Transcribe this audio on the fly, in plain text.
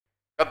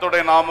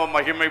கர்த்தருடைய நாமம்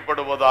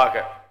மகிமைப்படுவதாக.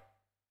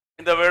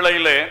 இந்த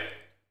வேளையிலே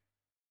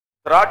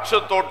திராட்சை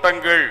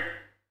தோட்டங்கள்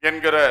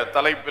என்கிற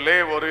தலைப்பிலே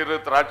ஓரிரு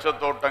திராட்சை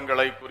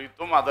தோட்டங்களை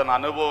குறித்தும் அதன்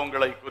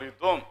அனுபவங்களை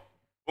குறித்தும்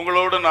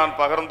உங்களோடு நான்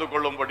பகிர்ந்து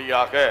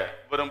கொள்ளும்படியாக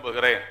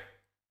விரும்புகிறேன்.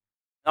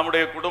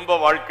 நம்முடைய குடும்ப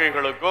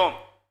வாழ்க்கைகளுக்கும்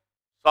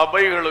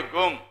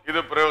சபைகளுக்கும்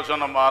இது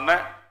பிரயோஜனமான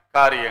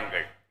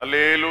காரியங்கள்.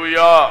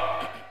 அல்லேலூயா,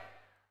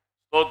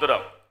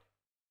 ஸ்தோத்திரம்.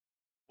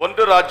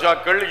 1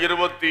 ராஜாக்கள்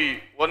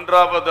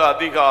 21வது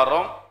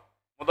அதிகாரம்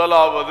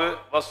 1வது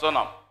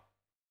வசனம்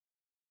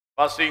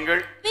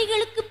வாசியுங்கள்.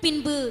 இவைகளுக்கு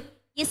பின்பு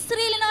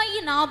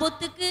இஸ்ரேலனாகிய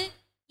நாபோத்துக்கு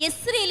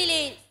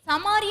இஸ்ரேலிலே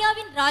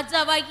சமாரியாவின்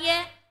ராஜாவாகிய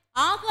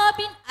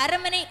ஆகாபின்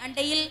அரண்மனை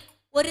அண்டையில்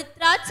ஒரு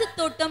திராட்சை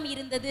தோட்டம்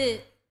இருந்தது.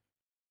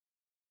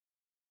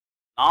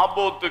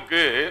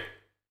 நாபோத்துக்கு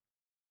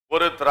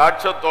ஒரு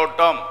திராட்சை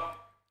தோட்டம்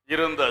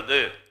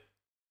இருந்தது.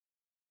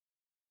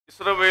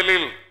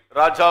 இஸ்ரவேலில்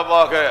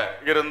ராஜாவாக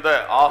இருந்த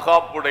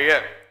ஆகாப்புடைய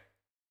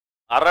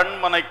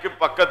அரண்மனைக்கு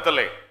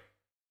பக்கத்திலே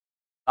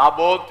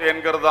நாபோத்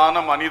என்கிறதான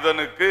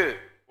மனிதனுக்கு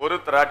ஒரு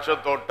திராட்சை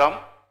தோட்டம்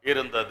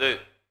இருந்தது.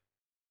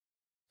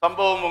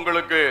 சம்பவம்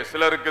உங்களுக்கு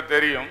சிலருக்கு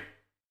தெரியும்,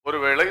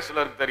 ஒருவேளை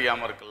சிலருக்கு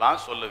தெரியாம இருக்கலாம்,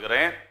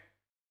 சொல்லுகிறேன்.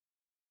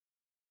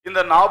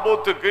 இந்த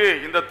நாபோத்துக்கு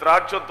இந்த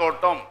திராட்சை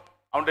தோட்டம்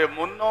அவனுடைய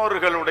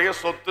முன்னோர்களுடைய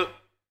சொத்து.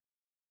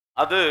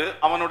 அது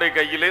அவனுடைய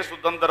கையிலே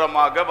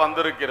சுதந்திரமாக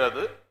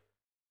வந்திருக்கிறது.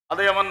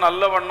 அதை அவன்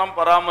நல்ல வண்ணம்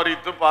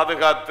பராமரித்து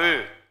பாதுகாத்து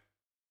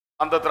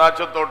அந்த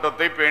திராட்சை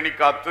தோட்டத்தை பேணி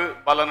காத்து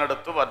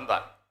பலனெடுத்து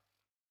வந்தான்.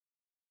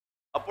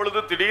 அப்பொழுது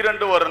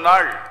திடீரென்று ஒரு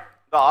நாள்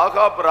இந்த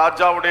ஆகாப்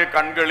ராஜாவுடைய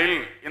கண்களில்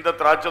இந்த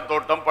திராட்சை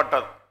தோட்டம்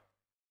பட்டது.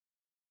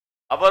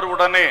 அவர்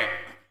உடனே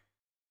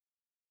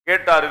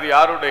கேட்டார், இது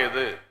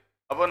யாருடையது?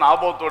 அப்ப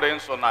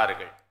நாபோத்துடையன்னு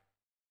சொன்னார்கள்.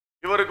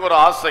 இவருக்கு ஒரு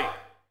ஆசை,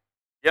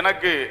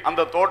 எனக்கு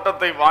அந்த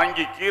தோட்டத்தை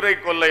வாங்கி கீரை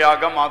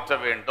கொல்லையாக மாற்ற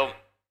வேண்டும்.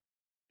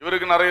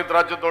 இவருக்கு நிறைய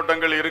திராட்சை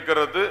தோட்டங்கள்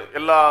இருக்கிறது,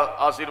 எல்லா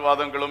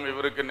ஆசீர்வாதங்களும்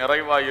இவருக்கு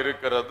நிறைவாய்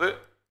இருக்கிறது.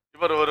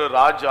 இவர் ஒரு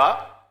ராஜா.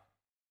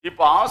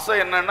 இப்ப ஆசை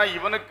என்னன்னா,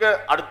 இவனுக்கு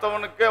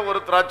அடுத்தவனுக்கு ஒரு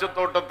திராட்சை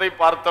தோட்டத்தை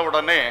பார்த்த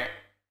உடனே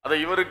அதை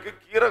இவருக்கு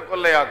கீரை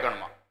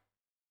கொல்லையாக்கணுமா.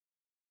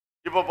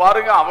 இப்ப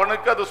பாருங்க,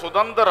 அவனுக்கு அது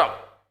சுதந்திரம்,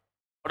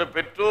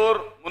 பெற்றோர்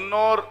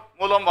முன்னோர்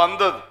மூலம்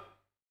வந்தது.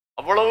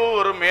 அவ்வளவு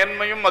ஒரு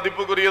மேன்மையும்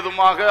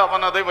மதிப்புக்குரியதுமாக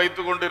அவன் அதை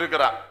வைத்து கொண்டு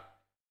இருக்கிறான்.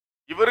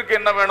 இவருக்கு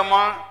என்ன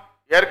வேணுமா?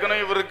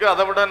 ஏற்கனவே இவருக்கு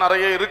அதை விட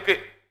நிறைய இருக்கு.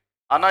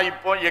 ஆனா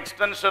இப்போ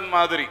எக்ஸ்டென்ஷன்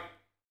மாதிரி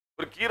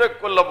ஒரு கீரை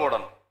கொல்லை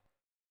போடணும்.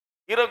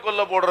 கீரை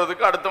கொல்லை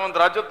போடுறதுக்கு அடுத்தவன்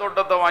திராட்சை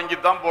தோட்டத்தை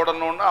வாங்கித்தான்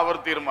போடணும்னு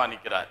அவர்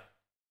தீர்மானிக்கிறார்.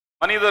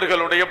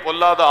 மனிதர்களுடைய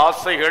பொல்லாத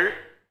ஆசைகள்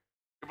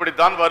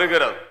இப்படித்தான்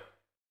வருகிறது.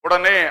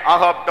 உடனே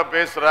ஆகாப்ட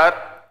பேசுறார்.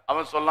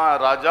 அவன் சொன்னான்,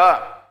 ராஜா,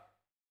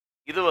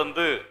 இது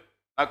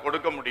நான்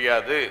கொடுக்க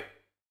முடியாது,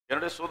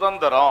 என்னுடைய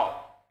சுதந்திரம்,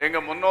 எங்க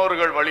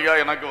முன்னோர்கள் வழியா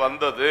எனக்கு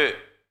வந்தது,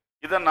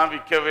 இதை நான்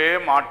விற்கவே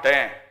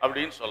மாட்டேன்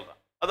அப்படின்னு சொல்றான்.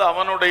 அது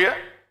அவனுடைய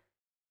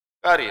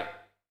காரியம்.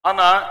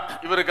 ஆனா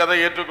இவருக்கு அதை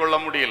ஏற்றுக்கொள்ள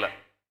முடியல.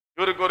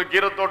 இவருக்கு ஒரு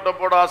கீரை தோட்டம்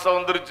போட ஆசை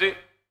வந்துருச்சு.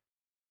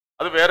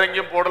 அது வேற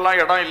எங்கேயும் போடலாம்,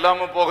 இடம்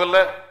இல்லாம போகல.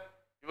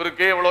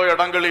 இவருக்கே எவ்வளவு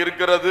இடங்கள்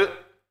இருக்கிறது.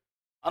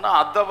 ஆனா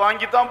அதை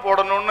வாங்கித்தான்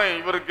போடணும்னு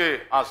இவருக்கு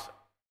ஆசை.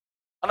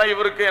 ஆனா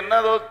இவருக்கு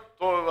என்னதோ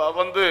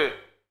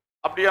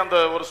அப்படியே அந்த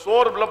ஒரு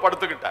சோர்வுல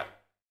படுத்துக்கிட்டார்.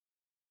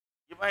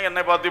 இவன்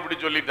என்னை பார்த்து இப்படி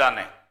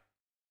சொல்லிட்டானே,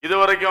 இது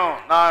வரைக்கும்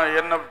நான்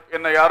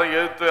என்னை யாரும்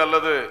எதிர்த்து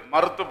அல்லது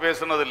மறுத்து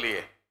பேசினது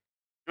இல்லையே,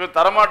 இவன்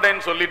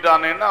தரமாட்டேன்னு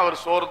சொல்லிட்டானேன்னு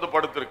அவர் சோர்ந்து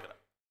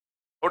படுத்திருக்கிறார்.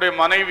 அவருடைய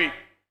மனைவி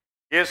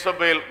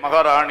ஏசபேல்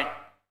மகாராணி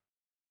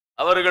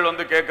அவர்கள்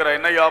கேட்கிற,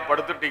 என்னையா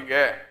படுத்துட்டீங்க?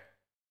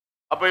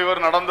 அப்ப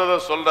இவர் நடந்ததை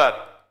சொல்றார்.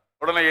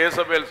 உடனே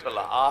ஏசபேல்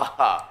சொல்ல,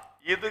 ஆஹா,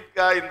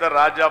 இதுக்கா இந்த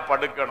ராஜா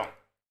படுக்கணும்,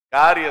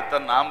 காரியத்தை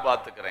நான்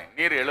பார்த்துக்கிறேன்,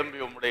 நீர் எழும்பி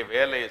உம்முடைய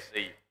வேலையை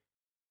செய்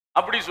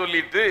அப்படி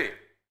சொல்லிட்டு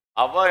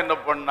அவ என்ன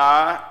பண்ணா,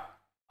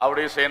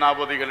 அவருடைய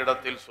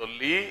சேனாபதிகளிடத்தில்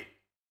சொல்லி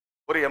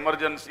ஒரு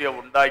எமர்ஜென்சியை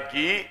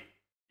உண்டாக்கி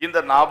இந்த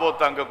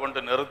நாபோத்தை அங்க கொண்டு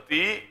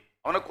நிறுத்தி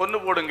அவனை கொன்னு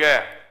போடுங்க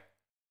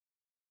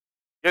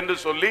என்று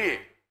சொல்லி,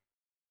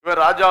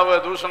 இவர் ராஜாவை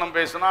தூஷணம்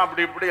பேசினா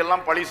அப்படி இப்படி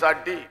எல்லாம் பழி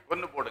சாட்டி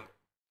கொன்னு போடுங்க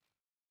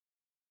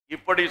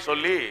இப்படி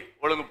சொல்லி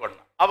ஒழுங்கு பண்ண.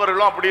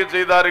 அவர்களும் அப்படியே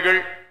செய்தார்கள்.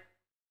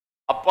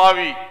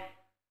 அப்பாவி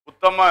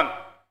உத்தமன்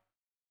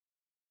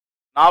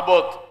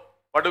நாபோத்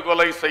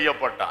படுகொலை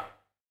செய்யப்பட்டான்.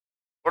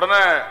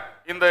 உடனே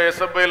இந்த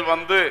எசபேல்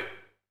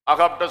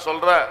ஆகாப்ட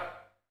சொல்ற,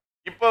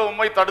 இப்ப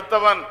உம்மை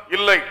தடுத்தவன்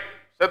இல்லை,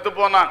 செத்து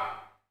போனான்,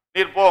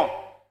 நீர்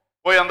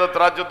போய் அந்த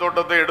திராட்சை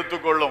தோட்டத்தை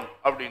எடுத்துக்கொள்ளும்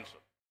அப்படின்னு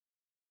சொல்லி.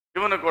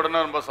 இவனுக்கு உடனே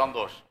ரொம்ப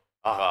சந்தோஷம்.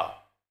 ஆஹா,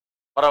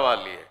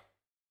 பரவாயில்லையே,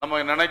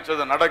 நம்ம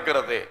நினைச்சது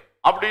நடக்கிறதே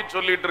அப்படின்னு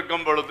சொல்லிட்டு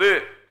இருக்கும் பொழுது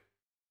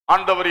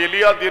ஆண்டவர்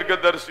எலியா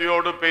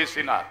தீர்க்கதரிசியோடு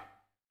பேசினார்.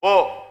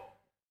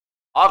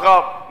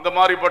 ஆகாப் இந்த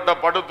மாதிரிப்பட்ட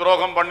படு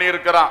துரோகம் பண்ணி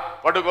இருக்கிறான்,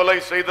 படுகொலை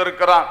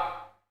செய்திருக்கிறான்,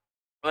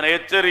 அவனை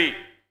எச்சரி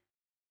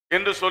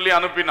என்று சொல்லி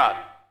அனுப்பினார்.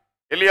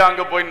 எலியா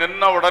அங்க போய்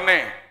நின்ன உடனே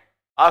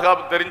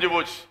ஆகாப் தெரிஞ்சு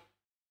போச்சு,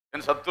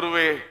 என்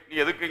சத்ருவே நீ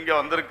எதுக்கு இங்க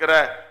வந்திருக்கிற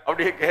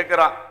அப்படியே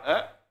கேட்கிறான்.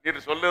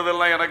 நீர்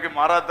சொல்லுவதெல்லாம் எனக்கு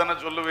மாறாத்தானே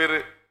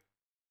சொல்லுவீரு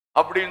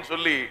அப்படின்னு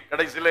சொல்லி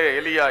கடைசியில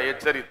எலியா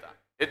எச்சரித்தான்.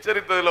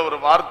 எச்சரித்ததுல ஒரு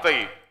வார்த்தை,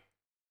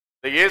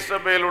 இந்த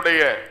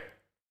யேசபேலுடைய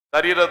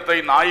சரீரத்தை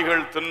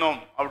நாய்கள் தின்னும்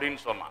அப்படின்னு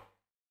சொன்னான்.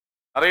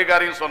 நிறைய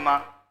காரியம்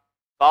சொன்னான்.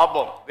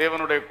 சாபம்,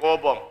 தேவனுடைய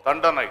கோபம்,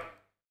 தண்டனை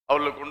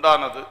அவர்களுக்கு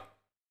உண்டானது.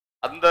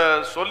 அந்த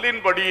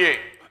சொல்லின்படியே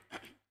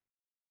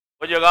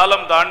கொஞ்ச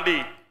காலம் தாண்டி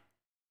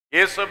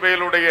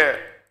யேசபேலுடைய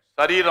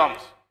சரீரம்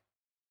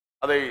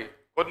அதை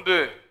கொண்டு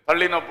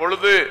தள்ளின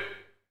பொழுது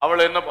அவ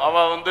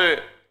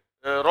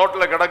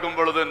ரோட்ல கிடக்கும்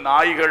பொழுது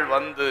நாய்கள்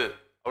வந்து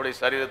அவளுடைய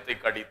சரீரத்தை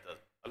கடித்தது.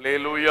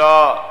 அல்லேலூயா.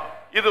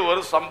 இது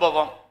ஒரு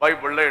சம்பவம்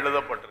பைபிள்ல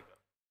எழுதப்பட்டிருக்கு.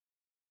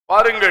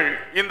 பாருங்கள்,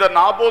 இந்த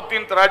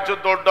நாபோத்தின் திராட்சை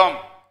தோட்டம்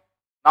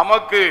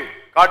நமக்கு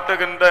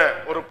காட்டுகின்ற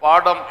ஒரு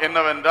பாடம்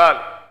என்னவென்றால்,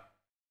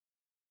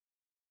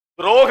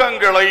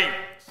 துரோகங்களை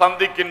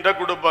சந்திக்கின்ற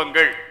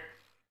குடும்பங்கள்,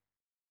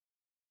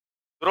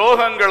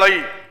 துரோகங்களை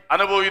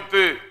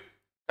அனுபவித்து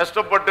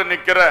கஷ்டப்பட்டு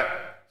நிற்கிற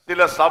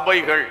சில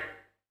சபைகள்,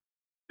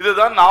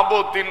 இதுதான்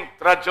நாபோத்தின்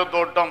திராட்சை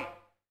தோட்டம்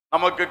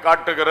நமக்கு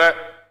காட்டுகிற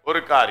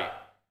ஒரு காரியம்.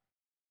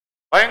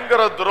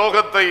 பயங்கர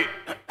துரோகத்தை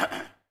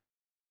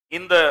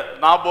இந்த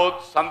நாபோத்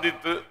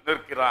சந்தித்து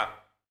நிற்கிறார்.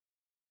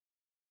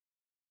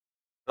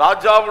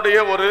 ராஜாவுடைய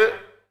ஒரு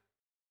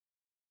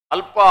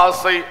அல்ப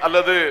ஆசை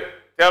அல்லது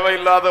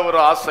தேவையில்லாத ஒரு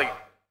ஆசை,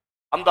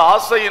 அந்த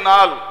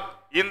ஆசையினால்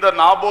இந்த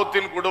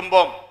நாபோத்தின்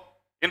குடும்பம்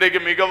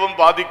இன்றைக்கு மிகவும்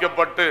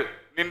பாதிக்கப்பட்டு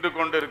நின்று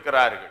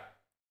கொண்டிருக்கிறார்கள்.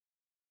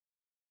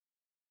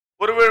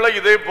 ஒருவேளை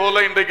இதே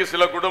போல இன்றைக்கு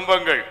சில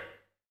குடும்பங்கள்,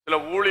 சில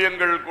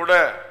ஊழியங்கள் கூட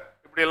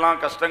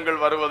இப்படியெல்லாம்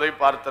கஷ்டங்கள் வருவதை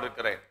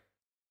பார்த்திருக்கிறேன்.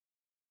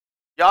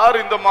 யார்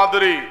இந்த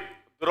மாதிரி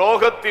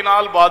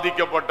துரோகத்தினால்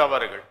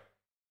பாதிக்கப்பட்டவர்கள்?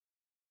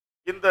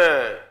 இந்த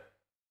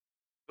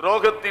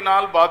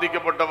துரோகத்தினால்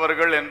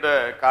பாதிக்கப்பட்டவர்கள் என்ற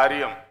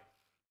காரியம்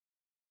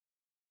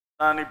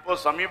நான் இப்போ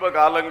சமீப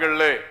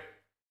காலங்களில்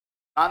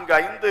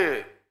 4-5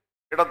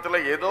 இடத்துல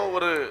ஏதோ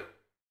ஒரு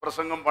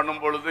பிரசங்கம்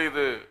பண்ணும் பொழுது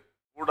இது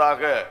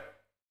கூடாக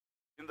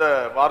இந்த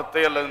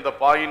வார்த்தை அல்லது இந்த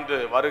பாயிண்ட்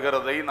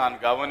வருகிறதை நான்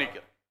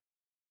கவனிக்கிறேன்.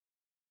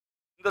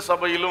 இந்த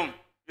சபையிலும்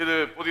இது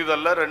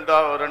புதிதல்ல,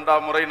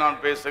 ரெண்டாம் முறை நான்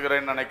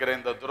பேசுகிறேன் நினைக்கிறேன்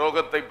இந்த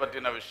துரோகத்தை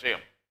பற்றின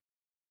விஷயம்.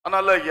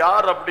 அதனால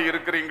யார் அப்படி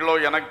இருக்கிறீங்களோ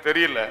எனக்கு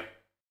தெரியல.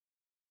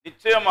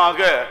 நிச்சயமாக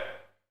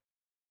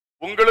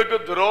உங்களுக்கு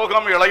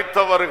துரோகம்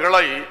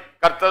இழைத்தவர்களை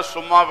கர்த்தர்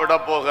சும்மா விட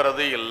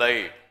போகிறது இல்லை.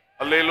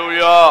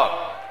 அல்லேலூயா.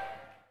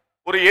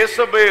 ஒரு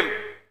யேசபேல்,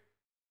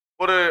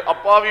 ஒரு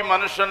அப்பாவி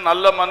மனுஷன்,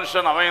 நல்ல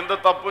மனுஷன், அவன் எந்த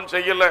தப்பும்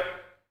செய்யல.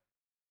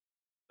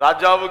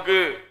 ராஜாவுக்கு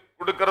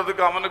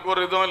கொடுக்கறதுக்கு அவனுக்கு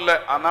ஒரு இதுவும் இல்லை.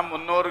 ஆனா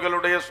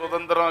முன்னோர்களுடைய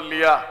சுதந்திரம்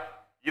இல்லையா,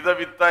 இதை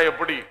வித்தா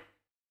எப்படி,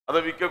 அதை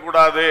விற்க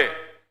கூடாது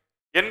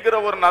என்கிற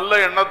ஒரு நல்ல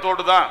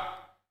எண்ணத்தோடு தான்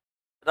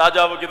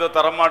ராஜாவுக்கு இதை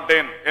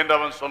தரமாட்டேன் என்று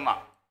அவன்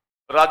சொன்னான்.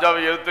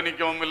 ராஜாவை எதிர்த்து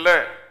நிற்கவும் இல்லை,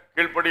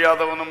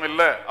 கீழ்ப்படியாதவனும்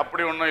இல்லை,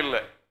 அப்படி ஒன்றும்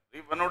இல்லை.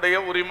 இவனுடைய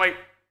உரிமை,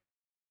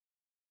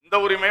 இந்த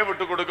உரிமையை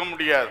விட்டு கொடுக்க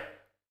முடியாது,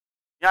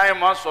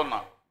 நியாயமா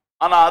சொன்னான்.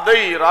 ஆனா அதை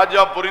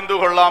ராஜா புரிந்து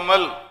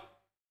கொள்ளாமல்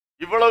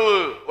இவ்வளவு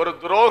ஒரு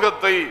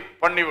துரோகத்தை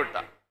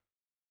பண்ணிவிட்டான்.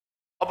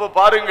 அப்ப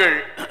பாருங்கள்,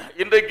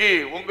 இன்றைக்கு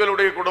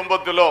உங்களுடைய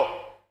குடும்பத்திலோ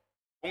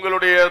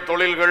உங்களுடைய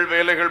தொழில்கள்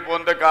வேலைகள்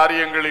போன்ற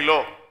காரியங்களிலோ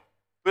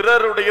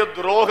பிறருடைய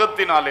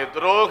துரோகத்தினாலே,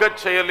 துரோக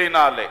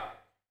செயலினாலே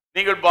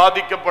நீங்கள்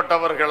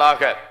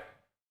பாதிக்கப்பட்டவர்களாக,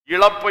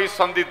 இழப்பை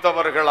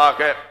சந்தித்தவர்களாக,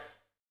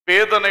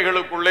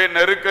 வேதனைகளுக்குள்ளே,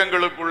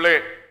 நெருக்கங்களுக்குள்ளே,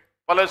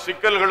 பல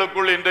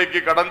சிக்கல்களுக்குள்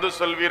இன்றைக்கு கடந்து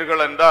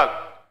செல்வீர்கள் என்றால்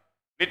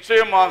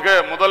நிச்சயமாக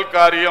முதல்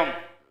காரியம்,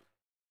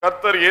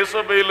 கர்த்தர்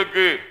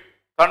யேசபேலுக்கு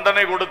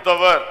தண்டனை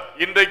கொடுத்தவர்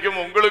இன்றைக்கும்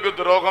உங்களுக்கு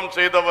துரோகம்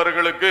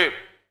செய்தவர்களுக்கு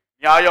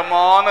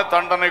நியாயமான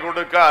தண்டனை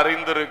கொடுக்க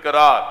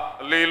அறிந்திருக்கிறார்.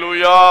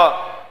 அல்லேலூயா.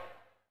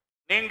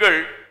 நீங்கள்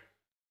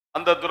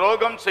அந்த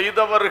துரோகம்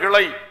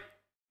செய்தவர்களை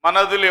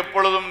மனதில்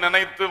எப்பொழுதும்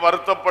நினைத்து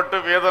வருத்தப்பட்டு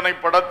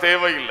வேதனைப்பட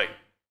தேவையில்லை.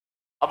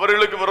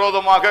 அவர்களுக்கு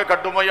விரோதமாக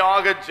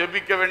கடுமையாக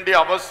ஜெபிக்க வேண்டிய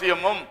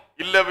அவசியமும்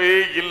இல்லவே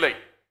இல்லை.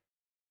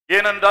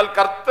 ஏனென்றால்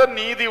கர்த்தர்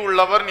நீதி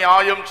உள்ளவர்,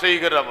 நியாயம்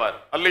செய்கிறவர்.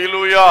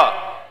 அல்லேலூயா.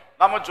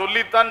 நாம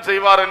சொல்லித்தான்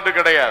செய்வார் என்று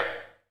கிடையாது,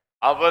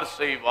 அவர்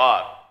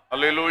செய்வார்.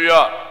 அல்லேலூயா.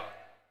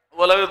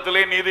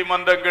 உலகத்திலே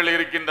நீதிமன்றங்கள்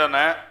இருக்கின்றன,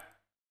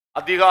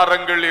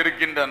 அதிகாரங்கள்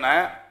இருக்கின்றன.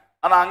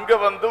 ஆனா அங்க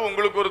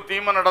உங்களுக்கு ஒரு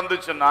தீமை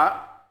நடந்துச்சுன்னா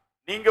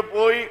நீங்க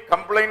போய்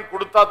கம்ப்ளைண்ட்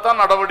கொடுத்தா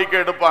தான் நடவடிக்கை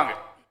எடுப்பாங்க.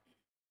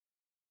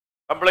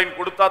 கம்ப்ளைண்ட்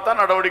கொடுத்தா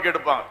தான் நடவடிக்கை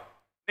எடுப்பாங்க.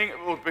 நீங்க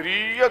ஒரு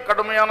பெரிய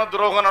கடுமையான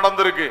துரோகம்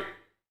நடந்திருக்கு,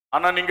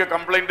 ஆனா நீங்க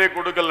கம்ப்ளைண்டே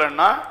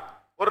கொடுக்கலன்னா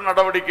ஒரு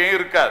நடவடிக்கையும்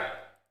இருக்காது.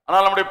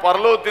 ஆனால் நம்முடைய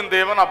பரலோகத்தின்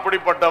தேவன்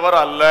அப்படிப்பட்டவர்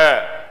அல்ல.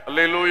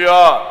 அல்லேலூயா.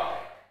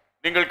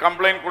 நீங்கள்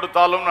கம்ப்ளைண்ட்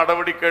கொடுத்தாலும்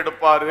நடவடிக்கை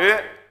எடுப்பாரு.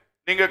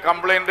 நீங்க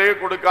கம்ப்ளைண்டே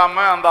கொடுக்காம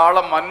அந்த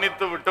ஆளை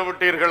மன்னித்து விட்டு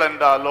விட்டீர்கள்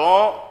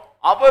என்றாலும்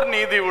அவர்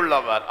நீதி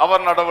உள்ளவர்,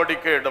 அவர்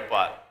நடவடிக்கை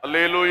எடுப்பார்.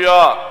 அல்லேலூயா.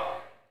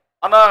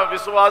 ஆனா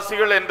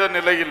விசுவாசிகள் என்ற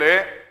நிலையிலே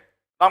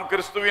நாம்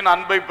கிறிஸ்துவின்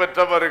அன்பை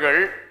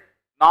பெற்றவர்கள்,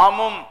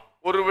 நாமும்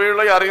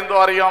ஒருவேளை அறிந்தோ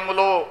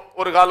அறியாமலோ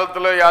ஒரு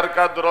காலத்துல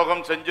யாருக்கா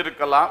துரோகம்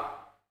செஞ்சிருக்கலாம்.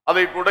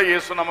 அதை கூட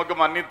இயேசு நமக்கு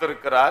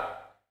மன்னித்திருக்கிறார்.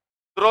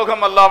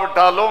 துரோகம்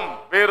அல்லாவிட்டாலும்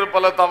வேறு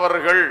பல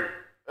தவறுகள்,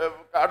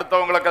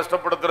 அடுத்தவங்களை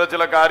கஷ்டப்படுத்துற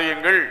சில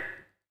காரியங்கள்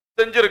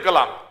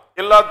செஞ்சிருக்கலாம்.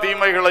 எல்லா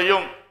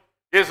தீமைகளையும்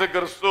இயேசு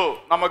கிறிஸ்து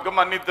நமக்கு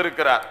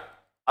மன்னித்திருக்கிறார்.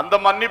 அந்த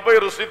மன்னிப்பை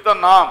ருசித்த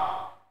நாம்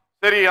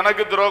சரி,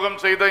 எனக்கு துரோகம்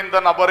செய்த இந்த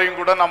நபரையும்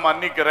கூட நான்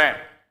மன்னிக்கிறேன்,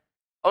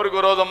 அவருக்கு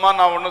விரோதமா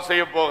நான் ஒன்றும்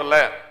செய்ய போகல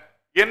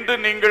என்று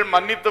நீங்கள்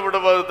மன்னித்து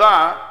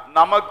விடுவதுதான்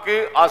நமக்கு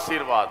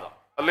ஆசீர்வாதம்.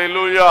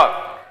 அல்லேலூயா.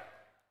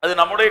 அது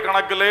நம்முடைய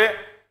கணக்கிலே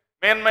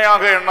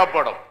மேன்மையாக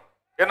எண்ணப்படும்.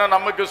 ஏன்னா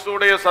நமக்கு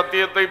கிறிஸ்துவுடைய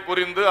சத்தியத்தை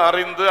புரிந்து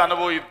அறிந்து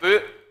அனுபவித்து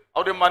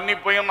அவருடைய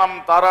மன்னிப்பையும் நாம்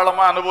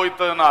தாராளமா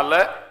அனுபவித்ததுனால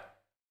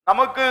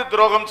நமக்கு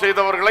துரோகம்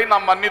செய்தவர்களை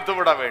நாம் மன்னித்து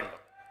விட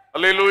வேண்டும்.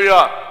 அல்லேலூயா.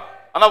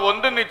 ஆனா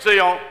ஒன்று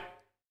நிச்சயம்,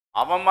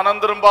 அவன்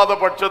மனம் திரும்பாத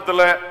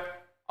பட்சத்துல,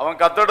 அவன்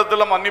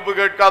கத்தடத்துல மன்னிப்பு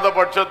கேட்காத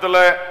பட்சத்துல,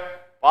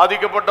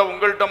 பாதிக்கப்பட்ட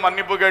உங்கள்கிட்ட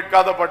மன்னிப்பு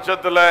கேட்காத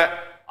பட்சத்துல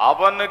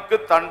அவனுக்கு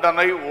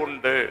தண்டனை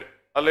உண்டு.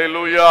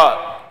 அல்லேலூயா.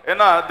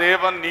 ஏன்னா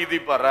தேவன்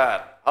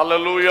நீதிபரர்.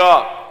 அல்லேலூயா.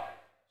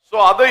 சோ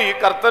அதை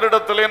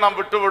கர்த்தரிடத்திலே நாம்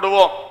விட்டு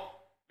விடுவோம்.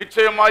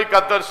 நிச்சயமாய்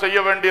கர்த்தர் செய்ய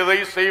வேண்டியதை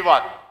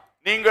செய்வார்.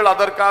 நீங்கள்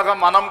அதற்காக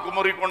மனம்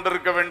குமுறி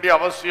கொண்டிருக்க வேண்டிய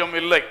அவசியம்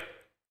இல்லை.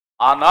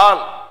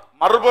 ஆனால்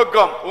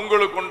மறுபக்கம்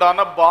உங்களுக்கு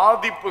உண்டான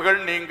பாதிப்புகள்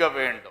நீங்க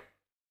வேண்டும்.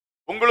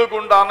 உங்களுக்கு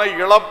உண்டான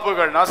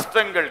இழப்புகள்,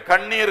 நஷ்டங்கள்,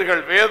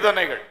 கண்ணீர்கள்,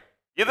 வேதனைகள்,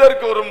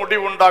 இதற்கு ஒரு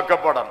முடிவு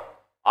உண்டாக்கப்படணும்.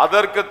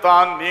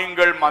 அதற்குத்தான்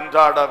நீங்கள்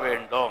மன்றாட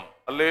வேண்டும்.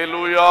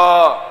 அல்லேலூயா.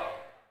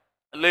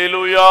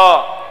 அல்லேலூயா.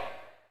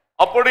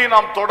 அப்படி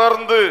நாம்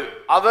தொடர்ந்து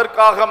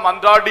அதற்காக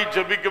மன்றாடி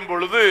ஜெபிக்கும்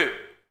பொழுது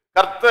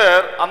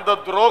கர்த்தர் அந்த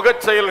துரோக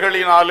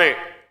செயல்களினாலே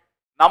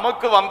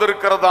நமக்கு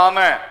வந்திருக்கிறதான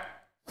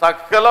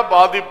சகல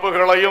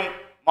பாதிப்புகளையும்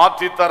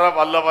மாற்றித்தர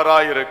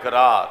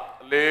வல்லவராயிருக்கிறார்.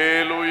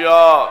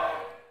 அல்லேலூயா.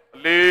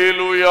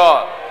 அல்லேலூயா.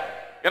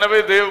 எனவே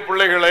தேவ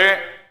பிள்ளைகளே,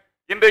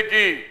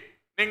 இன்றைக்கு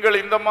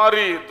நீங்கள் இந்த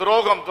மாதிரி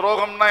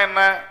துரோகம்னா என்ன?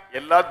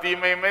 எல்லா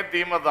தீமையுமே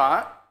தீமை தான்.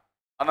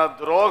 ஆனா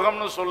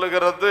துரோகம்னு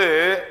சொல்லுகிறது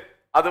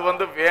அது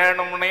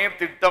வேணும்னே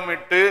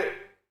திட்டமிட்டு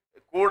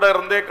கூட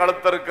இருந்தே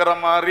கழுத்தறுக்கிற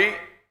மாதிரி,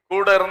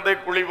 கூட இருந்தே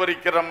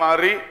குழிபறிக்கிற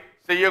மாதிரி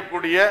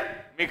செய்யக்கூடிய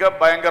மிக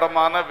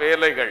பயங்கரமான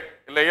வேலைகள்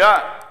இல்லையா?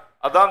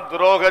 அதான்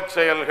துரோக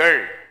செயல்கள்.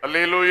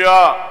 அல்லேலூயா.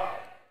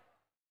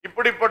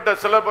 இப்படிப்பட்ட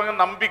சில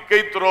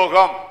நம்பிக்கை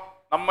துரோகம்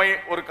நம்மை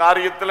ஒரு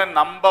காரியத்தில்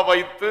நம்ப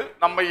வைத்து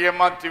நம்மை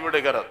ஏமாற்றி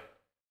விடுகிறது.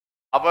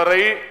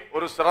 அவரை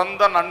ஒரு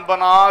சிறந்த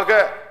நண்பனாக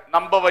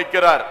நம்ப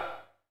வைக்கிறார்,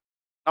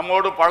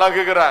 நம்மோடு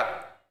பழகுகிறார்.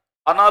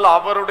 ஆனால்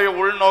அவருடைய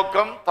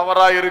உள்நோக்கம்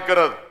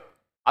தவறாயிருக்கிறது.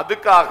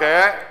 அதுக்காக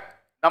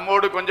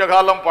நம்மோடு கொஞ்ச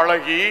காலம்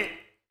பழகி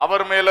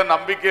அவர் மேல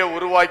நம்பிக்கையை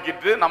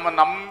உருவாக்கிட்டு நம்ம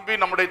நம்பி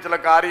நம்முடைய சில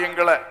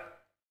காரியங்களை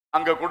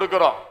அங்க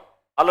கொடுக்கிறோம்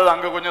அல்லது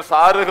அங்க கொஞ்சம்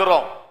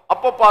சாருகிறோம்.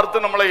 அப்ப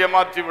பார்த்து நம்மளை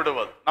ஏமாற்றி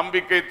விடுவது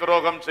நம்பிக்கை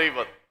துரோகம்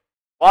செய்வது.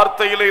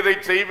 வார்த்தையில இதை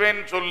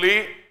செய்வேன்னு சொல்லி,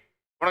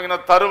 உனக்கு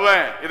நான்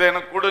தருவேன், இதை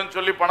எனக்கு கொடுன்னு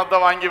சொல்லி பணத்தை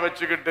வாங்கி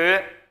வச்சுக்கிட்டு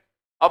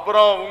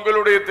அப்புறம்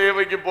உங்களுடைய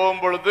தேவைக்கு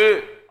போகும் பொழுது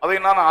அதை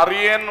நான்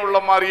அறியேன்னு உள்ள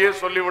மாதிரியே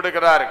சொல்லி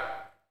விடுகிறாரு.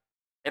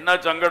 என்ன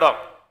சங்கடம்!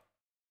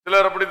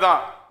 சிலர்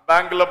அப்படிதான்.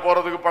 பேங்க்ல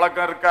போறதுக்கு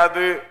பழக்கம்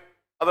இருக்காது,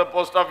 அதை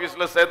போஸ்ட்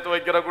ஆபீஸ்ல சேர்த்து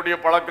வைக்கிறக்கூடிய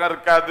பழக்கம்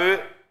இருக்காது.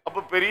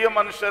 அப்ப பெரிய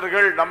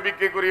மனுஷர்கள்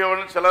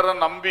நம்பிக்கைக்குரியவன் சிலரை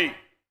நம்பி,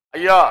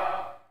 ஐயா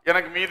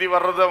எனக்கு மீதி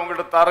வர்றதை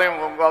உங்கள்கிட்ட தரேன்,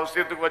 உங்க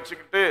அவசியத்துக்கு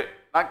வச்சுக்கிட்டு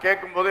நான்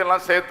கேட்கும் போது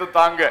எல்லாம் சேர்த்து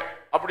தாங்க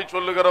அப்படி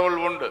சொல்லுகிறவள்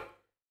உண்டு.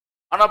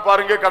 ஆனா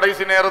பாருங்க,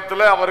 கடைசி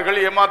நேரத்தில் அவர்கள்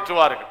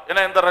ஏமாற்றுவார்கள்.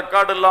 ஏன்னா இந்த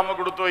ரெக்கார்டு இல்லாம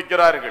கொடுத்து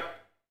வைக்கிறார்கள்.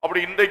 அப்படி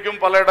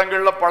இன்றைக்கும் பல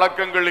இடங்கள்ல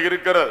பழக்கங்கள்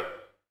இருக்கிறது.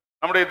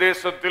 நம்முடைய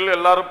தேசத்தில்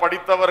எல்லாரும்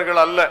படித்தவர்கள்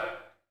அல்ல,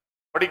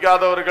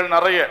 படிக்காதவர்கள்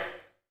நிறைய.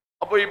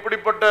 அப்போ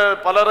இப்படிப்பட்ட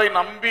பலரை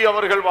நம்பி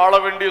அவர்கள் வாழ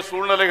வேண்டிய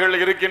சூழ்நிலைகள்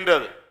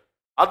இருக்கின்றது.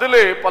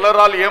 அதிலே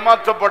பலரால்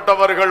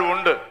ஏமாற்றப்பட்டவர்கள்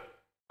உண்டு.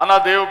 ஆனா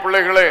தேவ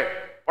பிள்ளைகளே,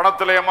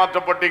 பணத்தில்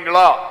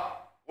ஏமாற்றப்பட்டீங்களா?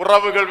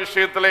 உறவுகள்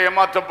விஷயத்தில்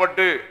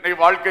ஏமாற்றப்பட்டு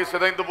இன்னைக்கு வாழ்க்கை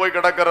சிதைந்து போய்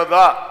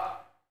கிடக்கிறதா?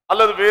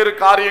 அல்லது வேறு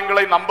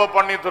காரியங்களை நம்ப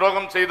பண்ணி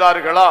துரோகம்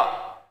செய்தார்களா?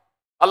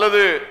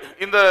 அல்லது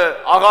இந்த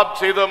ஆகாப்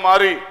செய்த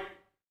மாதிரி,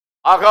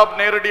 ஆகாப்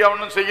நேரடியா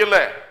ஒன்றும் செய்யல,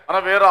 ஆனா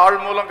வேற ஆள்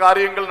மூலம்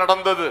காரியங்கள்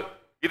நடந்தது.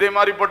 இதே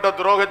மாதிரிப்பட்ட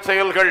துரோக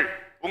செயல்கள்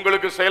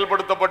உங்களுக்கு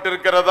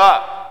செயல்படுத்தப்பட்டிருக்கிறதா?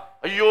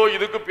 ஐயோ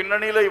இதுக்கு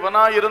பின்னணியில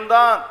இவனா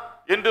இருந்தான்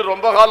என்று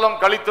ரொம்ப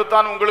காலம்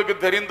கழித்துத்தான் உங்களுக்கு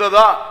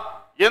தெரிந்ததா?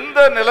 எந்த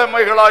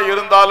நிலைமைகளா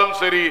இருந்தாலும்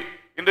சரி,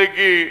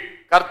 இன்றைக்கு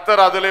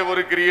கர்த்தர் அதிலே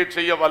ஒரு கிரியை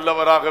செய்ய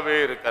வல்லவராகவே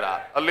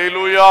இருக்கிறார்.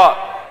 அல்லேலூயா.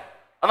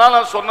 ஆனால்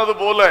நான் சொன்னது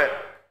போல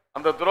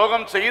அந்த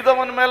துரோகம்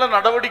செய்தவன் மேல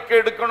நடவடிக்கை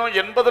எடுக்கணும்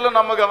என்பதுல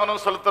நம்ம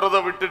கவனம் செலுத்துறதை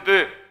விட்டுட்டு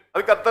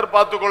அது கர்த்தர்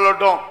பார்த்து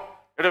கொள்ளட்டும்,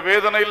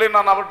 வேதனையிலே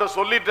நான் அவர்கிட்ட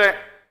சொல்லிட்டேன்,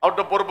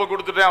 அவர்கிட்ட பொறுப்பை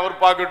கொடுத்துட்டேன், அவர்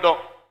பார்க்கட்டும்,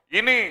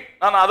 இனி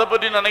நான் அதை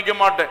பற்றி நினைக்க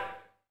மாட்டேன்,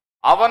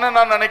 அவனை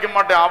நான் நினைக்க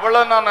மாட்டேன்,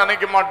 அவளை நான்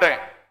நினைக்க மாட்டேன்,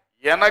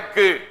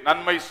 எனக்கு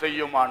நன்மை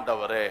செய்யும்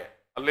ஆண்டவரே,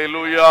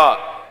 அல்லேலூயா,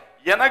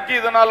 எனக்கு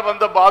இதனால்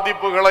வந்த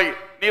பாதிப்புகளை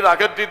நீர்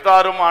அகற்றி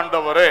தாரும்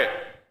ஆண்டவரே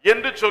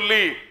என்று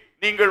சொல்லி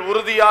நீங்கள்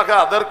உறுதியாக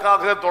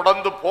அதற்காக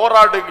தொடர்ந்து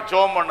போராடுங்க,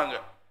 ஜெபம் பண்ணுங்க.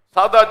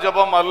 சாதா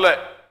ஜெபம் அல்ல.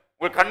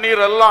 உங்க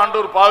கண்ணீர் எல்லாம்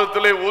ஆண்டவர்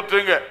பாதத்திலே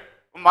ஊற்றுங்க.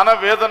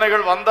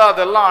 மனவேதனைகள் வந்தா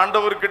அதெல்லாம்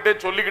ஆண்டவர்கிட்டே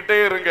சொல்லிக்கிட்டே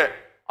இருங்க.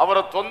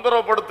 அவரை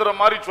தொந்தரவுப்படுத்துற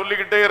மாதிரி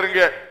சொல்லிக்கிட்டே இருங்க.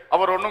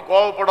 அவர் ஒன்றும்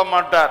கோபப்பட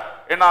மாட்டார்.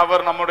 ஏன்னா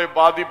அவர் நம்முடைய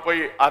பாதிப்பை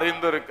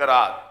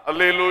அறிந்திருக்கிறார்.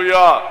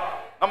 அல்லேலூயா.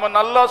 நம்ம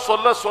நல்லா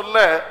சொல்ல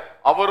சொல்ல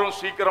அவரும்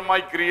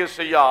சீக்கிரமாய் கிரியை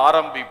செய்ய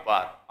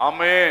ஆரம்பிப்பார்.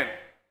 ஆமென்.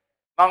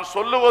 நாம்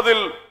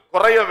சொல்லுவதில்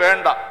குறைய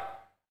வேண்டாம்.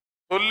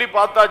 சொல்லி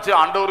பார்த்தாச்சு,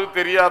 ஆண்டவருக்கு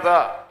தெரியாதா?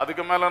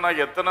 அதுக்கு மேல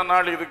நான் எத்தனை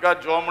நாள் இதுக்கா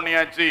ஜெபம்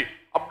பண்ணியாச்சு,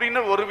 அப்படின்னு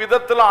ஒரு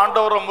விதத்துல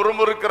ஆண்டவரை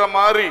முறுமுறுக்கிற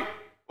மாதிரி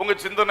உங்க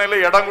சிந்தனையில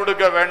இடம்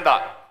கொடுக்க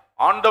வேண்டாம்.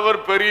 ஆண்டவர்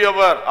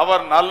பெரியவர்,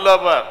 அவர்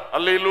நல்லவர்.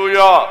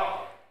 அல்லேலூயா.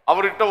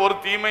 அவர்கிட்ட ஒரு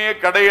தீமையே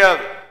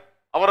கிடையாது.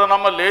 அவரை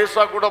நம்ம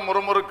லேசா கூட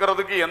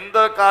முறுமுறுக்கிறதுக்கு எந்த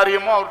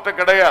காரியமும் அவர்கிட்ட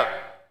கிடையாது.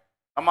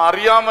 நம்ம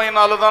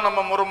அறியாமையினாலதான்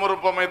நம்ம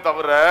முறுமுறுப்போமே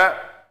தவிர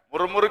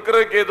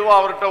முறுமுறுக்கிறதுக்கு எதுவும்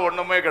அவர்கிட்ட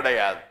ஒண்ணுமே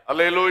கிடையாது.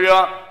 அல்லேலூயா.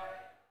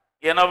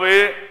 எனவே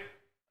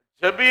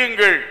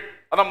ஜெபியுங்கள்,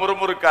 ஆனா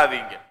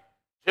முறுமுறுக்காதீங்க.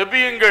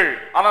 ஜெபியுங்கள்,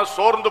 ஆனா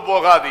சோர்ந்து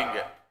போகாதீங்க.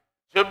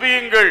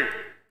 ஜெபியுங்கள்,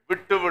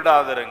 விட்டு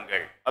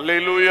விடாதிருங்கள்.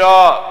 அல்லேலூயா.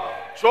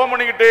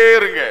 சோமணிக்கிட்டே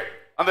இருங்க.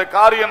 அந்த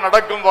காரியம்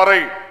நடக்கும்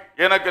வரை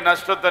எனக்கு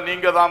நஷ்டத்தை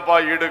நீங்க தான்ப்பா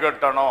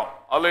ஈடுகட்டணும்.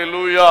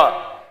 அல்லேலூயா.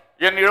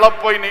 என்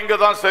இழப்பை நீங்க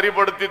தான்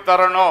சரிப்படுத்தி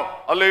தரணும்.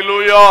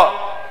 அல்லேலூயா.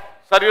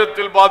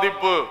 சரீரத்தில்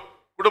பாதிப்பு,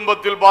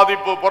 குடும்பத்தில்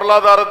பாதிப்பு,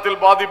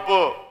 பொருளாதாரத்தில் பாதிப்பு,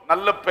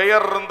 நல்ல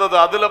பெயர் இருந்தது,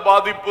 அதுல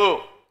பாதிப்பு,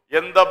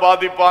 எந்த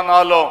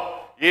பாதிப்பானாலும்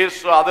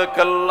இயேசு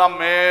அதற்கெல்லாம்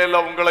மேல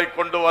உங்களை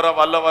கொண்டு வர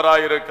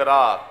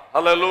வல்லவராயிருக்கிறார்.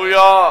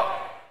 அல்லேலூயா.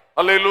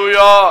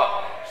 அல்லேலூயா.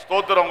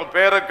 ஸ்தோத்திரம். உங்க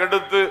பேரை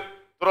கெடுத்து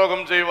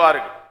துரோகம்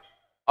செய்வார்கள்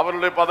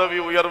அவர்களுடைய பதவி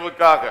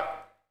உயர்வுக்காக.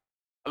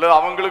 அல்லது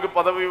அவங்களுக்கு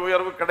பதவி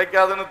உயர்வு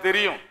கிடைக்காதுன்னு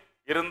தெரியும்,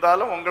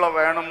 இருந்தாலும் உங்களை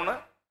வேணும்னு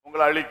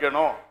உங்களை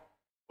அழிக்கணும்,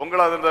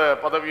 உங்களை அந்த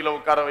பதவியில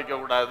உட்கார வைக்க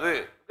கூடாது.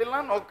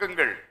 இதெல்லாம்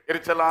நோக்கங்கள்,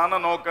 எரிச்சலான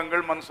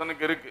நோக்கங்கள்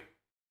மனுஷனுக்கு இருக்கு.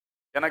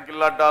 எனக்கு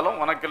இல்லாட்டாலும்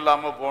உனக்கு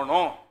இல்லாம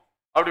போகணும்,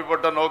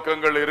 அப்படிப்பட்ட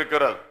நோக்கங்கள்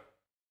இருக்கிறது.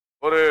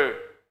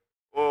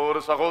 ஒரு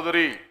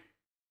சகோதரி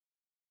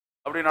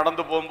அப்படி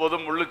நடந்து போகும்போது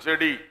முள்ளு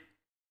செடி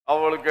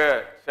அவளுக்கு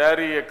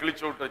சேரிய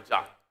கிழிச்சு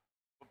விட்டுச்சான்.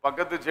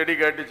 பக்கத்து செடி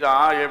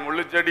கேட்டுச்சான், என்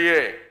முள்ளு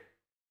செடியே,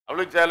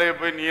 அவளுக்கு சேலையை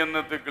போய் நீ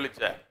என்னத்துக்கு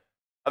கிழிச்ச,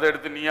 அதை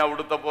எடுத்து நீயா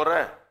உடுத்த போற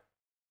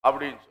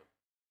அப்படின்னு சொல்லி.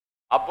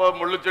 அப்போ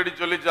முள்ளு செடி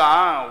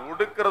சொல்லிச்சான்,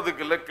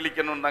 உடுக்கிறதுக்கு இல்லை,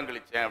 கிழிக்கணும்னு தான்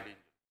கிழிச்சேன்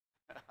அப்படின்னு.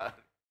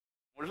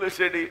 முள்ளு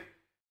செடி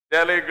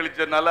சேலையை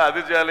கிழிச்சதுனால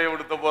அது சேலையை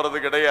உடுத்த போறது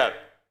கிடையாது.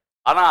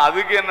 ஆனா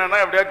அதுக்கு என்னன்னா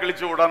எப்படியா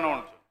கிழிச்சு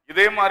விடணும்.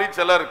 இதே மாதிரி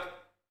சிலருக்கு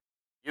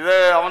இதை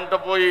அவன்கிட்ட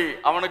போய்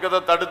அவனுக்கு அதை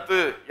தடுத்து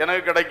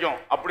எனக்கு கிடைக்கும்,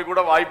 அப்படி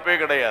கூட வாய்ப்பே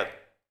கிடையாது.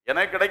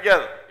 எனக்கு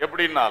கிடைக்காது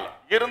எப்படின்னாலும்,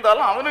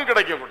 இருந்தாலும் அவனுக்கு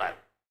கிடைக்க கூடாது.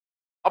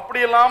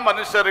 அப்படியெல்லாம்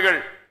மனுஷர்கள்,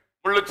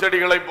 முள்ளு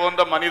செடிகளை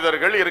போன்ற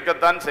மனிதர்கள்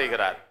இருக்கத்தான்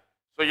செய்கிறார்.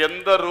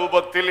 எந்த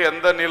ரூபத்தில்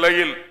எந்த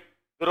நிலையில்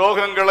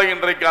துரோகங்களை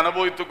இன்றைக்கு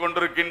அனுபவித்துக்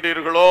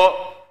கொண்டிருக்கின்றீர்களோ,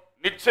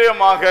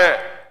 நிச்சயமாக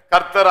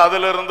கர்த்தர்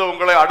அதிலிருந்து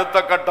உங்களை அடுத்த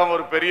கட்டம்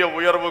ஒரு பெரிய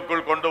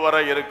உயர்வுக்குள் கொண்டு வர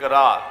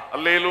இருக்கிறார்.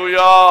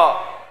 அல்லேலூயா.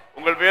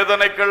 உங்கள்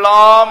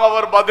வேதனைக்கெல்லாம்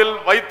அவர் பதில்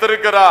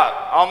வைத்திருக்கிறார்.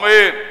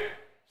 ஆமென்.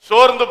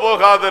 சோர்ந்து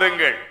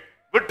போகாதிருங்கள்,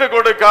 விட்டு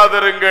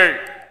கொடுக்காதிருங்கள்,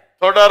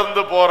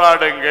 தொடர்ந்து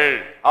போராடுங்கள்.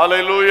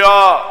 அல்லேலூயா.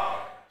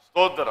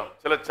 ஸ்தோத்திரம்.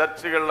 சில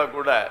சர்ச்சுகள்ல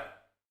கூட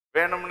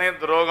வேணும்னே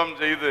துரோகம்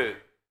செய்து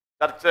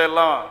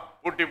சர்ச்சையெல்லாம்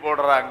பூட்டி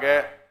போடுறாங்க,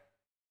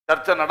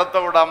 சர்ச்சை நடத்த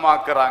விடாம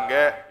ஆக்குறாங்க,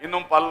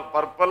 இன்னும்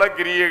பற்பல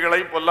கிரியைகளை,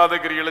 பொல்லாத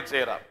கிரியைகளை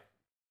செய்யறாங்க.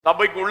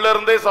 சபைக்கு உள்ள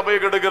இருந்தே சபையை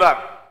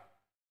கெடுக்கிறாங்க.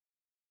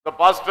 இந்த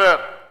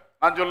பாஸ்டர்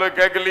நான் சொல்ல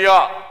கேட்கலையா,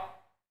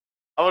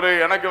 அவரு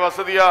எனக்கு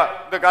வசதியா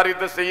இந்த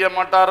காரியத்தை செய்ய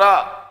மாட்டாரா,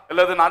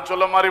 இல்லது நான்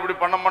சொல்ல மாதிரி இப்படி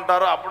பண்ண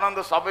மாட்டாரா, அப்படின்னா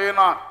அந்த சபையை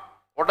நான்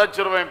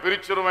உடைச்சிருவேன்,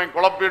 பிரிச்சிருவேன்,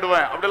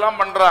 குழப்பிடுவேன், அப்படிலாம்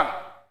பண்றாங்க.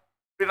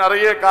 இப்படி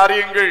நிறைய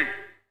காரியங்கள்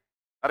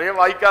நிறைய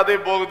வாய்க்காதே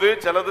போகுது.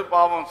 சிலது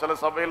பாவம் சில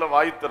சபையில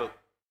வாய்த்துறது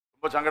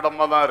ரொம்ப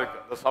சங்கடமா தான் இருக்கு.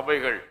 இந்த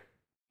சபைகள்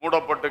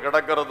மூடப்பட்டு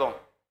கிடக்கிறதும்,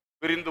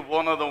 பிரிந்து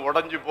போனதும்,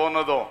 உடைஞ்சு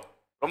போனதும்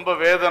ரொம்ப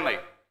வேதனை.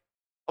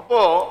 அப்போ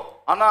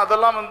ஆனா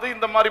அதெல்லாம்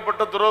இந்த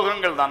மாதிரிப்பட்ட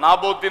துரோகங்கள் தான்.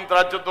 நாபோத்தின்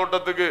திராட்சை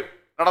தோட்டத்துக்கு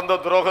நடந்த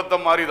துரோகத்தை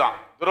மாதிரி தான்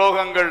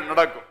துரோகங்கள்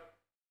நடக்கும்.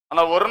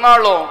 ஆனா ஒரு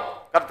நாளும்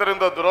கர்த்தர்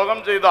இந்த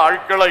துரோகம் செய்த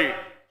ஆட்களை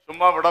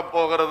சும்மா விட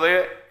போகிறதே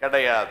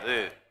கிடையாது.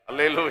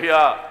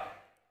 அல்லேலூயா.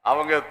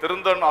 அவங்க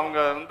திருந்தணும்,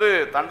 அவங்க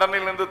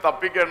தண்டனையிலிருந்து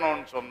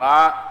தப்பிக்கணும்னு சொன்னா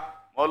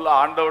முதல்ல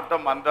ஆண்டவர்கிட்ட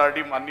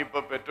மன்றாடி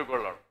மன்னிப்பை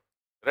பெற்றுக்கொள்ளணும்.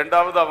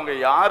 ரெண்டாவது, அவங்க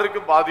யாருக்கு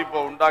பாதிப்பை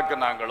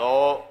உண்டாக்குனாங்களோ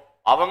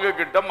அவங்க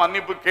கிட்ட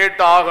மன்னிப்பு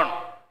கேட்டு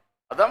ஆகணும்.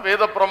 அதான்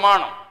வேத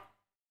பிரமாணம்.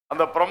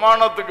 அந்த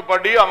பிரமாணத்துக்கு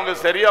படி அவங்க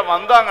சரியா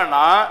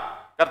வந்தாங்கன்னா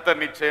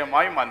கர்த்தர்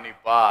நிச்சயமாய்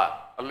மன்னிப்பார்.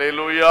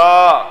 அல்லேலூயா.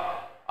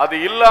 அது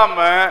இல்லாம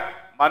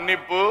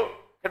மன்னிப்பு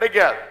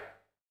கிடைக்காது,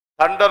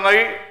 தண்டனை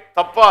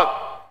தப்பாது,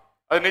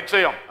 அது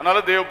நிச்சயம். அதனால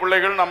தேவ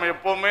பிள்ளைகள் நம்ம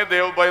எப்பவுமே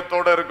தேவ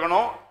பயத்தோட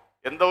இருக்கணும்.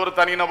 எந்த ஒரு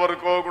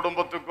தனிநபருக்கோ,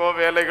 குடும்பத்துக்கோ,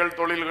 வேலைகள்,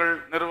 தொழில்கள்,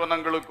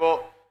 நிறுவனங்களுக்கோ,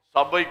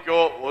 சபைக்கோ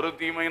ஒரு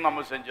தீமையும்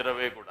நம்ம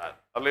செஞ்சிடவே கூடாது.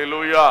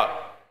 அல்லேலூயா.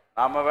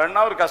 நாம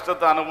வேணா ஒரு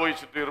கஷ்டத்தை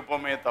அனுபவிச்சுட்டு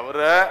இருப்போமே தவிர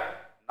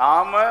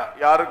நாம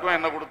யாருக்கும்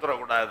என்ன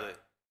கொடுத்துடக்கூடாது,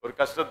 ஒரு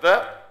கஷ்டத்தை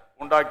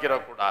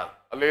உண்டாக்கிடக்கூடாது.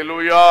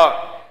 அல்லேலூயா.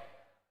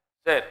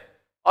 சரி.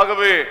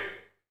 ஆகவே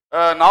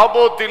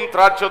நாபோத்தின்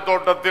திராட்சை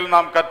தோட்டத்தில்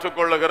நாம்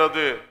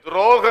கற்றுக்கொள்ளுகிறது,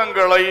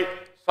 துரோகங்களை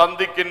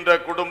சந்திக்கின்ற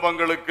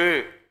குடும்பங்களுக்கு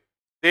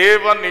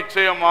தேவன்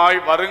நிச்சயமாய்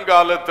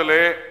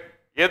வருங்காலத்திலே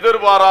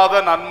எதிர்பாராத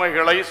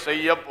நன்மைகளை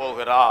செய்ய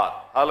போகிறார்.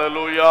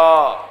 அல்லேலூயா.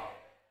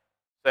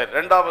 சரி.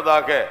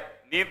 இரண்டாவதாக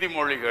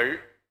நீதிமொழிகள்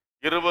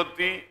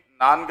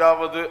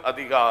 24வது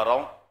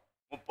அதிகாரம்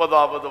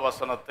 30வது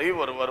வசனத்தை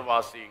ஒருவர்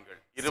வாசியுங்கள்.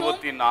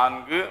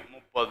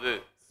 24:30.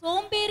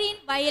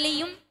 சோம்பேறியின்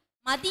வயலையும்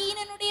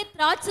மதியீனனுடைய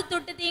திராட்சை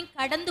தோட்டத்தையும்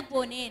கடந்து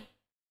போனேன்.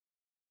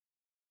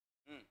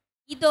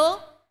 இதோ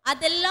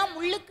அதெல்லாம்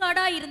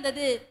முள்ளுக்காடா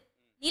இருந்தது.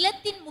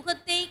 நிலத்தின்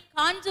முகத்தை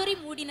காஞ்சொறி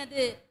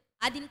மூடினது.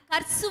 அதன்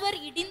கற்சுவர்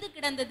இடிந்து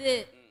கிடந்தது.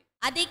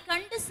 அதை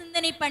கண்டு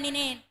சிந்தனை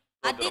பண்ணினேன்.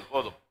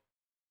 போதும்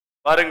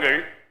பாருங்கள்,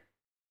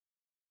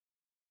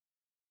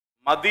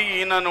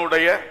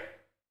 மதியீனனுடைய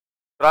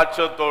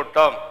திராட்சை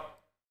தோட்டம்,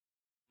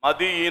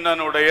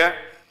 மதியீனனுடைய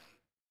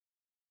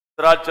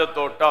திராட்சை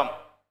தோட்டம்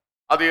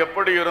அது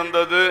எப்படி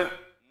இருந்தது?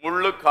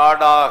 முள்ளு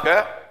காடாக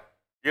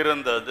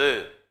இருந்தது.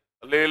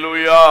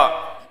 அல்லேலூயா.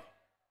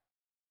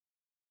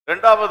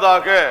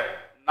 இரண்டாவதாக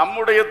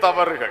நம்முடைய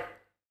தவறுகள்.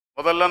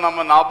 முதல்ல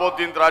நம்ம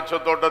நாபோத்தின் திராட்சை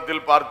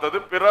தோட்டத்தில் பார்த்தது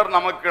பிறர்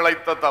நமக்கு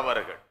இழைத்த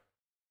தவறுகள்.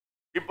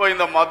 இப்போ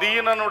இந்த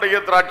மதியீனனுடைய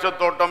திராட்சை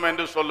தோட்டம்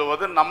என்று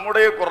சொல்லுவது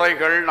நம்முடைய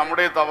குறைகள்,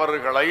 நம்முடைய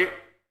தவறுகளை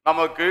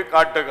நமக்கு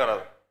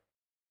காட்டுகிறது.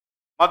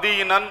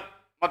 மதியீனன்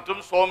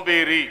மற்றும்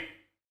சோம்பேறி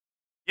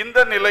இந்த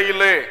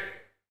நிலையிலே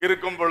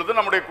இருக்கும் பொழுது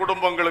நம்முடைய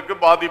குடும்பங்களுக்கு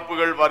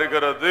பாதிப்புகள்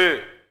வருகிறது,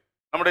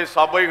 நம்முடைய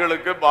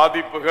சபைகளுக்கு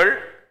பாதிப்புகள்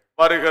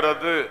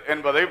வருகிறது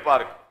என்பதை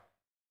பார்க்க.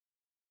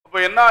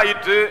 அப்ப என்ன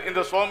ஆயிற்று?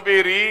 இந்த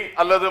சோம்பேறி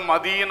அல்லது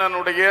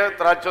மதியீனனுடைய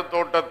திராட்சை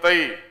தோட்டத்தை,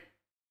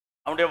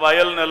 நம்முடைய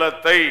வயல்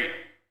நிலத்தை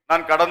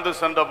நான் கடந்து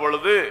சென்ற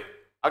பொழுது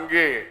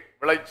அங்கே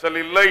விளைச்சல்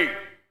இல்லை,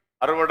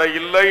 அறுவடை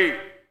இல்லை,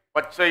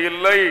 பச்சை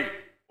இல்லை,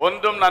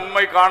 ஒன்றும்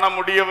நன்மை காண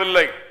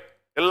முடியவில்லை.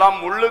 எல்லாம்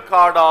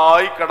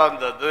முள்ளுக்காடாய்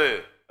கடந்தது.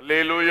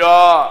 அல்லேலூயா.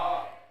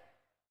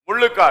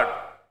 முள்ளுக்காடு.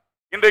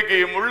 இன்றைக்கு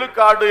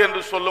முள்ளுக்காடு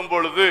என்று சொல்லும்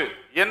பொழுது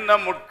என்ன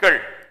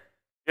முட்கள்,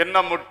 என்ன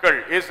முட்கள்.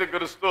 இயேசு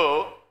கிறிஸ்து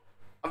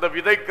அந்த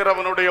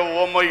விதைக்கிறவனுடைய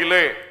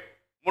ஓமையிலே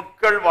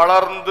முட்கள்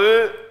வளர்ந்து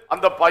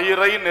அந்த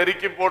பயிரை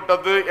நெருக்கி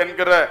போட்டது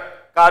என்கிற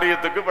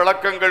காரியத்துக்கு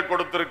விளக்கங்கள்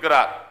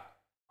கொடுத்திருக்கிறார்.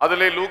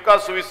 அதிலே லூக்கா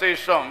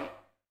சுவிசேஷம்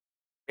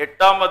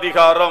 8ஆம்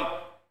அதிகாரம்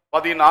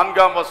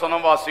 14ஆம்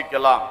வசனம்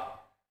வாசிக்கலாம்.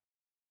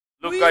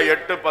 லூக்கா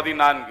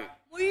 8:14.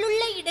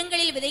 முள்ளுள்ள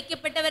இடங்களில்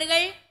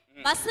விதைக்கப்பட்டவர்கள்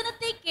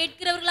வசனத்தை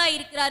கேட்கிறவர்களாய்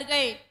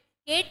இருக்கிறார்கள்.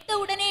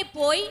 கேட்டவுடனே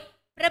போய்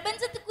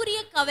பிரபஞ்சத்துக்குரிய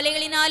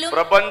கவலைகளினாலும்,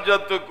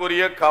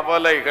 பிரபஞ்சத்துக்குரிய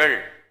கவலைகள்,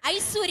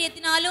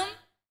 ஐஸ்வர்யத்தினாலும்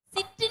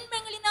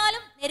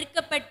சிற்றின்பங்களினாலும்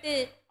நெருக்கப்பட்டு,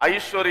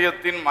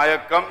 ஐஸ்வர்யத்தின்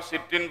மயக்கம்,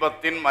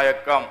 சிற்றின்பத்தின்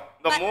மயக்கம்,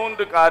 இந்த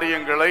மூன்று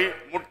காரியங்களை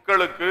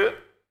முட்களுக்கு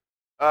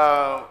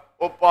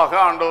ஒப்பாக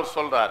ஆண்டவர்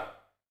சொல்றார்.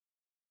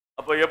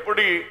 அப்ப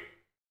எப்படி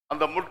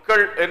அந்த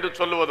முட்கள் என்று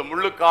சொல்லுவது?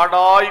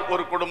 முள்ளுக்காடாய்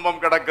ஒரு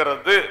குடும்பம்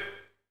கிடக்கிறது,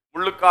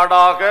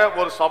 முள்ளுக்காடாக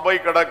ஒரு சபை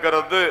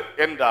கிடக்கிறது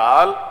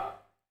என்றால்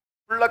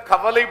உள்ள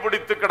கவலை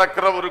பிடித்து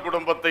கிடக்கிற ஒரு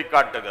குடும்பத்தை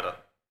காட்டுகிறது.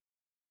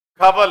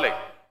 கவலை,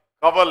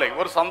 கவலை,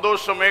 ஒரு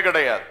சந்தோஷமே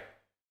கிடையாது.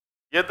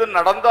 எது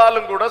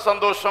நடந்தாலும் கூட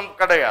சந்தோஷம்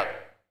கிடையாது,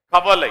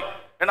 கவலை.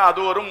 ஏன்னா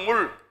அது ஒரு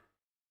முள்.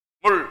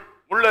 முள்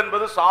முள்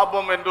என்பது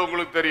சாபம் என்று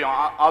உங்களுக்கு தெரியும்.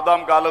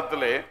 ஆதாம்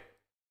காலத்திலே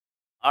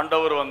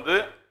ஆண்டவர்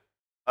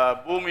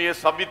பூமியை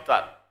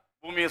சபித்தார்.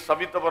 பூமியை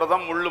சபித்த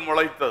பிறகுதான் முள்ளு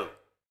முளைத்தது.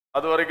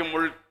 அது வரைக்கும்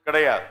முள்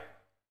கிடையாது.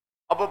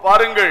 அப்ப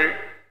பாருங்கள்,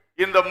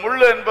 இந்த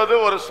முள் என்பது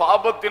ஒரு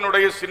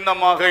சாபத்தினுடைய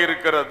சின்னமாக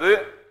இருக்கிறது.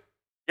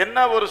 என்ன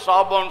ஒரு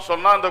சாபம்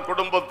சொன்னா, அந்த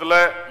குடும்பத்துல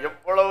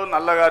எவ்வளவு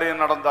நல்ல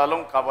காரியம்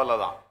நடந்தாலும் கவலை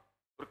தான்.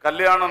 ஒரு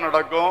கல்யாணம்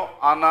நடக்கும்,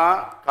 ஆனா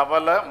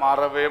கவலை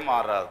மாறவே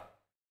மாறாது.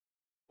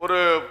 ஒரு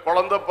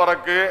குழந்தை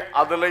பிறக்கு,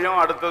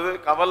 அதுலயும் அடுத்தது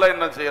கவலை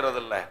என்ன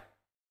செய்யறதில்ல,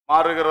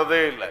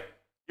 மாறுகிறதே இல்லை.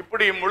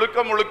 இப்படி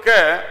முழுக்க முழுக்க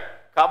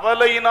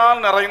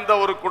கவலையினால் நிறைந்த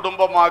ஒரு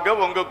குடும்பமாக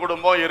உங்க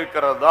குடும்பம்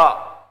இருக்கிறதா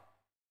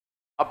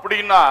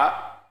அப்படின்னா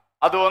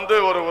அது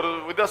ஒரு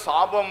வித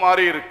சாபம்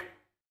மாதிரி இருக்கு.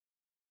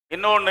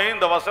 இன்னொன்னு,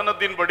 இந்த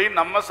வசனத்தின்படி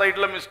நம்ம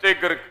சைட்ல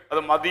மிஸ்டேக் இருக்கு.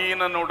 அது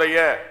மதியீனனுடைய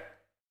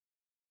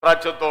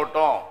திராட்சை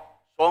தோட்டம்,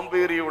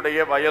 சோம்பேறியுடைய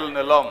வயல்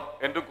நிலம்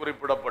என்று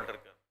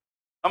குறிப்பிடப்பட்டிருக்கு.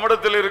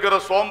 நம்மிடத்தில் இருக்கிற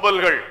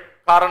சோம்பல்கள்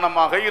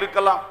காரணமாக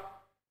இருக்கலாம்.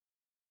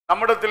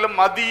 நம்மிடத்தில்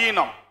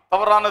மதியீனம்,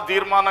 தவறான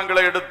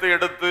தீர்மானங்களை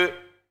எடுத்து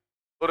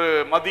ஒரு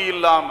மதி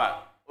இல்லாம,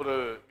 ஒரு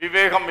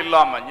விவேகம்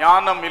இல்லாம,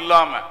 ஞானம்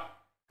இல்லாம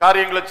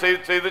காரியங்களை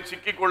செய்து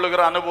சிக்கிக்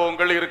கொள்ளுகிற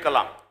அனுபவங்கள்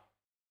இருக்கலாம்.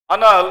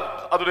 ஆனால்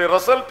அதனுடைய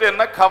ரிசல்ட்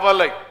என்ன?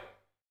 கவலை.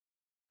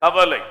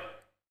 கவலை.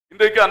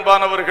 இன்றைக்கு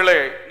அன்பானவர்களே,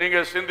 நீங்க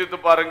சிந்தித்து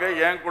பாருங்க.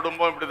 என்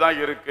குடும்பம் இப்படிதான்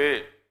இருக்கு,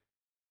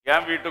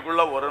 என்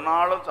வீட்டுக்குள்ள ஒரு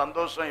நாளும்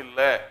சந்தோஷம்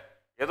இல்லை,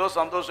 ஏதோ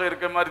சந்தோஷம்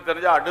இருக்க மாதிரி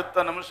தெரிஞ்சா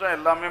அடுத்த நிமிஷம்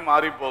எல்லாமே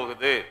மாறி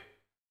போகுது.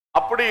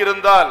 அப்படி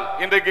இருந்தால்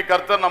இன்றைக்கு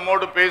கர்த்தர்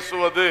நம்மோடு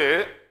பேசுவது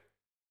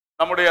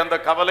நம்முடைய அந்த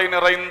கவலை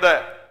நிறைந்த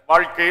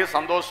வாழ்க்கையை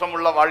சந்தோஷம்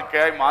உள்ள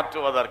வாழ்க்கையாய்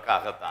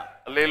மாற்றுவதற்காகத்தான்.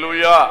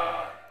 அல்லேலூயா.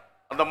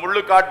 அந்த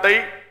முள்ளுக்காட்டை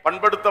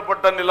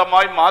பண்படுத்தப்பட்ட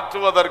நிலமாய்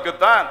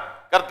மாற்றுவதற்குத்தான்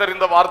கர்த்தர்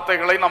இந்த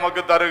வார்த்தைகளை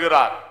நமக்கு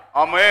தருகிறார்.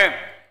 ஆமென்.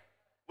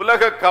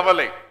 உலக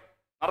கவலை,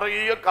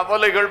 நிறைய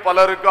கவலைகள்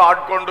பலருக்கு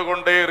ஆட்கொண்டு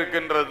கொண்டே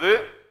இருக்கின்றது.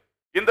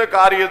 இந்த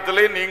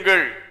காரியத்திலே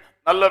நீங்கள்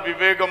நல்ல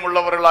விவேகம்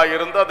உள்ளவர்களாய்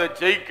இருந்து அதை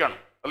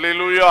ஜெயிக்கணும்.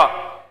 அல்லேலூயா.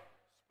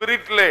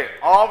 ஸ்பிரிட்லே,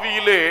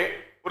 ஆவியிலே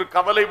ஒரு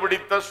கவலை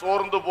பிடித்த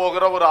சோர்ந்து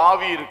போகிற ஒரு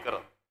ஆவி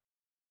இருக்கிறது.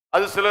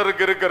 அது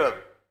சிலருக்கு இருக்கிறது.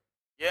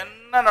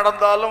 என்ன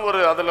நடந்தாலும்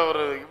அதுல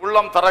ஒரு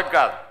உள்ளம்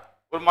திறக்காது,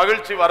 ஒரு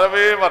மகிழ்ச்சி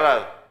வரவே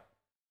வராது.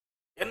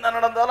 என்ன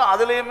நடந்தாலும்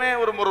அதுலயுமே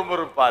ஒரு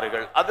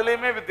முறுமுறுப்பார்கள்,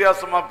 அதுலயுமே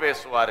வித்தியாசமா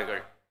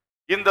பேசுவார்கள்.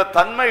 இந்த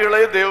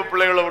தன்மைகளை தேவ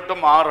பிள்ளைகளை விட்டு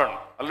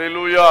மாறணும்.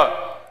 அல்லேலூயா.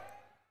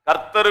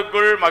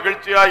 கர்த்தருக்குள்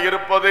மகிழ்ச்சியா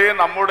இருப்பதே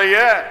நம்முடைய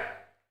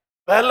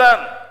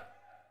பலன்.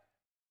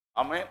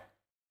 ஆமென்.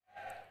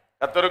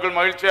 கர்த்தருக்குள்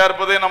மகிழ்ச்சியா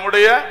இருப்பதே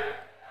நம்முடைய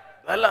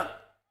பலன்.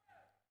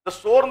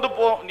 சோர்ந்து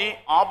போ, நீ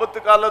ஆபத்து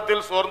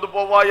காலத்தில் சோர்ந்து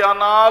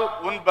போவாயானால்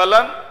உன்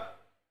பலன்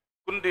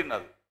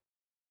குன்றினது.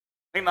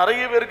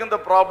 நிறைய பேருக்கு இந்த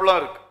ப்ராப்ளம்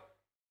இருக்கு.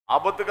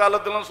 ஆபத்து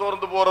காலத்திலும்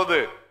சோர்ந்து போறது,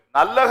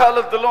 நல்ல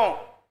காலத்திலும்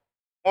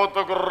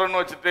மூத்த குர்றன்னு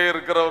வச்சுட்டே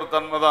இருக்கிற ஒரு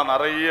தன்மை தான்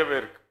நிறைய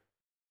பேருக்கு.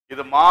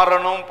 இது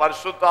மாறணும்.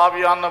 பரிசுத்த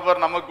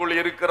ஆவியானவர் நமக்குள்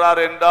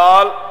இருக்கிறார்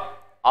என்றால்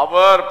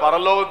அவர்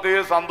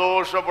பரலோகத்தையே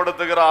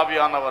சந்தோஷப்படுத்துகிற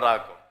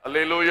ஆவியானவராகும்.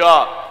 அல்லேலூயா.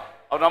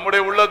 அவர்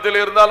நம்முடைய உள்ளத்தில்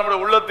இருந்தால்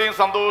நம்முடைய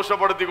உள்ளத்தையும்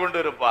சந்தோஷப்படுத்தி கொண்டு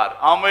இருப்பார்.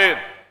 ஆமென்.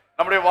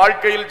 நம்முடைய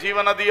வாழ்க்கையில்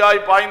ஜீவநதியாய்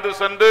பாய்ந்து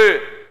சென்று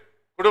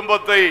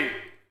குடும்பத்தை,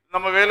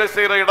 நம்ம வேலை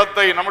செய்கிற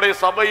இடத்தை, நம்முடைய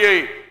சபையை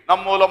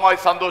நம்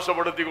மூலமாய்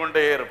சந்தோஷப்படுத்தி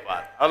கொண்டே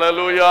இருப்பார்.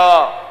 அல்லேலூயா.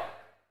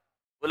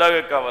 உலக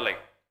கவலை.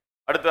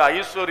 அடுத்து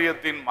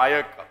ஐஸ்வர்யத்தின்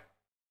மயக்கம்.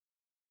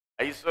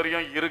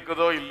 ஐஸ்வர்யம்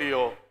இருக்குதோ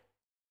இல்லையோ,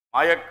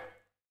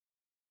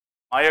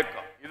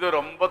 மயக்கம் இது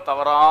ரொம்ப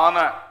தவறான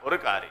ஒரு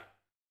காரியம்.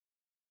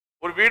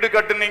 ஒரு வீடு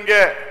கட்டுனீங்க,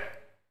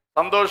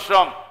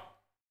 சந்தோஷம்.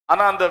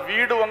 ஆனா அந்த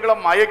வீடு உங்களை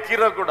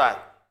மயக்கிற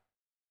கூடாது.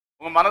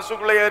 உங்க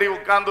மனசுக்குள்ள ஏறி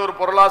உட்கார்ந்து ஒரு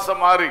பொருளாசை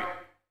மாறி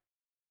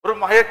ஒரு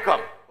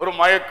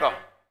மயக்கம்.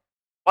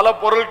 பல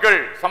பொருட்கள்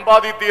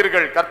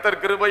சம்பாதித்தீர்கள்,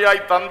 கர்த்தர்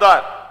கிருபையாய்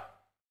தந்தார்.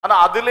 ஆனா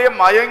அதிலே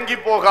மயங்கி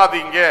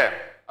போகாதீங்க.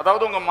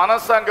 அதாவது உங்க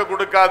மனசை அங்க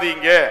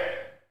கொடுக்காதீங்க.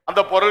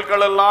 அந்த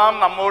பொருட்கள் எல்லாம்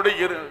நம்மோடு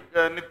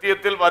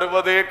நித்தியத்தில்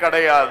வருவதே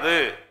கிடையாது.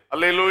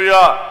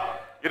 அல்லேலூயா.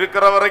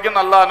 இருக்கிற வரைக்கும்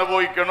நல்லா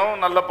அனுபவிக்கணும்,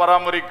 நல்லா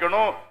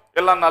பராமரிக்கணும்,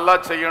 எல்லாம் நல்லா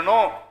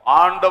செய்யணும்.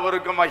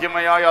 ஆண்டவருக்கு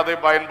மகிமையாய் அதை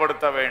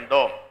பயன்படுத்த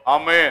வேண்டும்.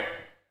 ஆமென்.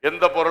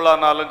 எந்த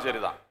பொருளானாலும்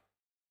சரிதான்.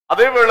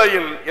 அதே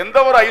வேளையில் எந்த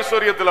ஒரு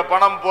ஐஸ்வர்யத்துல,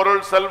 பணம்,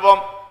 பொருள்,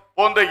 செல்வம்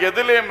போன்ற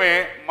எதிலேயுமே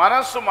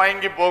மனசு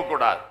மயங்கி போக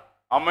கூடாது.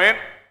 ஆமென்.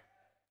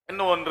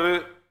 இன்னும் ஒன்று,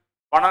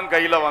 பணம்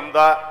கையில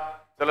வந்தா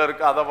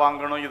சிலருக்கு அதை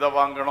வாங்கணும், இதை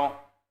வாங்கணும்.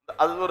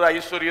 அது ஒரு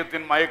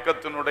ஐஸ்வர்யத்தின்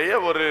மயக்கத்தினுடைய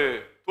ஒரு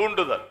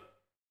தூண்டுதல்.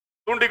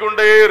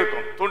 தூண்டிக்கொண்டே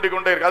இருக்கும்.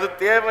 அது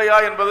தேவையா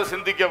என்பதை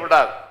சிந்திக்க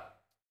விடாது.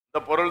 இந்த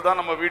பொருள் தான்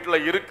நம்ம வீட்டுல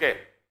இருக்கே,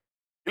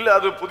 இல்ல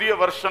அது புதிய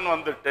வெர்ஷன்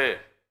வந்துட்டு,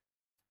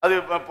 அது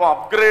இப்போ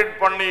அப்கிரேட்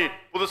பண்ணி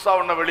புதுசா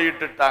ஒண்ணு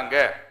வெளியிட்டுட்டாங்க,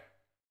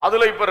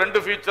 அதுல இப்ப 2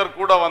 ஃபீச்சர்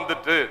கூட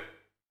வந்துட்டு,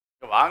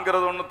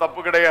 வாங்குறது ஒண்ணும்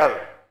தப்பு கிடையாது.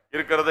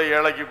 இருக்கிறத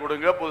ஏழைக்கு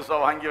கொடுங்க, புதுசா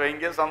வாங்கி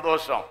வைங்க,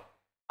 சந்தோஷம்.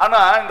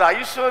 ஆனா இந்த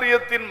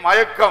ஐஸ்வர்யத்தின்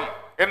மயக்கம்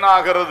என்ன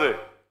ஆகிறது?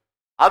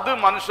 அது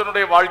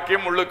மனுஷனுடைய வாழ்க்கையை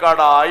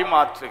முள்ளுக்காடாய்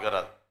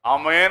மாற்றுகிறது.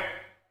 ஆமென்.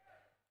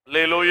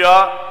 அல்லேலூயா.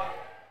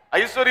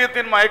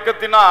 ஐஸ்வர்யத்தின்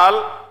மயக்கத்தினால்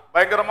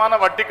பயங்கரமான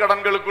வட்டி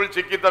கடன்களுக்குள்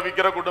சிக்கி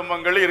தவிக்கிற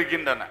குடும்பங்கள்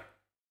இருக்கின்றன.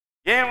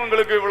 ஏன்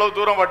உங்களுக்கு இவ்வளவு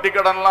தூரம் வட்டி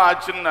கடன்லாம்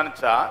ஆச்சுன்னு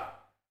நினைச்சா,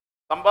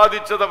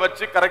 சம்பாதிச்சதை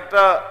வச்சு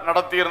கரெக்டா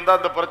நடத்தி இருந்தா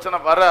அந்த பிரச்சனை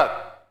வராது.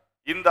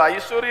 இந்த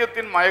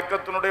ஐஸ்வர்யத்தின்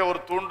மயக்கத்தினுடைய ஒரு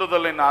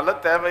தூண்டுதலினால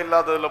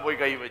தேவையில்லாததுல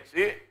போய் கை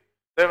வச்சு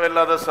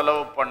தேவையில்லாத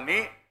செலவு பண்ணி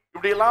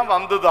இப்படியெல்லாம்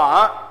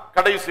வந்துதான்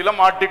கடைசியில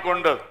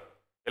மாட்டிக்கொண்டது.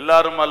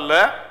 எல்லாரும் அல்ல.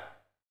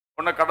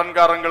 உன்ன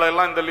கடன்காரங்களை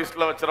எல்லாம் இந்த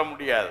லிஸ்ட்ல வச்சிட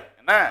முடியாது.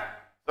 என்ன,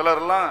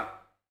 சிலர் எல்லாம்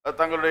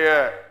தங்களுடைய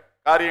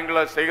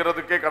காரியங்களை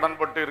செய்கிறதுக்கே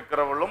கடன்பட்டு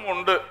இருக்கிறவளும்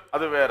உண்டு.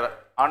 அது வேற,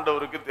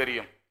 ஆண்டவருக்கு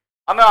தெரியும்.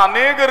 ஆனா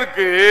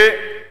அநேகருக்கு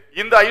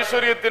இந்த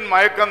ஐஸ்வர்யத்தின்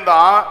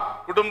மயக்கம்தான்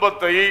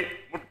குடும்பத்தை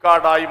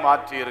முட்காடாய்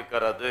மாற்றி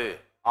இருக்கிறது.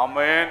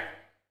 ஆமென்.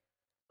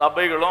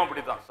 சபைகளும்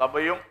அப்படித்தான்.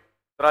 சபையும்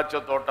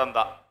திராட்சை தோட்டம்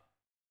தான்.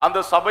 அந்த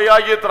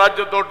சபையாகிய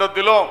திராட்சை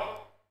தோட்டத்திலும்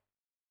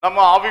நம்ம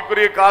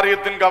ஆவிக்குரிய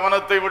காரியத்தின்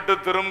கவனத்தை விட்டு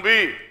திரும்பி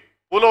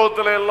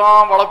உலகத்துல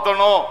எல்லாம்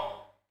வளர்த்தணும்,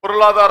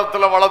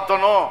 பொருளாதாரத்துல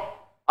வளர்த்தணும்,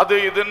 அது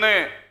இதுன்னு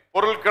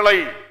பொருட்களை,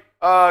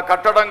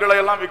 கட்டடங்களை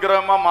எல்லாம்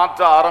விக்கிரகமா மாற்ற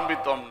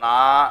ஆரம்பித்தோம்னா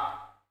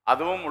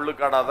அதுவும்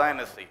முள்ளுக்காடாதான்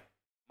என்ன செய்யும்,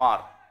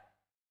 மாறும்.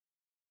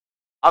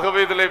 ஆகவே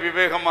இதிலே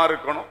விவேகமா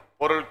இருக்கணும்.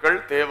 பொருட்கள்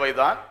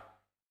தேவைதான்.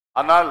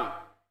 ஆனால்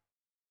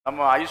நம்ம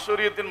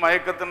ஐஸ்வர்யத்தின்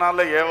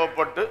மயக்கத்தினால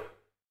ஏவப்பட்டு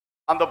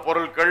அந்த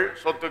பொருட்கள்,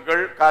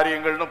 சொத்துக்கள்,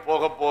 காரியங்கள்னு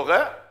போக போக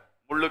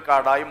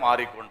முள்ளுக்காடாய்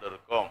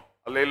மாறிக்கொண்டிருக்கும்.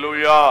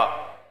 அல்லேலூயா.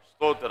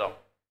 ஸ்தோத்திரம்.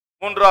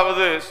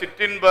 மூன்றாவது,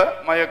 சிற்றின்ப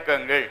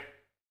மயக்கங்கள்.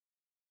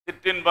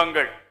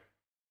 சிற்றின்பங்கள்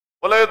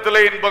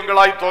உலகத்திலே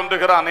இன்பங்களாய்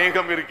தோன்றுகிற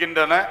அநேகம்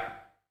இருக்கின்றன.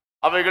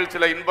 அவைகள்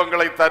சில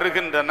இன்பங்களை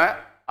தருகின்றன.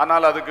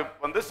 ஆனால்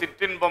அதுக்கு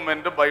சிற்றின்பம்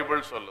என்று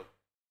பைபிள் சொல்லுது.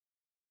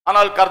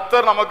 ஆனால்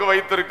கர்த்தர் நமக்கு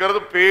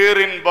வைத்திருக்கிறது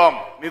பேரின்பம்,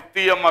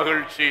 நித்திய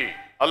மகிழ்ச்சி.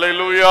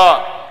 அல்லேலூயா.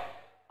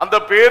 அந்த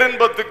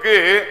பேரின்பத்துக்கு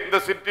இந்த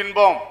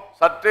சிற்றின்பம்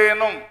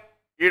சற்றேனும்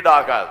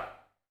ஈடாகாது.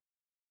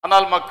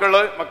 ஆனால்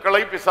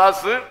மக்களை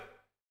பிசாசு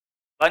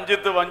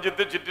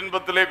வஞ்சித்து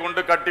சிற்றின்பத்திலே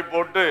கொண்டு கட்டி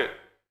போட்டு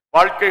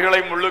வாழ்க்கைகளை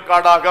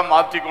முள்ளுக்காடாக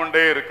மாற்றி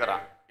கொண்டே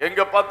இருக்கிறான்.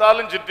 எங்க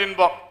பார்த்தாலும்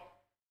சிற்றின்பம்.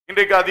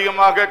 இன்றைக்கு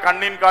அதிகமாக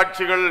கண்ணின்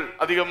காட்சிகள்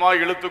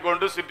அதிகமாக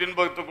இழுத்துக்கொண்டு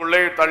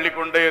சிற்றின்பத்துக்குள்ளே தள்ளி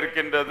கொண்டே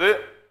இருக்கின்றது.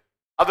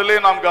 அதிலே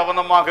நாம்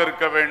கவனமாக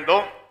இருக்க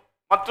வேண்டும்.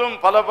 மற்றும்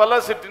பல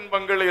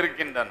சிற்றின்பங்கள்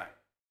இருக்கின்றன.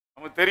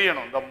 நமக்கு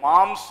தெரியணும், இந்த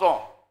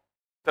மாம்சம்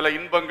சில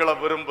இன்பங்களை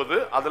விரும்புது,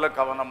 அதுல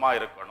கவனமா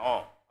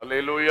இருக்கணும்.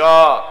 அல்லேலூயா.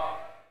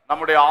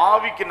 நம்முடைய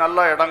ஆவிக்கு நல்ல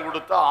இடம்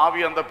கொடுத்தா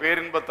ஆவி அந்த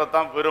பேரின்பத்தை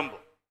தான்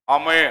விரும்பும்.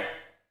 ஆமென்.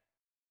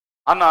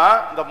 ஆனா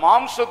இந்த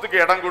மாம்சத்துக்கு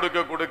இடம் கொடுக்க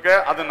கொடுக்க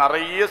அது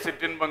நிறைய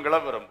சிற்றின்பங்களை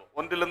விரும்பும்.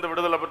 ஒன்றிலிருந்து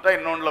விடுதலை பெற்றா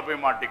இன்னொன்னுல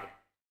போய் மாட்டிக்கும்,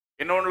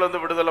 இன்னொன்னுல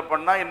இருந்து விடுதலை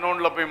பண்ணா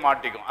இன்னொன்னுல போய்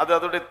மாட்டிக்கும். அது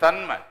அதோடைய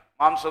தன்மை,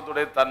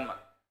 மாம்சத்துடைய தன்மை.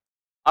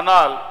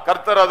 ஆனால்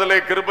கர்த்தர் அதிலே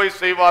கிருபை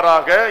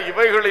செய்வாராக.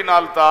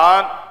 இவைகளினால்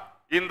தான்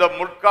இந்த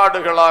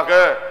முட்காடுகளாக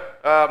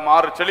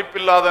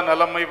செழிப்பில்லாத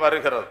நிலைமை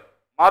வருகிறது.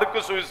 மார்க்கு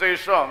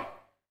சுவிசேஷம்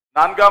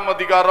 4ஆம்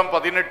அதிகாரம்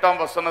 18ஆம்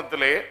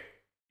வசனத்திலே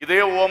இதே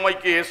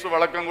ஓமைக்கு இயேசு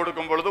விளக்கம்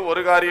கொடுக்கும் பொழுது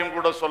ஒரு காரியம்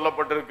கூட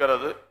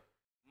சொல்லப்பட்டிருக்கிறது.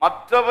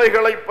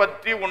 மற்றவைகளை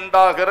பற்றி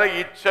உண்டாகிற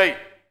இச்சை,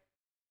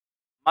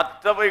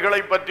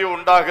 மற்றவைகளை பற்றி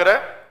உண்டாகிற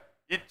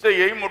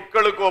இச்சையை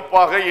முட்களுக்கு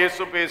ஒப்பாக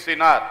இயேசு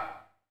பேசினார்.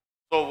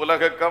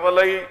 உலக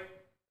கவலை,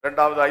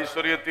 இரண்டாவது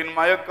ஐஸ்வர்யத்தின்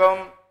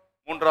மயக்கம்,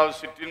 மூன்றாவது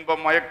சிற்றின்ப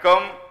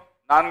மயக்கம்,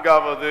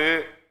 நான்காவது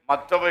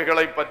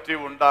மற்றவைகளை பற்றி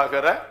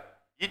உண்டாகிற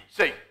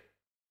இச்சை.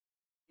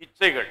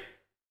 இச்சைகள்,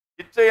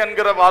 இச்சை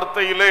என்கிற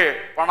வார்த்தையிலே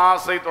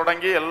பணாசை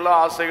தொடங்கி எல்லா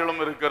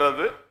ஆசைகளும்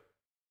இருக்கிறது.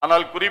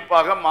 ஆனால்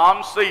குறிப்பாக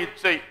மாம்ச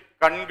இச்சை,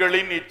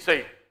 கண்களின் இச்சை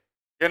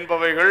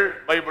என்பவைகள்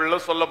பைபிள்ல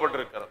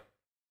சொல்லப்பட்டிருக்கிறது.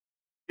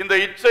 இந்த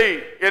இச்சை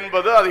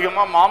என்பது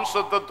அதிகமா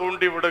மாம்சத்தை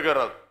தூண்டி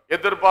விடுகிறது.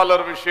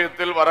 எதிர்ப்பாளர்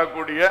விஷயத்தில்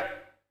வரக்கூடிய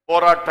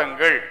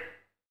போராட்டங்கள்,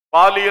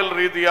 பாலியல்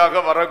ரீதியாக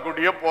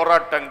வரக்கூடிய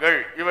போராட்டங்கள்,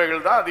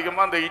 இவைகள் தான்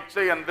அதிகமா அந்த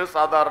இச்சை என்று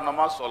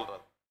சாதாரணமா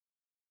சொல்றது.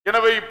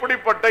 எனவே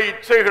இப்படிப்பட்ட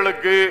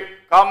இச்சைகளுக்கு,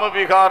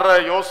 காமவிகார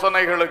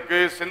யோசனைகளுக்கு,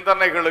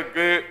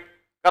 சிந்தனைகளுக்கு,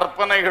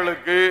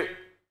 கற்பனைகளுக்கு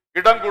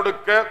இடம்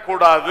கொடுக்க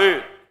கூடாது.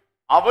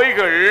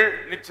 அவைகள்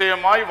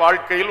நிச்சயமாய்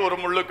வாழ்க்கையில் ஒரு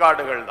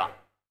முள்ளுக்காடுகள் தான்.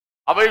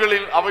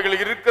 அவைகள்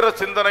இருக்கிற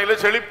சிந்தனையில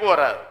செழிப்பு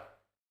வராது,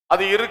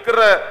 அது இருக்கிற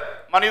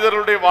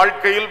மனிதர்களுடைய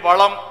வாழ்க்கையில்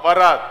வளம்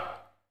வராது,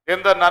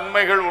 எந்த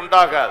நன்மைகள்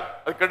உண்டாகாது,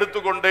 அது கெடுத்து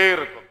கொண்டே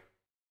இருக்கும்.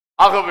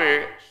 ஆகவே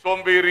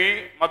சோம்பேறி,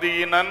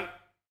 மதியினன்,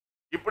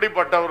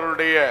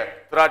 இப்படிப்பட்டவர்களுடைய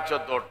திராட்சை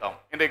தோட்டம்.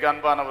 இன்றைக்கு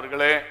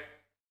அன்பானவர்களே,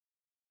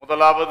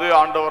 முதலாவது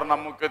ஆண்டவர்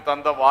நமக்கு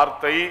தந்த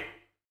வார்த்தை,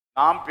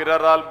 நாம்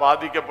பிறரால்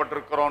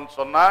பாதிக்கப்பட்டிருக்கிறோம்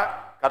சொன்னா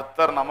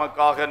கர்த்தர்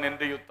நமக்காக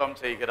நின்று யுத்தம்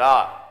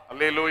செய்கிறார்.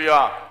 அல்லேலூயா.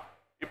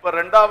 இப்ப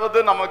இரண்டாவது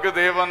நமக்கு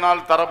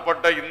தேவனால்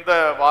தரப்பட்ட இந்த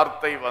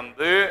வார்த்தை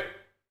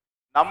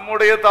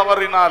நம்முடைய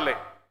தவறினாலே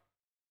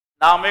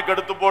நாமே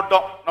கெடுத்து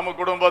போட்டோம். நம்ம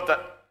குடும்பத்தை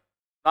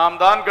நாம்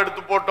தான்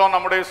கெடுத்து போட்டோம்,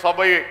 நம்முடைய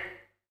சபையை.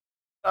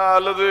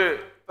 அல்லது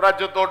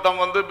திராட்சை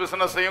தோட்டம்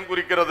பிசினஸையும்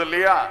குறிக்கிறது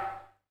இல்லையா?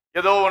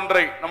 ஏதோ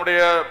ஒன்றை,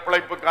 நம்முடைய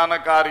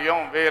பிழைப்புக்கான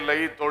காரியம், வேலை,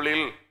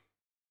 தொழில்,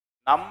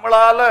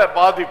 நம்மளால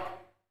பாதிப்பு,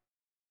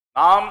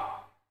 நாம்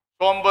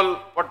சோம்பல்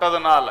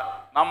பட்டதுனால,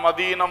 நாம்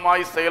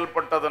அதீனமாய்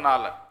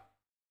செயல்பட்டதுனால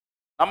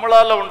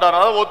நம்மளால உண்டான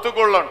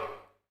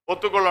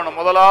ஒத்துக்கொள்ளணும்.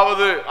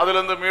 முதலாவது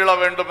அதிலிருந்து மீள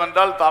வேண்டும்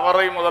என்றால்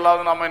தவறை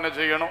முதலாவது நம்ம என்ன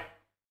செய்யணும்?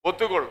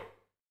 ஒத்துக்கொள்ளும்.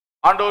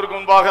 ஆண்டவருக்கு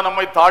முன்பாக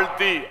நம்மை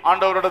தாழ்த்தி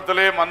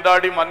ஆண்டவரிடத்திலே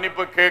மன்றாடி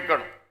மன்னிப்பு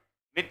கேட்கணும்.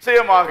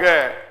 நிச்சயமாக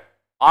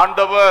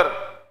ஆண்டவர்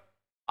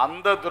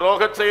அந்த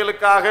துரோக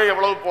செயலுக்காக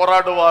எவ்வளவு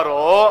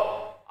போராடுவாரோ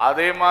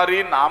அதே மாதிரி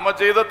நாம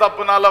செய்த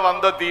தப்புனால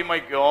வந்த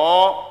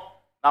தீமைக்கும்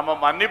நம்ம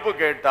மன்னிப்பு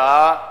கேட்டா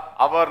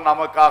அவர்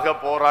நமக்காக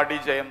போராடி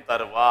ஜெயம்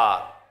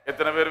தருவார்.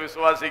 எத்தனை பேர்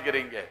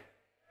விசுவாசிக்கிறீங்க?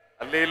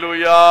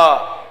 அல்லேலூயா.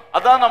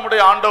 அதான்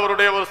நம்முடைய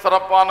ஆண்டவருடைய ஒரு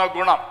சிறப்பான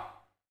குணம்.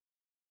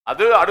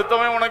 அது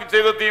அடுத்தவன் உனக்கு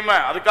செய்த தீமை,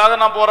 அதுக்காக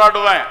நான்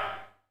போராடுவேன்,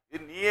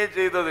 இது நீயே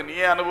செய்தது,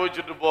 நீயே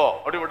அனுபவிச்சுட்டு போ,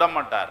 அப்படி விட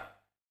மாட்டார்.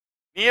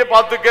 நீயே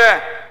பார்த்துக்க,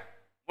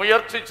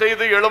 முயற்சி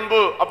செய்து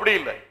எழும்பு, அப்படி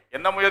இல்லை.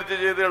 என்ன முயற்சி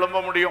செய்து எழும்ப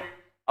முடியும்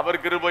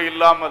அவர் கிருபை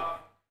இல்லாமல்?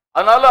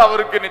 அதனால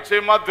அவருக்கு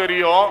நிச்சயமா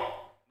தெரியும்,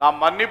 நாம்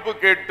மன்னிப்பு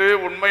கேட்டு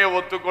உண்மையை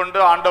ஒத்துக்கொண்டு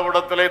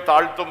ஆண்டவரிடத்திலே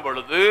தாழ்த்தும்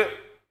பொழுது,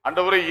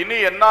 ஆண்டவரே இனி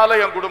என்னால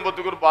என்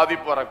குடும்பத்துக்கு ஒரு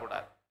பாதிப்பு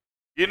வரக்கூடாது,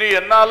 இனி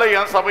என்னால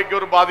என் சபைக்கு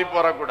ஒரு பாதிப்பு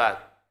வரக்கூடாது,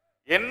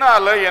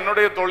 என்னால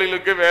என்னுடைய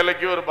தொழிலுக்கு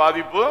வேலைக்கு ஒரு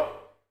பாதிப்பு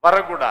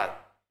வரக்கூடாது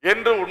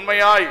என்று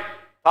உண்மையாய்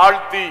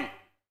தாழ்த்தி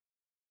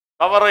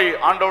தவறை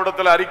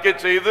ஆண்டவரிடத்தில் அறிக்கை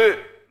செய்து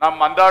நாம்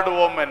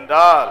மன்றாடுவோம்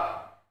என்றால்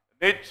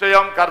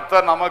நிச்சயம்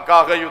கர்த்தர்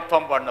நமக்காக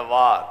யுத்தம்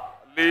பண்ணுவார்.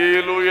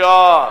 அல்லேலூயா.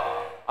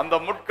 அந்த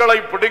முட்களை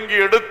பிடுங்கி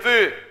எடுத்து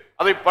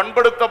அதை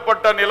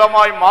பண்படுத்தப்பட்ட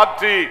நிலமாய்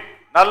மாற்றி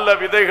நல்ல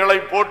விதைகளை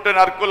போட்டு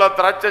நற்குல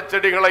திராட்சை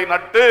செடிகளை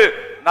நட்டு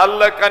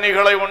நல்ல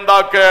கனிகளை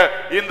உண்டாக்க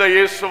இந்த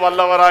இயேசு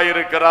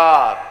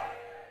வல்லவராயிருக்கிறார்.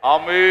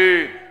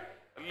 ஆமென்.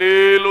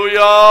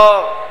 அல்லேலூயா.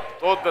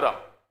 ஸ்தோத்திரம்.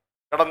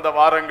 கடந்த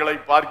வாரங்களை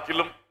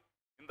பார்க்கிலும்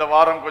இந்த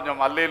வாரம்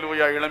கொஞ்சம்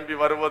அல்லேலூயா எழும்பி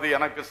வருவது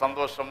எனக்கு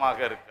சந்தோஷமாக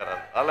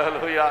இருக்கிறது.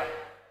 அல்லேலூயா.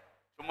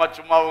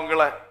 சும்மா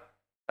உங்களை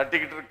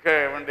தட்டிக்கிட்டு இருக்க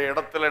வேண்டிய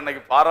இடத்துல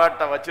இன்னைக்கு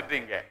பாராட்ட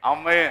வச்சிட்டீங்க.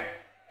 ஆமென்.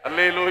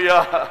 அல்லேலூயா.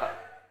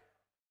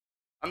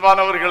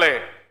 அன்பானவர்களே,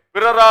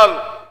 பிறரால்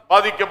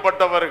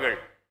பாதிக்கப்பட்டவர்கள்,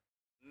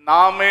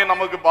 நாமே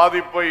நமக்கு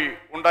பாதிப்பை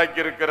உண்டாக்கி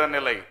இருக்கிற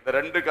நிலை, இந்த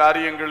ரெண்டு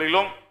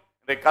காரியங்களிலும்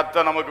இந்த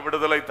கர்த்தர் நமக்கு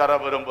விடுதலை தர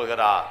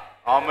விரும்புகிறார்.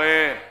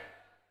 ஆமென்.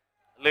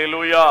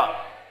 அல்லேலூயா.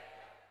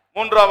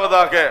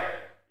 மூன்றாவதாக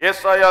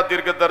ஏசாயா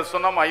தீர்க்க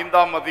தரிசனம்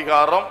 5ஆம்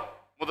அதிகாரம்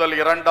முதல்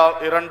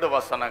 2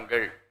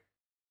 வசனங்கள்.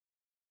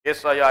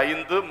 ஏசாயா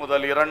 5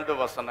 முதல் 2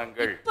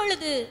 வசனங்கள்.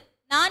 இப்பொழுது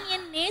நான்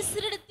என்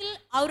நேசரிடத்தில்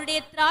அவருடைய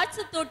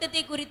திராட்சை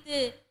தோட்டத்தை குறித்து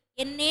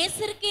என்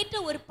நேசருக்கேற்ற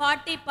ஒரு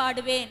பாட்டை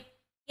பாடுவேன்.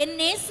 என்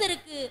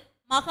நேசருக்கு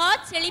மகா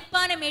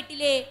செழிப்பான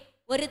மேட்டிலே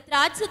ஒரு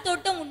திராட்சை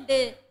தோட்டம்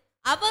உண்டு.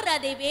 அவர்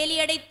அதை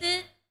வேலியடைத்து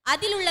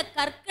அதில் உள்ள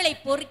கற்களை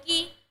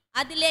பொறுக்கி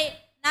அதிலே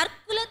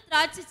நற்குல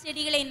திராட்சை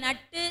செடிகளை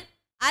நட்டு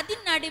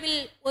அதன்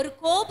நடுவில் ஒரு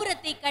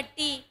கோபுரத்தை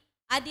கட்டி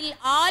அதில்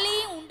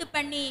ஆலையும் உண்டு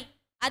பண்ணி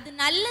அது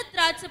நல்ல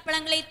திராட்சை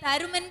பழங்களை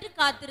தருமென்று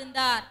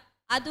காத்திருந்தார்.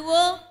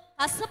 அதுவோ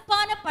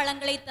கசப்பான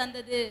பழங்களை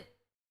தந்தது.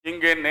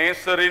 இங்கே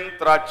நேசரின்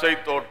திராட்சை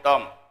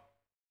தோட்டம்,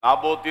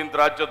 நாபோத்தின்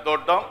திராட்சை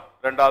தோட்டம்,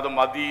 இரண்டாவது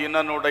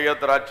மதீனனுடைய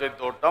திராட்சை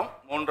தோட்டம்,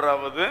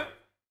 மூன்றாவது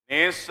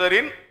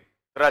நேசரின்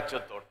திராட்சை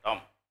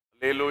தோட்டம்.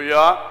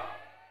 அல்லேலூயா.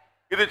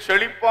 இது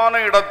செழிப்பான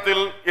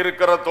இடத்தில்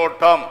இருக்கிற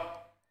தோட்டம்.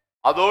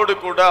 அதோடு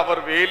கூட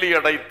அவர் வேலி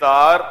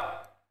அடைத்தார்.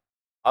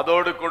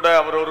 அதோடு கூட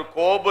அவர் ஒரு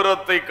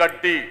கோபுரத்தை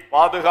கட்டி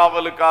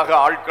பாதுகாவலுக்காக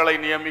ஆட்களை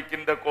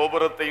நியமிக்கின்ற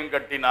கோபுரத்தையும்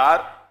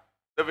கட்டினார்.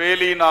 இந்த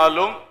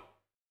வேலியினாலும்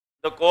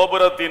இந்த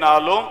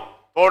கோபுரத்தினாலும்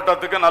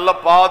தோட்டத்துக்கு நல்ல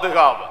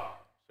பாதுகாவல்,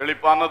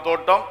 செழிப்பான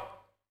தோட்டம்.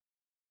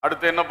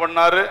 அடுத்து என்ன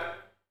பண்ணாரு?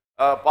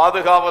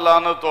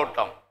 பாதுகாவலான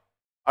தோட்டம்.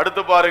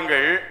 அடுத்து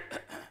பாருங்கள்,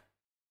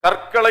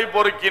 கற்களை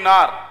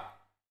பொறுக்கினார்,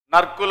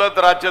 நற்குல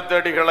திராட்சை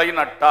செடிகளை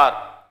நட்டார்,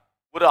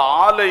 ஒரு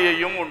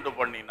ஆலையையும் உண்டு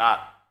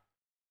பண்ணினார்.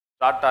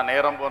 ஷார்ட்டா,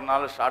 நேரம்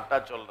போனாலும் ஷார்ட்டா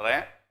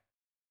சொல்றேன்.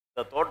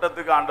 இந்த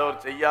தோட்டத்துக்கு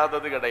ஆண்டவர்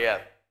செய்யாதது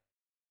கிடையாது.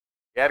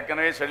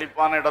 ஏற்கனவே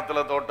செழிப்பான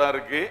இடத்துல தோட்டம்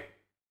இருக்கு.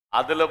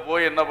 அதுல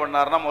போய் என்ன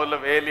பண்ணார்னா முதல்ல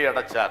வேலி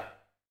அடைச்சார்.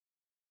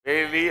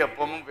 வேலி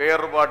எப்பவும்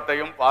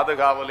வேறுபாட்டையும்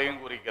பாதுகாவலையும்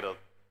குறிக்கிறது.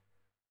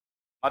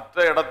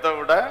 மற்ற இடத்தை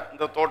விட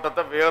இந்த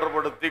தோட்டத்தை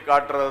வேறுபடுத்தி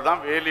காட்டுறது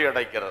தான் வேலி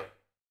அடைக்கிறது.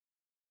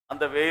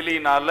 அந்த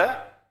வேலியினால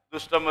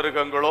துஷ்ட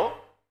மிருகங்களோ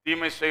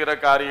தீமை செய்கிற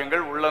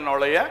காரியங்கள் உள்ள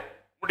நுழைய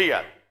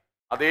முடியாது.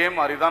 அதே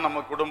மாதிரி தான் நம்ம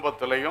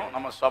குடும்பத்திலையும்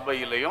நம்ம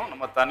சபையிலையும்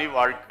நம்ம தனி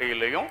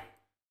வாழ்க்கையிலையும்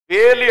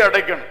வேலி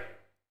அடைக்கணும்.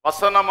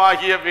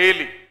 வசனமாகிய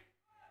வேலி.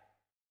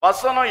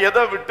 வசனம்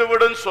எதை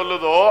விட்டுவிடுன்னு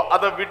சொல்லுதோ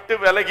அதை விட்டு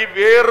விலகி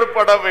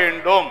வேறுபட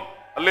வேண்டும்.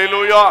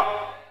 அல்லேலூயா.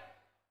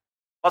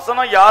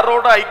 வசனம்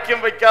யாரோட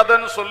ஐக்கியம்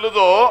வைக்காதன்னு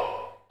சொல்லுதோ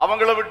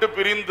அவங்கள விட்டு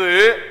பிரிந்து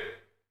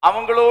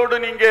அவங்களோடு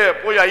நீங்க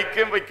போய்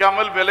ஐக்கியம்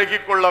வைக்காமல் விலகி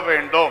கொள்ள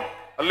வேண்டும்.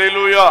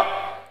 அல்லேலூயா.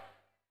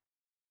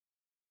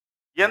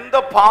 எந்த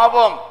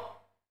பாவம்,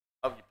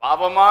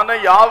 பாவமான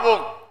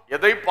யாவும்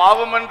எதை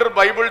பாவம் என்று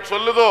பைபிள்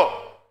சொல்லுதோ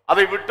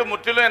அதை விட்டு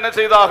முற்றிலும் என்ன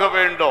செய்தாக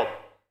வேண்டும்?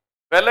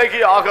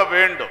 விலகி ஆக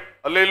வேண்டும்.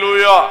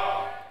 அல்லேலூயா.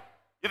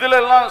 இதுல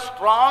எல்லாம்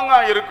ஸ்ட்ராங்கா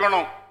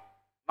இருக்கணும்.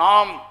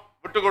 நாம்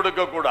விட்டு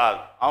கொடுக்க கூடாது.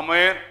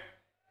 ஆமென்.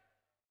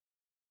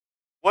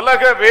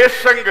 உலக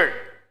வேஷங்கள்,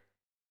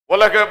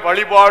 உலக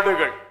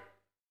வழிபாடுகள்,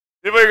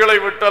 இவைகளை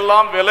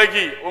விட்டெல்லாம்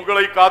விலகி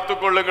உங்களை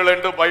காத்துக்கொள்ளுங்கள்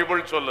என்று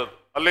பைபிள் சொல்லுது.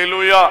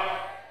 அல்லேலூயா.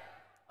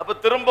 அப்ப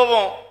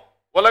திரும்பவும்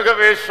உலக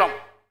வேஷம்,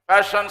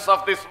 ஃபேஷன்ஸ்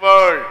ஆஃப் திஸ்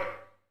வேர்ல்ட்,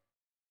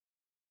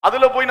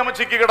 அதுல போய் நம்ம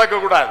சிக்கி கிடக்க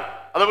கூடாது.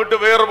 அதை விட்டு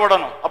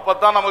வேறுபடணும்.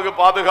 அப்பதான் நமக்கு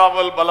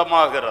பாதுகாவல்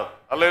பலமாகிறது.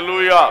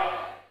 அல்லேலூயா.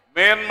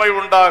 மேன்மை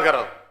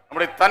உண்டாகிறது,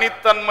 நம்முடைய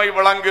தனித்தன்மை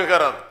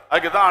விளங்குகிறது.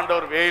 அதுக்குதான்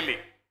ஆண்டவர் வேலி,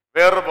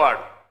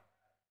 வேறுபாடு.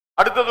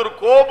 அடுத்தது ஒரு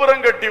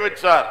கோபுரம் கட்டி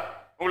வச்சார்.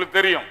 உங்களுக்கு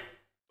தெரியும்,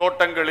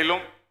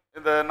 தோட்டங்களிலும்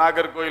இந்த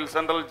நாகர்கோயில்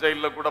சென்ட்ரல்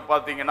ஜெயில கூட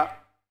பாத்தீங்கன்னா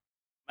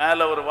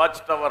மேல ஒரு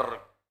வாட்ச் டவர்,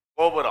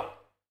 கோபுரம்.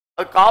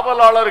 அது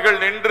காவலாளர்கள்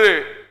நின்று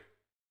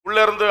உள்ள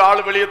இருந்து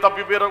ஆள் வெளியே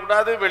தப்பி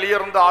போயிடக்கூடாது, வெளியே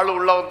இருந்து ஆள்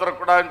உள்ள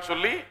வந்துடக்கூடாதுன்னு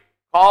சொல்லி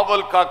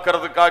காவல்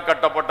காக்கிறதுக்காக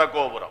கட்டப்பட்ட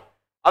கோபுரம்.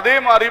 அதே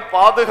மாதிரி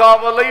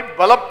பாதுகாவலை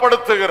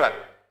பலப்படுத்துகிற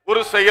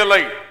ஒரு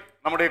செயலை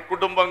நம்முடைய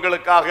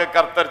குடும்பங்களுக்காக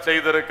கர்த்தர்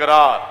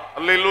செய்திருக்கிறார்.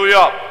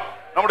 அல்லேலூயா.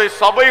 நம்முடைய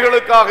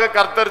சபைகளுக்காக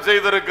கர்த்தர்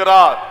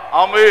செய்திருக்கிறார்.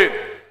 ஆமென்.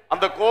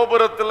 அந்த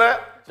கோபுரத்துல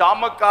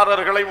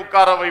ஜாமக்காரர்களை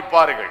உட்கார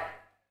வைப்பார்கள்.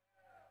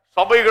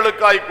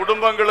 சபைகளுக்காய்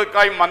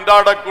குடும்பங்களுக்காய்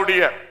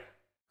மன்றாடக்கூடிய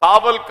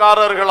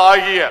காவல்காரர்கள்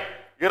ஆகிய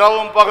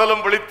இரவும்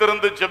பகலும்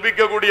விழித்திருந்து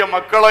ஜெபிக்கக்கூடிய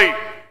மக்களை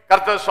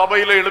கர்த்தர்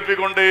சபையில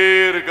எழுப்பிக் கொண்டே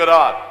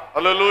இருக்கிறார்.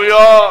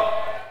 அல்லேலூயா.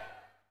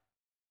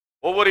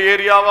 ஒவ்வொரு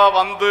ஏரியாவா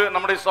வந்து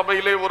நம்முடைய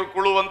சபையிலே ஒரு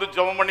குழு வந்து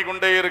ஜெபம் பண்ணி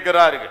கொண்டே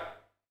இருக்கிறார்கள்.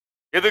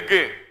 எதுக்கு?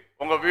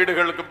 உங்க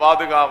வீடுகளுக்கு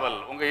பாதுகாவல்,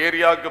 உங்க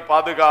ஏரியாவுக்கு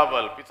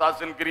பாதுகாவல்,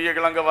 பிசாசின்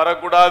கிரியைகள் அங்க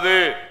வரக்கூடாது,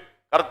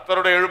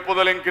 கர்த்தருடைய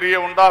எழுப்புதலின் கிரியை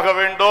உண்டாக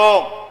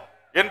வேண்டும்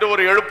என்று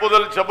ஒரு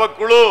எழுப்புதல்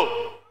ஜெபக்குழு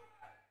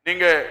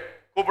நீங்க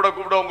கூப்பிட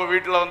கூப்பிட உங்க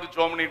வீட்டுல வந்து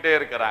ஜெபம் பண்ணிட்டே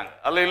இருக்கிறாங்க.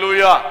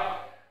 அல்லேலூயா.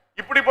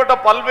 இப்படிப்பட்ட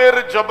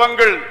பல்வேறு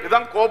ஜெபங்கள்.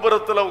 இதான்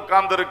கோபுரத்துல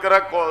உட்கார்ந்து இருக்கிற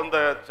இந்த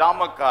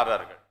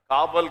ஜாமக்காரர்கள்,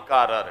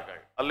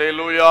 காவல்காரர்கள்.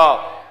 அல்லேலூயா.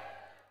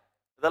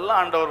 இதெல்லாம்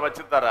ஆண்டவர்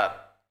வச்சு தரார்.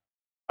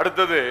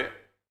 அடுத்தது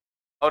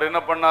அவர் என்ன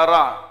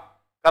பண்ணாரா?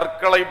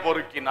 கற்களை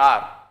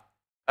பொறுக்கினார்.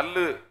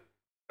 கல்லு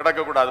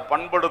கிடக்கக்கூடாது,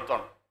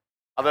 பண்படுத்தணும்.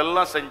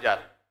 அதெல்லாம்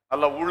செஞ்சார்.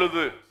 நல்ல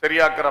உழுது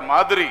சரியாக்குற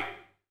மாதிரி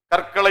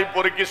கற்களை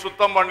பொறுக்கி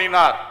சுத்தம்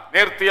பண்ணினார்,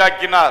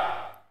 நேர்த்தியாக்கினார்.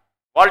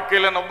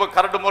 வாழ்க்கையில ரொம்ப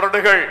கரடு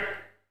முரடுகள்,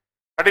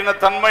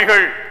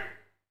 கடினத்தன்மைகள்,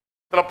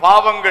 சில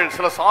பாவங்கள்,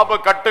 சில சாப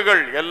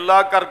கட்டுகள், எல்லா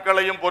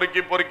கற்களையும்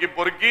பொறுக்கி பொறுக்கி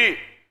பொறுக்கி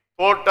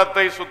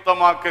தோட்டத்தை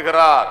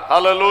சுத்தமாக்குகிறார்.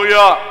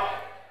 ஹல்லேலூயா.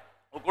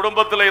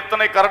 குடும்பத்தில்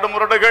எத்தனை கரடு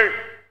முரடுகள்,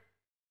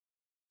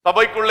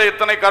 சபைக்குள்ள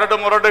எத்தனை கரடு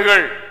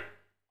முரடுகள்,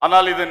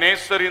 ஆனால் இது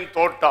நேசரின்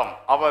தோட்டம்.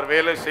 அவர்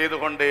வேலை செய்து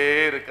கொண்டே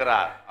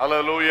இருக்கிறார்.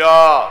 ஹல்லேலூயா.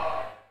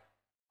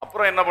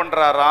 அப்புறம் என்ன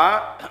பண்றாரா?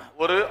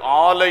 ஒரு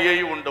ஆலையை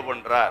உண்டு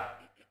பண்றார்.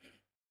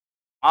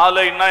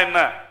 ஆலைன்னா என்ன?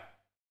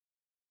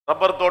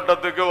 ரப்பர்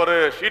தோட்டத்துக்கு ஒரு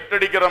ஷீட்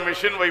அடிக்கிற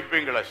மெஷின்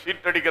வைப்பீங்களா?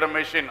 ஷீட் அடிக்கிற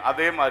மெஷின்.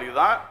 அதே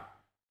மாதிரிதான்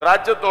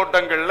திராட்சை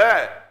தோட்டங்கள்ல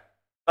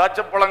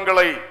திராட்சை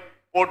பழங்களை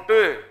போட்டு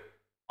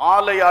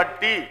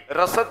ஆலையாட்டி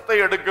ரசத்தை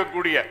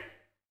எடுக்கக்கூடிய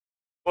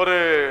ஒரு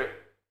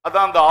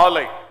அதான் அந்த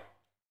ஆலை,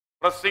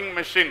 பிரஸ்ஸிங்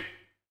மெஷின்.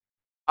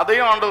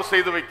 அதையும் ஆண்டவர்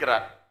செய்து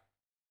வைக்கிறார்.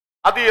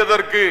 அது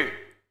எதற்கு?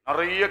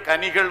 நிறைய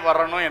கனிகள்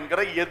வரணும்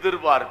என்கிற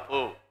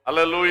எதிர்பார்ப்பு.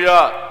 அல்லேலூயா.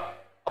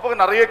 அப்போ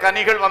நிறைய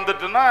கனிகள்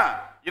வந்துட்டுன்னா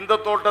இந்த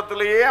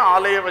தோட்டத்திலேயே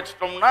ஆலையை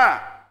வச்சிட்டோம்னா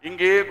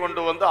இங்கேயே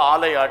கொண்டு வந்து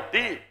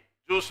ஆலையாட்டி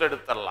ஜூஸ்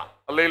எடுத்துடலாம்.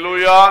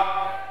 அல்லேலூயா.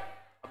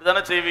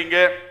 அப்படிதானே செய்வீங்க.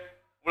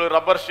 உங்களுக்கு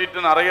ரப்பர் ஷீட்டு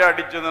நிறைய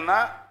அடிச்சதுன்னா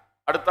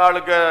அடுத்த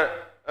ஆளுக்கு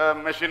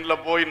மெஷின்ல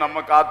போய்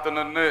நம்ம காத்து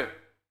நின்று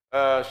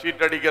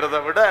ஷீட் அடிக்கிறத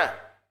விட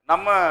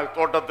நம்ம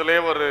தோட்டத்திலே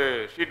ஒரு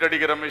ஷீட்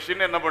அடிக்கிற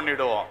மெஷின் என்ன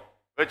பண்ணிடுவோம்?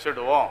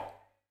 வச்சிடுவோம்.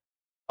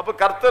 அப்ப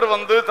கர்த்தர்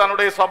வந்து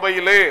தன்னுடைய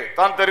சபையிலே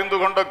தான் தெரிந்து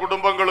கொண்ட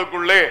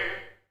குடும்பங்களுக்குள்ளே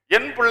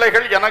என்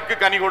பிள்ளைகள் எனக்கு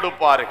கனி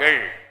கொடுப்பார்கள்.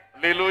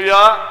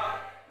 அல்லேலூயா.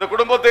 இந்த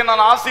குடும்பத்தை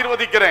நான்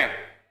ஆசீர்வதிக்கிறேன்,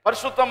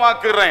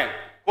 பரிசுத்தமாக்குறேன்,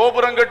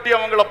 கோபுரம் கட்டி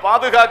அவங்கள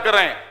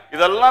பாதுகாக்கிறேன்.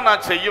 இதெல்லாம்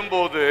நான் செய்யும்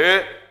போது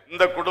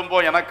இந்த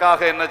குடும்பம் எனக்காக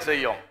என்ன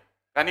செய்யும்?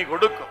 கனி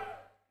கொடுக்கும்.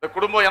 இந்த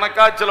குடும்பம்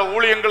எனக்காக சில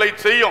ஊழியங்களை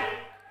செய்யும்,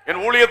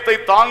 என் ஊழியத்தை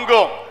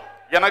தாங்கும்,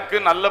 எனக்கு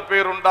நல்ல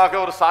பேர் உண்டாக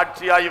ஒரு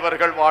சாட்சியாய்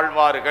இவர்கள்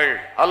வாழ்வார்கள்.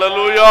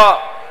 அல்லேலூயா.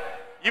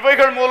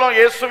 இவைகள் மூலம்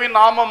இயேசுவின்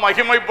நாமம்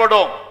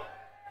மகிமைப்படும்.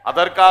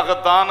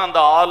 அதற்காகத்தான் அந்த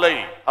ஆலை.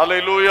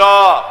 அல்லேலூயா.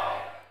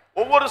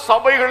 ஒவ்வொரு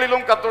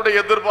சபைகளிலும் கர்த்தருடைய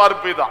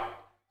எதிர்பார்ப்பு தான்.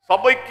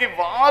 சபைக்கு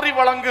வாரி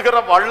வழங்குகிற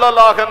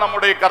வள்ளலாக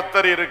நம்முடைய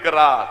கர்த்தர்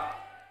இருக்கிறார்.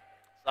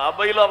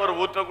 சபையில் அவர்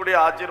ஊற்றக்கூடிய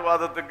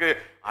ஆசீர்வாதத்துக்கு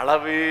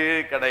அளவே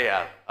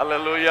கிடையாது.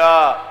 அல்லேலூயா.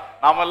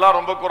 நாமெல்லாம்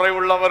ரொம்ப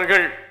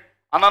குறைவுள்ளவர்கள்.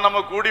 ஆனா நம்ம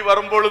கூடி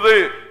வரும் பொழுது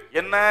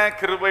என்ன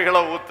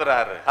கிருபைகளை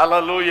ஊத்துறாரு.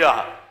 அல்லேலூயா.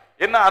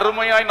 என்ன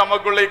அருமையாய்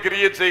நமக்குள்ளே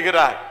கிரியை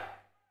செய்கிறார்.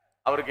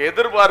 அவருக்கு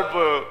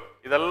எதிர்பார்ப்பு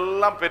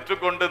இதெல்லாம்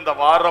பெற்றுக்கொண்டு இந்த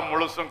வாரம்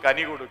முழுசும்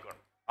கனி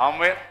கொடுக்கணும்.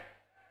 ஆமென்.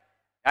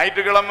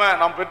 ஞாயிற்றுக்கிழமை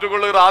நாம்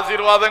பெற்றுக்கொள்ளுகிற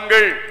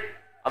ஆசீர்வாதங்கள்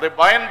அதை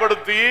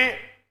பயன்படுத்தி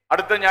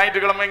அடுத்த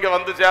ஞாயிற்றுக்கிழமை இங்க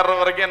வந்து சேர்ற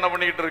வரைக்கும் என்ன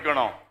பண்ணிக்கிட்டு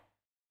இருக்கணும்?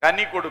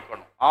 கனி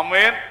கொடுக்கணும்.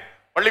 ஆமென்.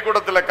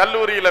 பள்ளிக்கூடத்துல,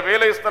 கல்லூரியில,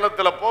 வேலை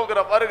ஸ்தலத்துல, போகிற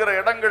வருகிற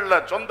இடங்கள்ல,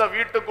 சொந்த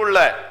வீட்டுக்குள்ள,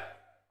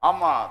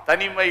 ஆமா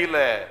தனிமையில,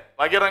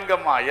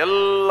 பகிரங்கமா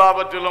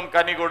எல்லாவற்றிலும்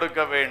கனி கொடுக்க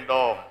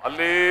வேண்டும்.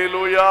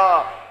 அல்லேலூயா.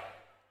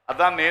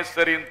 அதான்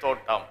நேசரின்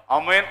தோட்டம்.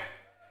 ஆமென்.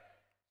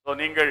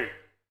 நீங்கள்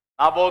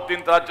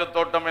நாபோத்தின் திராட்சை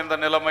தோட்டம் என்ற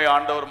நிலைமை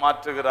ஆண்டவர்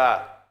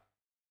மாற்றுகிறார்.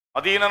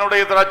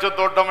 மதீனனுடைய திராட்சை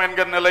தோட்டம்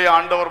என்கிற நிலையை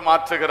ஆண்டவர்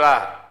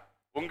மாற்றுகிறார்.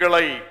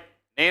 உங்களை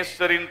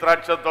நேசரின்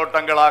திராட்சை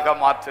தோட்டங்களாக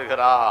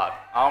மாற்றுகிறார்.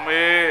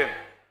 ஆமென்.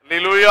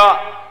 அல்லேலூயா.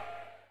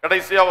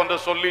 கடைசியா ஒன்று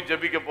சொல்லி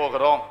ஜெபிக்க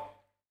போகிறோம்.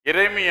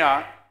 எரேமியா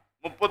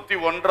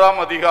 31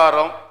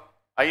 அதிகாரம்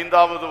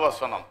 5வது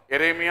வசனம்.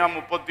 எரேமியா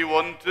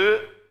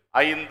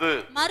 31:5.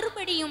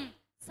 மறுபடியும்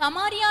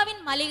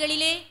சமாரியாவின்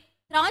மலைகளிலே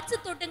திராட்சை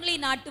தோட்டங்களை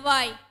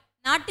நாட்டுவாய்.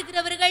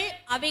 நாட்டுகிறவர்கள்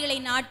அவைகளை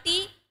நாட்டி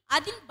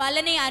அதன்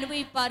பலனை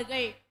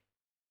அனுபவிப்பார்கள்.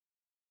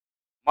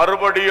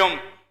 மறுபடியும்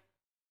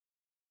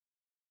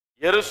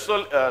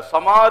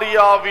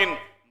சமாரியாவின்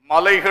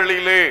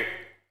மலைகளிலே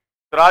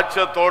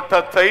திராட்சை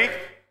தோட்டத்தை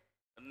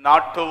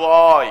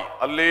நாட்டுவாய்.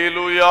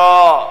 அல்லேலூயா.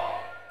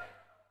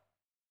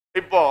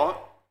 இப்போ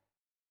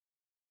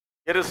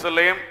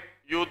எருசலேம்,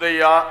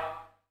 யூதேயா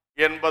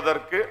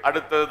என்பதற்கு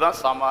அடுத்ததுதான்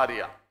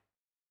சமாரியா.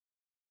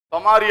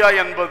 சமாரியா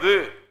என்பது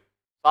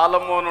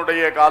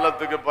சாலமோனுடைய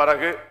காலத்துக்கு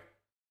பிறகு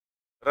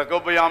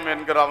ரெகொபெயாம்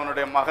என்கிற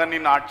அவனுடைய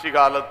மகனின் ஆட்சி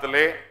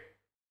காலத்திலே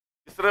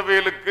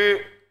இஸ்ரவேலுக்கு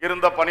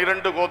இருந்த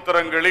 12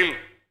 கோத்திரங்களில்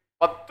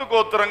 10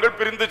 கோத்திரங்கள்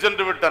பிரிந்து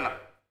சென்று விட்டன.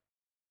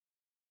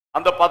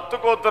 அந்த 10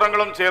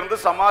 கோத்திரங்களும் சேர்ந்து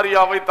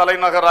சமாரியாவை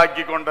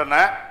தலைநகராக்கி கொண்டன.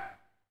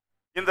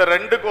 இந்த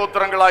 2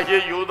 கோத்திரங்களாகிய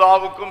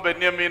யூதாவுக்கும்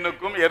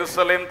பென்யமீனுக்கும்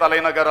எருசலேம்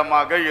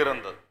தலைநகரமாக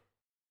இருந்தது.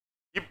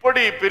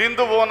 இப்படி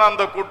பிரிந்து போன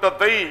அந்த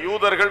கூட்டத்தை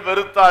யூதர்கள்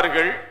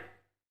வெறுத்தார்கள்.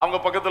 அவங்க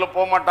பக்கத்துல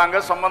போக மாட்டாங்க,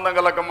 சம்பந்தம்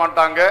கலக்க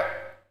மாட்டாங்க.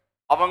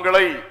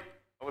 அவங்களை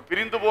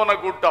பிரிந்து போன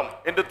கூட்டம்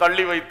என்று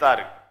தள்ளி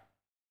வைத்தார்கள்.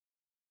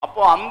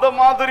 அப்போ அந்த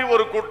மாதிரி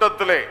ஒரு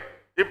கூட்டத்திலே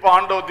இப்ப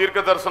ஆண்டவர் தீர்க்க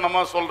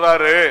தரிசனமா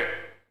சொல்றாரு,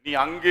 நீ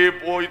அங்கே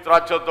போய்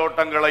திராட்சை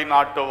தோட்டங்களை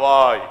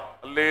நாட்டுவாய்.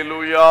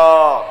 அல்லேலூயா.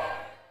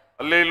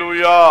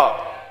 அல்லேலூயா.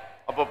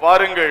 அப்ப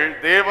பாருங்கள்,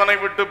 தேவனை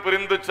விட்டு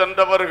பிரிந்து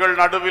சென்றவர்கள்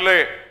நடுவிலே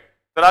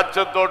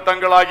திராட்சை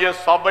தோட்டங்களாகிய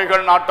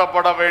சபைகள்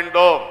நாட்டப்பட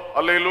வேண்டும்.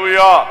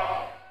 அல்லேலூயா.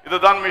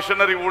 இதுதான்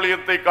மிஷனரி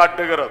ஊழியத்தை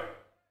காட்டுகிறது.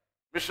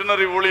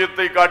 மிஷனரி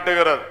ஊழியத்தை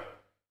காட்டுகிறது.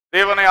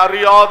 தேவனை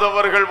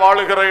அறியாதவர்கள்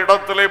வாழுகிற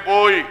இடத்திலே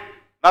போய்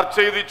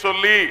நற்செய்தி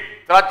சொல்லி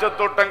திராட்சை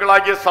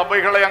தோட்டங்களாகிய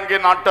சபைகளை அங்கே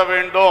நாட்ட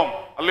வேண்டும்.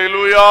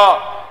 அல்லேலூயா.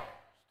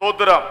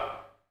 ஸ்தோத்திரம்.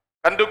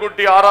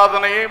 கன்றுக்குட்டி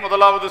ஆராதனையை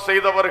முதலாவது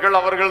செய்தவர்கள்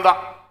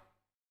அவர்கள்தான்.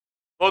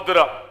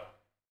 ஸ்தோத்திரம்.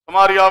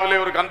 சமாரியாவிலே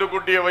ஒரு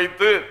கன்றுக்குட்டியை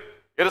வைத்து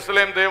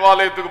எருசலேம்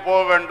தேவாலயத்துக்கு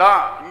போக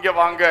வேண்டாம், இங்க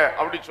வாங்க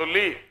அப்படி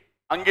சொல்லி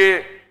அங்கே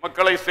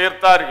மக்களை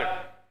சேர்த்தார்கள்.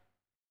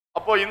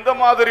 அப்போ இந்த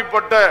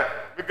மாதிரிப்பட்ட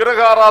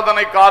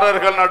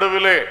விக்கிரகாராதனைக்காரர்கள்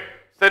நடுவிலே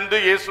சென்று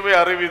இயேசுவை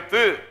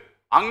அறிவித்து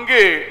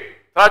அங்கே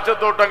திராட்சை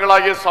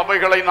தோட்டங்களாகிய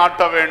சபைகளை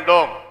நாட்ட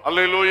வேண்டும்.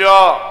 அல்லேலூயா.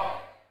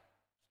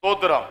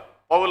 ஸ்தோத்திரம்.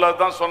 பவுல்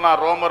தான் சொன்னார்,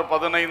 ரோமர்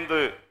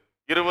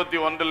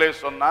 15:21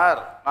 சொன்னார்,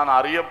 நான்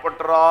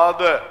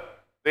அறியப்படாத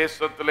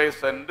தேசத்திலே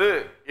சென்று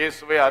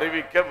இயேசுவை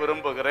அறிவிக்க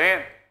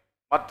விரும்புகிறேன்.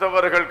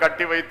 மற்றவர்கள்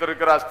கட்டி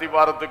வைத்திருக்கிற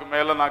அஸ்திபாரத்துக்கு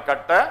மேல நான்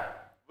கட்ட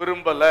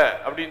விரும்பல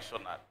அப்படின்னு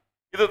சொன்னார்.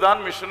 இதுதான்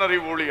மிஷனரி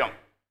ஊழியம்.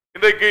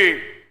 இன்றைக்கு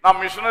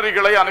நாம்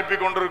மிஷனரிகளை அனுப்பி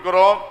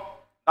கொண்டிருக்கிறோம்.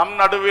 நம்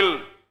நடுவில்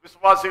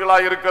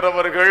விசுவாசிகளாய்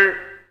இருக்கிறவர்கள்,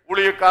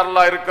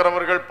 ஊழியக்காரர்களாய்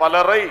இருக்கிறவர்கள்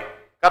பலரை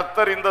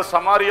கர்த்தர் இந்த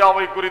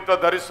சமாரியாவை குறித்த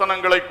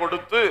தரிசனங்களை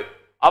கொடுத்து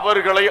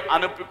அவர்களை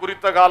அனுப்பி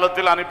குறித்த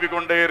காலத்தில் அனுப்பி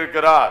கொண்டே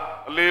இருக்கிறார்.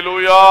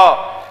 அல்லேலூயா.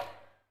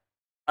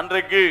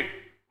 அன்றைக்கு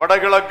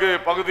வடகிழக்கு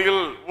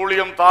பகுதியில்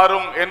ஊழியம்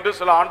தாரும் என்று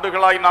சில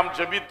ஆண்டுகளாய் நாம்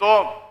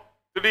ஜெபித்தோம்.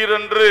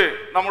 திடீரென்று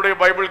நம்முடைய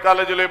பைபிள்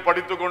காலேஜிலே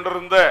படித்துக்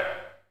கொண்டிருந்த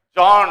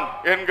ஜான்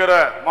என்கிற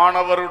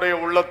மாணவருடைய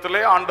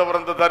உள்ளத்திலே ஆண்டவர்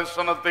அந்த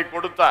தரிசனத்தை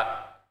கொடுத்தார்.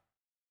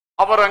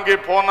 அவர் அங்கே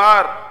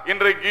போனார்.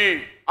 இன்றைக்கு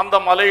அந்த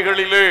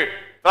மலைகளிலே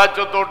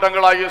திராட்சை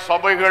தோட்டங்களாகிய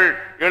சபைகள்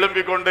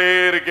எழும்பிக் கொண்டே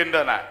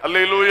இருக்கின்றன.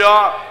 அல்லேலூயா.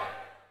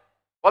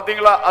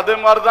 பாத்தீங்களா? அதே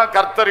மாதிரிதான்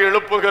கர்த்தர்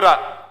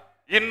எழுப்புகிறார்,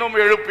 இன்னும்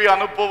எழுப்பி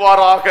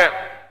அனுப்புவாராக.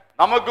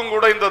 நமக்கும்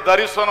கூட இந்த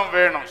தரிசனம்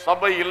வேணும்.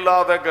 சபை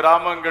இல்லாத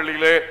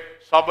கிராமங்களிலே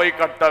சபை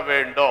கட்ட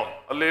வேண்டும்.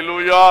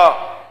 அல்லேலூயா.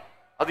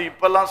 அது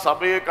இப்பெல்லாம்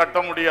சபையை கட்ட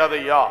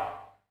முடியாதையா,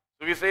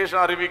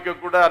 சுவிசேஷம் அறிவிக்க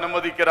கூட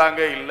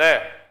அனுமதிக்கிறாங்க இல்ல,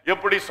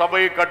 எப்படி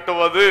சபையை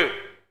கட்டுவது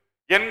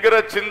என்கிற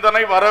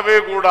சிந்தனை வரவே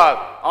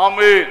கூடாது.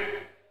 ஆமென்.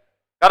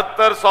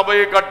 கர்த்தர்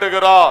சபையை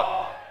கட்டுகிறார்.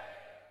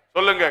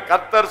 சொல்லுங்க,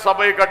 கர்த்தர்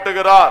சபையை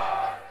கட்டுகிறார்.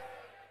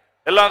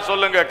 எல்லாம்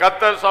சொல்லுங்க,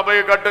 கர்த்தர்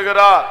சபையை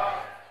கட்டுகிறார்,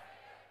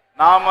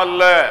 நாம்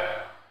அல்ல.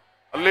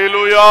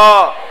 அல்லேலூயா.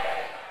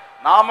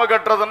 நாம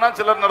கட்டுறதுன்னா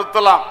சிலர்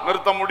நிறுத்தலாம்,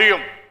 நிறுத்த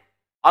முடியும்.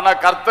 ஆனா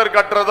கர்த்தர்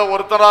கட்டுறத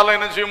ஒருத்தரால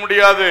என்ன செய்ய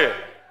முடியாது,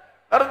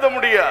 நிறுத்த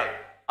முடியாது.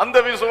 அந்த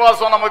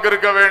விசுவாசம் நமக்கு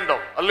இருக்க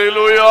வேண்டும்.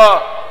 அல்லேலூயா.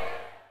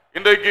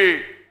 இன்றைக்கு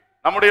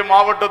நம்முடைய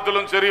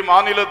மாவட்டத்திலும் சரி,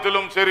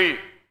 மாநிலத்திலும் சரி,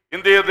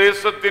 இந்திய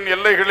தேசத்தின்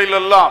எல்லைகளில்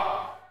எல்லாம்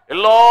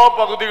எல்லா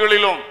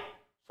பகுதிகளிலும்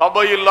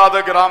சபை இல்லாத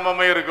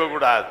கிராமமே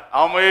இருக்கக்கூடாது.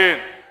 ஆமென்.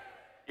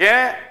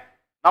 ஏன்?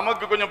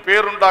 நமக்கு கொஞ்சம்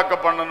பேருண்டாக்க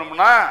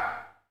பண்ணணும்னா,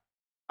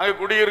 அங்க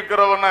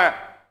குடியிருக்கிறவன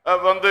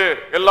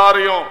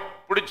எல்லாரையும்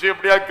பிடிச்சி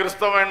எப்படியா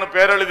கிறிஸ்தவன்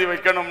பேரெழுதி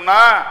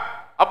வைக்கணும்னா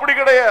அப்படி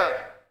கிடையாது.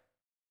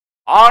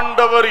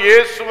 ஆண்டவர்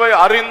இயேசுவை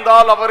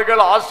அறிந்தால்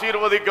அவர்கள்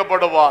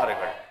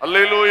ஆசீர்வதிக்கப்படுவார்கள்.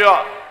 அல்லேலூயா.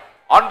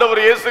 ஆண்டவர்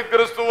இயேசு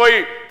கிறிஸ்துவை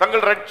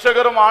தங்கள்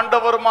இரட்சகரும்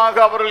ஆண்டவருமாக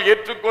அவர்கள்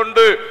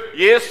ஏற்றுக்கொண்டு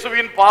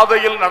இயேசுவின்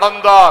பாதையில்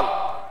நடந்தால்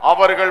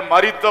அவர்கள்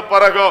மரித்த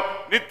பிறகு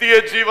நித்திய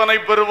ஜீவனை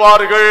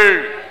பெறுவார்கள்.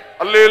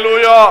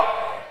 அல்லேலூயா.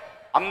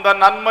 அந்த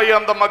நன்மை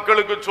அந்த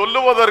மக்களுக்கு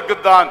சொல்லுவதற்கு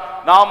தான்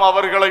நாம்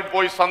அவர்களை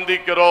போய்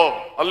சந்திக்கிறோம்.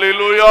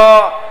 அல்லேலூயா.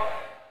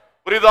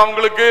 புரியுதா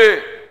உங்களுக்கு?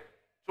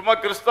 சும்மா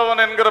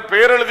கிறிஸ்தவன் என்கிற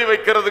பேரெழுதி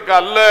வைக்கிறதுக்கு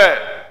அல்ல,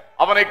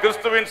 அவனை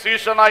கிறிஸ்துவின்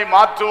சீஷனாய்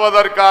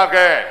மாற்றுவதற்காக.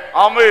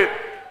 ஆமென்.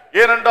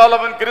 ஏனென்றால்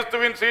அவன்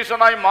கிறிஸ்துவின்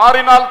சீஷனாய்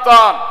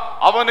மாறினால்தான்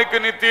அவனுக்கு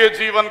நித்திய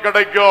ஜீவன்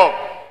கிடைக்கும்.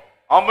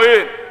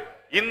 ஆமென்.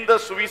 இந்த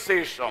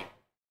சுவிசேஷம்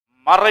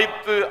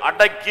மறைத்து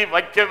அடக்கி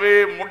வைக்கவே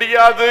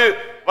முடியாது,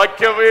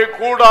 வைக்கவே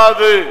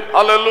கூடாது.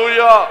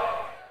 அல்லேலூயா.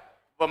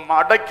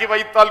 அடக்கி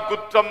வைத்தால்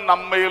குற்றம்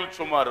நம்மையில்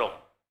சுமரும்.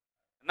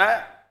 என்ன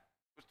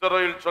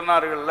குஷ்டரோகிகள்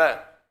சொன்னார்கள்ல,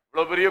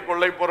 இவ்வளவு பெரிய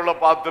கொள்ளை பொருளை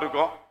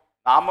பார்த்திருக்கோம்,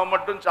 நாம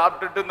மட்டும்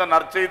சாப்பிட்டுட்டு இந்த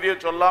நற்செய்தியை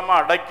சொல்லாம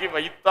அடக்கி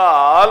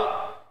வைத்தால்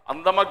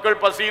அந்த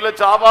மக்கள் பசியில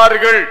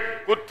சாவார்கள்,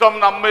 குற்றம்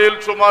நம்மையில்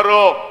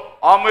சுமரும்.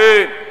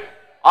 ஆமென்.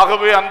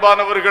 ஆகவே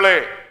அன்பானவர்களே,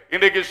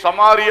 இன்றைக்கு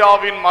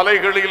சமாரியாவின்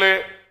மலைகளிலே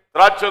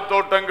திராட்சை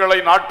தோட்டங்களை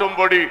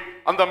நாட்டும்படி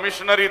அந்த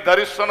மிஷனரி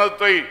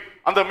தரிசனத்தை,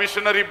 அந்த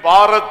மிஷனரி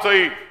பாரத்தை,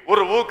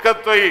 ஒரு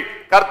ஊக்கத்தை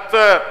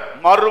கர்த்தர்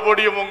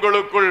மறுபடியும்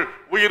உங்களுக்குள்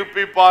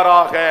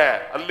உயிர்ப்பிப்பாராக.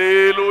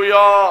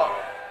 அல்லேலூயா.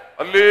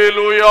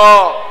 அல்லேலூயா.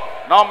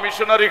 நாம்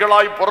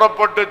மிஷனரிகளாய்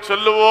புறப்பட்டு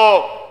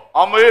செல்லுவோம்.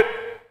 ஆமென்.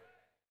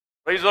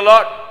 Praise the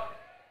Lord.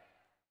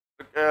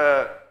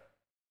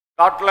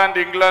 Scotland,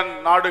 England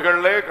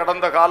நாடுகளிலே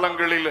கடந்த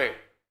காலங்களிலே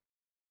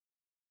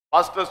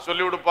பாஸ்டர்ஸ்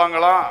சொல்லி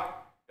கொடுப்பாங்களாம்,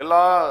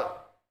 எல்லா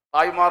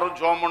தாய்மாரும்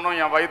ஜெபம் பண்ணும்,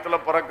 என் வயிற்றுல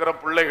பிறக்கிற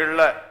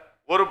பிள்ளைகள்ல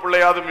ஒரு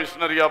பிள்ளையாவது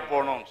மிஷனரியா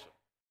போகணும்.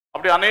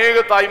 அப்படி அநேக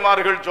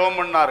தாய்மார்கள் ஜெபம்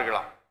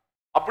பண்ணார்களாம்.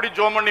 அப்படி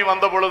ஜெபம் பண்ணி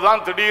வந்த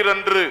பொழுதுதான்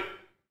திடீரென்று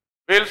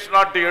வேல்ஸ்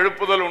நாட்டு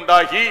எழுப்புதல்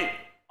உண்டாகி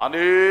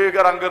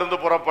அநேகர் அங்கிருந்து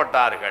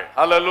புறப்பட்டார்கள்.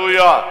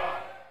 ஹல்லேலூயா.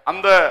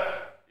 அந்த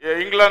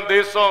இங்கிலாந்து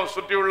தேசம்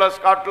சுற்றியுள்ள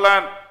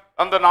ஸ்காட்லாந்து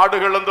அந்த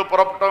நாடுகளிலிருந்து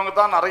புறப்பட்டவங்க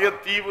தான் நிறைய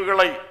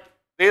தீவுகளை,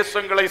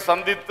 தேசங்களை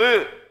சந்தித்து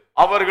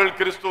அவர்கள்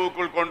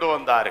கிறிஸ்துவுக்குள் கொண்டு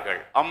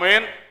வந்தார்கள்.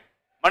 ஆமென்.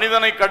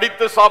 மனிதனை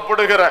கடித்து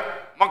சாப்பிடுகிற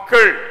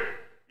மக்கள்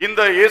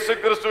இந்த இயேசு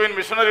கிறிஸ்துவின்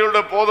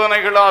மிஷனரிகளுடைய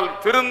போதனைகளால்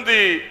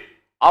திருந்தி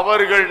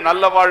அவர்கள்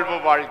நல்ல வாழ்வு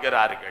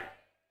வாழ்கிறார்கள்.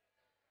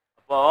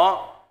 அப்போ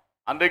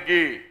அன்றைக்கு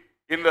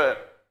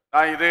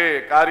நான் இதே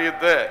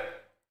காரியத்தை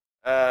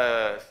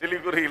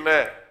சிலிகுரியில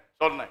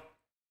சொன்னேன்.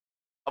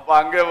 அப்ப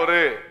அங்க ஒரு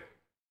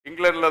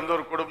இங்கிலாந்துல இருந்து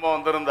ஒரு குடும்பம்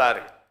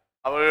வந்திருந்தார்கள்.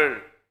 அவர்கள்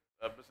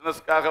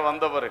பிசினஸ்க்காக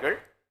வந்தவர்கள்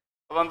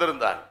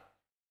வந்திருந்தார்கள்.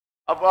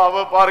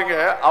 அப்ப பாருங்க,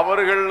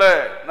 அவர்கள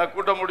நான்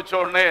கூட்டம் முடிச்ச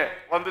உடனே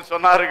வந்து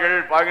சொன்னார்கள்,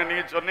 பாருங்க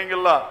நீங்க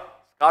சொன்னீங்கல்ல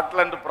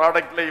ஸ்காட்லாந்து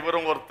ப்ராடக்ட்ல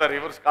இவரும் ஒருத்தர்,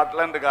 இவர்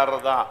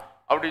ஸ்காட்லாந்துக்காரர் தான்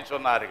அப்படி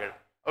சொன்னார்கள்.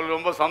 அவங்களுக்கு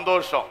ரொம்ப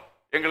சந்தோஷம்.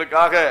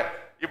 எங்களுக்காக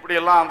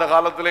இப்படியெல்லாம் அந்த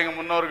காலத்துல எங்க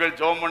முன்னோர்கள்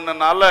ஜெபம்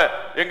பண்ணனால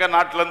எங்க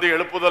நாட்டுல இருந்து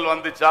எழுப்புதல்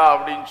வந்துச்சா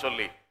அப்படின்னு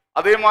சொல்லி.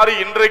 அதே மாதிரி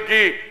இன்றைக்கு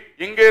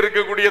இங்க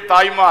இருக்கக்கூடிய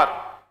தாய்மார்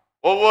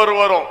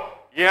ஒவ்வொருவரும்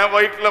என்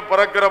வயிற்றுல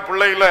பிறக்கிற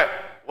பிள்ளையில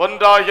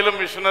ஒன்றாகிலும்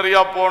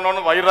மிஷனரியா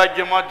போகணும்னு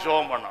வைராக்கியமா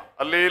ஜெபம் பண்ணணும்.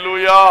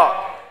 அல்லேலூயா,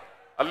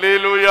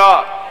 அல்லேலூயா.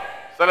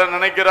 சில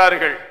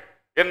நினைக்கிறார்கள்,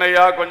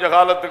 என்னையா கொஞ்ச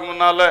காலத்துக்கு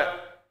முன்னால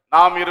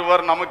நாம்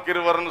இருவர் நமக்கு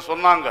இருவர்னு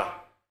சொன்னாங்க,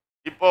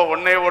 இப்போ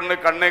ஒன்னே ஒண்ணு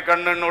கண்ணே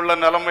கண்ணுன்னு உள்ள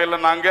நிலைமையில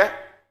நாங்க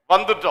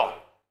வந்துட்டோம்.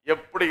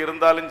 எப்படி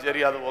இருந்தாலும்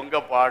சரி, அது உங்க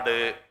பாடு.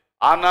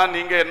 ஆனா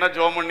நீங்க என்ன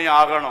ஜெபம் பண்ணி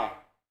ஆகணும்?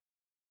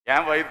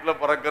 என் வயிற்றுல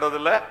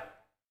பிறக்கிறதுல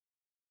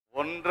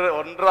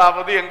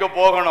ஒன்றாவது எங்க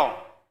போகணும்?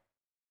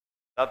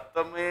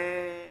 சத்தமே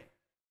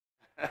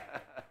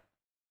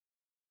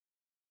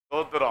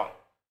ஸ்தோத்திரம்.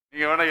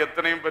 நீங்க வேணா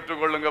எத்தனையும்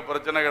பெற்றுக்கொள்ளுங்க,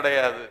 பிரச்சனை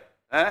கிடையாது.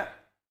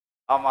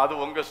 ஆமா, அது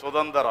உங்க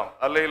சுதந்திரம்.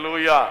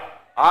 அல்லேலூயா.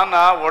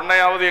 ஆனா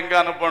ஒன்னையாவது எங்க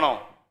அனுப்பணும்?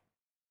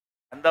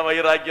 அந்த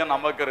வைராக்கியம்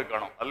நமக்கு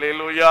இருக்கணும்.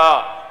 அல்லேலூயா,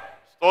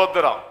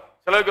 ஸ்தோத்திரம்.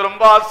 சிலருக்கு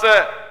ரொம்ப ஆசை,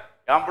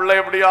 என் பிள்ளை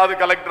எப்படியாவது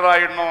கலெக்டர்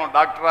ஆயிடணும்,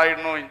 டாக்டர்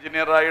ஆயிடணும்,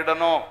 இன்ஜினியர்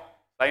ஆயிடணும்,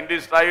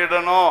 சயின்டிஸ்ட்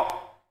ஆயிடணும்,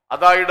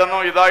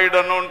 அதாயிடணும்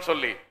இதாயிடணும்னு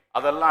சொல்லி.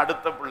 அதெல்லாம்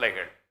அடுத்த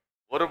பிள்ளைகள்.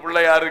 ஒரு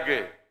பிள்ளை யாருக்கு?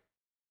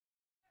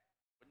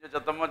 கொஞ்சம்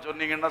சத்தமா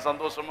சொன்னீங்கன்னா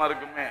சந்தோஷமா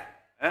இருக்குமே.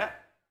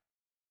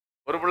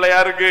 ஒரு பிள்ளை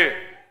யாருக்கு?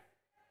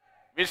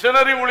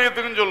 மிஷனரி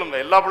ஊழியத்துக்குன்னு சொல்லுங்க.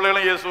 எல்லா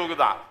பிள்ளைகளும் இயேசுவுக்கு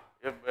தான்.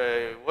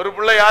 ஒரு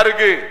பிள்ளை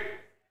யாருக்கு?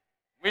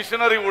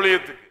 மிஷனரி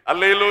ஊழியத்துக்கு.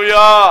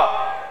 அல்லேலூயா,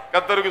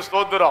 கர்த்தருக்கு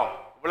ஸ்தோத்திரம்.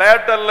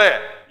 விளையாட்டு அல்ல.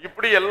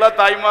 இப்படி எல்லா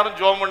தாய்மாரும்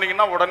ஜெபம்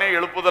பண்ணீங்கன்னா உடனே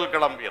எழுப்புதல்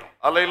கிளம்பிடும்.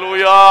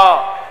 அல்லேலூயா,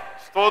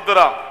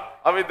 ஸ்தோத்திரம்.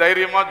 அவை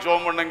தைரியமா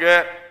ஜெபம் பண்ணுங்க,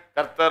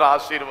 கர்த்தர்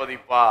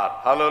ஆசீர்வதிப்பார்.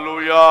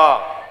 ஹல்லேலூயா.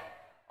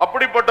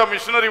 அப்படிப்பட்ட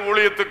மிஷனரி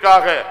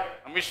ஊழியத்துக்காக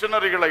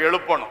மிஷனரிகளை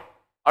எழுப்பணும்.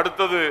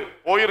 அடுத்தது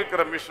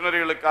போயிருக்கிற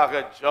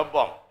மிஷனரிகளுக்காக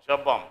ஜெபம்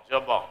ஜெபம்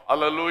ஜெபம்.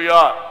 அல்லேலூயா.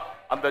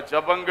 அந்த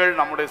ஜெபங்கள்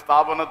நம்முடைய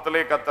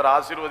ஸ்தாபனத்திலே கர்த்தர்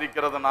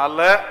ஆசீர்வதிக்கிறதுனால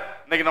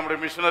இன்னைக்கு நம்முடைய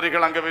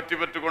மிஷனரிகள் அங்க வெற்றி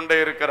பெற்று கொண்டே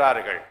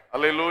இருக்கிறார்கள்.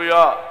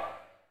 அல்லேலூயா.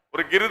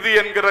 ஒரு கிருதி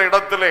என்கிற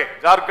இடத்திலே,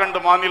 ஜார்க்கண்ட்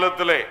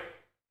மாநிலத்திலே,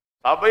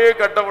 சபையை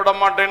கட்ட விட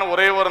மாட்டேன்னு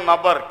ஒரே ஒரு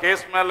நபர்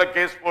கேஸ் மேல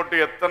கேஸ் போட்டு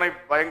எத்தனை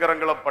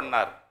பயங்கரங்களை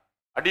பண்ணார்.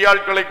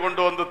 அடியாட்களை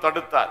கொண்டு வந்து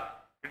தடுத்தார்.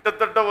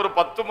 கிட்டத்தட்ட ஒரு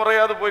 10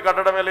 முறையாவது போய்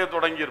கட்டட வேலையை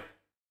தொடங்கி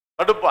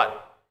தடுப்பார்.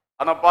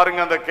 ஆனா பாருங்க,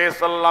 அந்த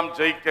கேஸ் எல்லாம்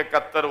ஜெயிக்க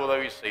கர்த்தர்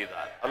உதவி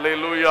செய்தார்.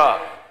 அல்லேலூயா.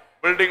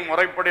 பில்டிங்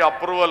முறைப்படி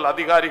அப்ரூவல்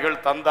அதிகாரிகள்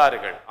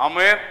தந்தார்கள்.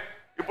 ஆமென்.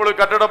 இப்பொழுது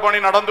கட்டட பணி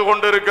நடந்து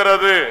கொண்டு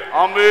இருக்கிறது.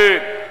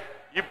 ஆமென்.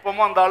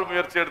 இப்பவும் அந்த ஆள்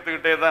முயற்சி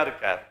எடுத்துக்கிட்டே தான்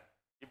இருக்கார்.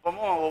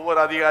 இப்பவும் ஒவ்வொரு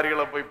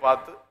அதிகாரிகளை போய்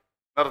பார்த்து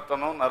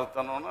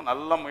நிறுத்தணும்னு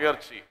நல்ல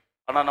முயற்சி.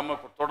 ஆனா நம்ம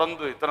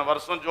தொடர்ந்து இத்தனை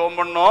வருஷம் ஜெபம்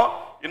பண்ணோம்.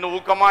 இன்னும்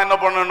ஊக்கமா என்ன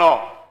பண்ணணும்?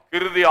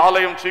 கிருதி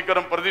ஆலயம்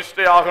சீக்கிரம்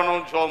பிரதிஷ்டை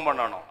ஆகணும், ஜெபம்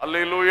பண்ணணும்.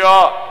 அல்லேலூயா.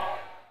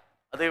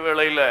 அதே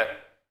வேளையில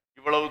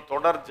இவ்வளவு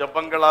தொடர்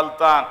ஜெபங்களால்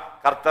தான்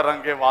கர்த்தர்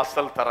அங்கே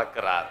வாசல்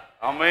திறக்கிறார்.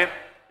 ஆமென்.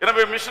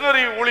 எனவே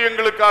மிஷனரி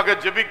ஊழியங்களுக்காக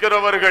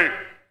ஜெபிக்கிறவர்கள்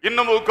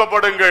இன்னும்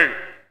ஊக்கப்படுங்கள்,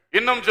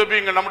 இன்னும்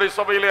ஜெபிங்க. நம்முடைய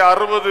சபையிலே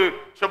 60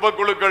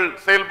 ஜெபக்குழுக்கள்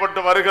செயல்பட்டு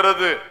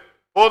வருகிறது.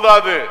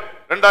 போதாது,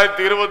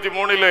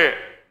 2023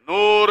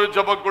 100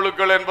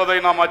 ஜெபக்குழுக்கள் என்பதை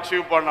நாம்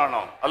அச்சீவ்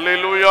பண்ணணும்.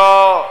 அல்லேலூயா,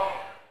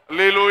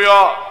 அல்லேலூயா.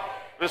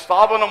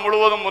 ஸ்தாபனம்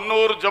முழுவதும்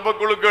 300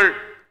 ஜெபக்குழுக்கள்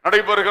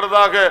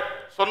நடைபெறுகிறதாக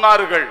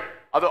சொன்னார்கள்.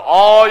 அது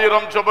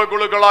 1000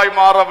 ஜெபக்குழுக்களாய்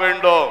மாற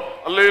வேண்டும்.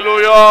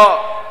 அல்லேலூயா.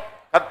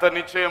 கர்த்தர்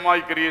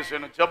நிச்சயமாய் கிரியை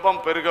செய்யணும். ஜெபம்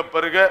பெருக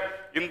பெருக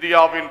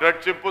இந்தியாவின்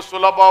ரட்சிப்பு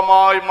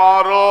சுலபமாய்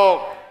மாறும்.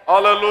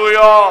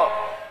 அல்லேலூயா.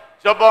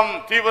 ஜெபம்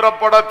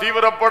தீவிரப்பட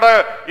தீவிரப்பட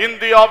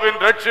இந்தியாவின்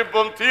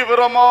ரட்சிப்பும்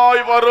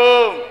தீவிரமாய்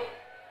வரும்.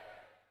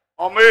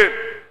 ஆமென்.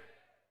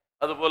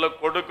 அதுபோல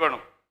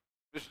கொடுக்கணும்.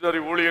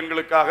 மிஷனரி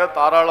ஊழியங்களுக்காக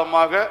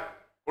தாராளமாக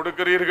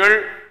கொடுக்கிறீர்கள்.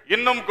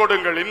 இன்னும்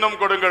கொடுங்கள், இன்னும்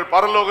கொடுங்கள்.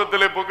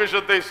 பரலோகத்திலே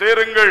பொக்கிஷத்தை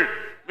சேருங்கள்.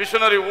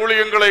 மிஷனரி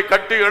ஊழியங்களை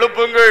கட்டி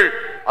எழுப்புங்கள்.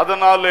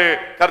 அதனாலே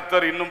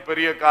கர்த்தர் இன்னும்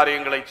பெரிய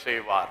காரியங்களை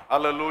செய்வார்.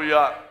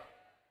 அல்லேலூயா.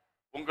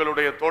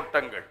 உங்களுடைய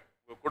தோட்டங்கள்,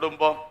 உங்கள்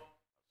குடும்பம்,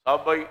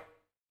 சபை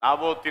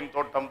நாபோத்தின்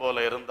தோட்டம்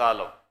போல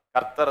இருந்தாலும்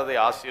கர்த்தர் அதை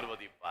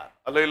ஆசீர்வதிப்பார்.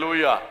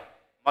 அல்லேலூயா.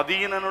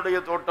 மதீனனுடைய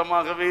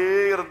தோட்டமாகவே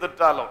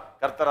இருந்துட்டாலும்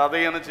கர்த்தர்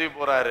அதை என்ன செய்ய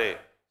போறாரு?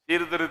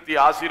 சீர்திருத்தி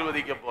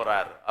ஆசீர்வதிக்க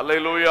போறார்.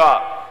 அல்லேலூயா.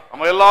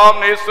 நம்ம எல்லாம்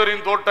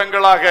நேசரின்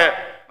தோட்டங்களாக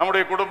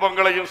நம்முடைய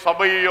குடும்பங்களையும்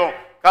சபையையும்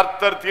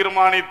கர்த்தர்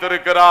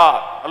தீர்மானித்திருக்கிறார்.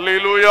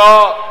 அல்லேலூயா.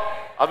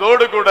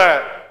 அதோடு கூட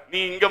நீ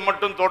இங்க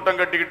மட்டும் தோட்டம்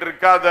கட்டிக்கிட்டு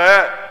இருக்காத,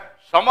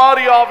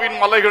 சமாரியாவின்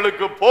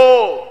மலைகளுக்கு போ.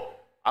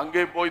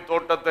 அங்கே போய்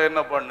தோட்டத்தை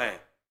என்ன பண்ணு?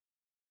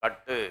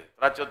 கட்டு.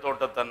 திராட்சை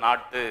தோட்டத்தை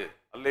நாட்டு.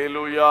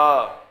 அல்லேலூயா,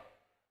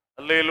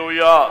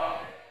 அல்லேலூயா.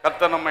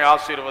 கர்த்தர் நம்மை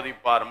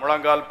ஆசீர்வதிப்பார்.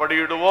 முழங்கால்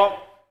படியிடுவோம்.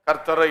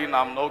 கர்த்தரை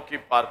நாம் நோக்கி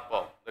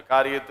பார்ப்போம். இந்த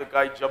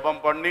காரியத்துக்காய்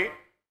ஜெபம் பண்ணி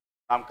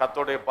நாம்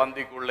கர்த்தருடைய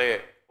பந்திக்குள்ளே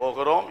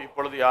போகிறோம்.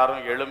 இப்பொழுது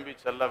யாரும் எழும்பி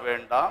செல்ல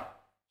வேண்டாம்.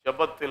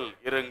 ஜெபத்தில்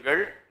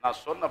இருங்கள்.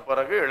 நான் சொன்ன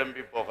பிறகு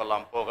எழும்பி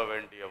போகலாம், போக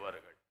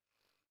வேண்டியவர்கள்.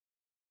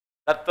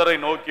 கர்த்தரை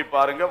நோக்கி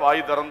பாருங்க.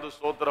 வாய் திறந்து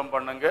ஸ்தோத்திரம்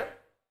பண்ணுங்க.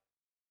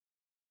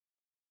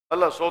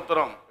 நல்ல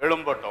ஸ்தோத்திரம்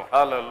எழும்பட்டும்.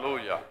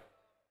 ஹல்லேலூயா,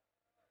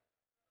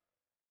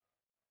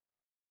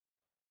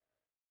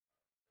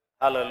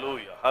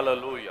 ஹல்லேலூயா,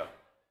 ஹல்லேலூயா.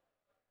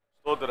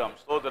 ஸ்தோத்திரம்,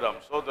 ஸ்தோத்திரம்,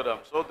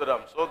 ஸ்தோத்திரம்,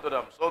 ஸ்தோத்திரம்,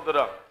 ஸ்தோத்திரம்,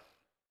 ஸ்தோத்திரம்.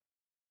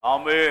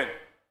 ஆமென்.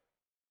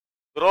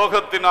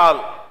 துரோகத்தினால்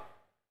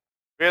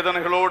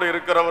வேதனைகளோடு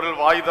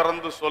இருக்கிறவர்கள் வாய்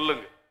திறந்து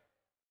சொல்லுங்க.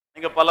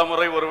 நீங்க பல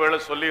முறை ஒருவேளை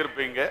சொல்லி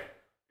இருப்பீங்க.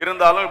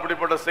 இருந்தாலும்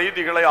இப்படிப்பட்ட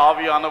செய்திகளை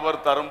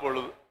ஆவியானவர் தரும்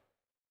பொழுது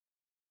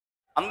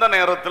அந்த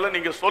நேரத்தில்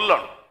நீங்க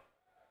சொல்லணும்.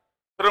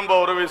 திரும்ப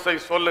ஒரு விசை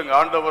சொல்லுங்க,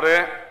 ஆண்டவரே,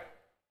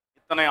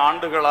 இத்தனை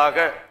ஆண்டுகளாக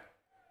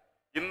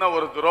இன்ன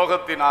ஒரு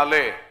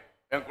துரோகத்தினாலே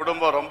என்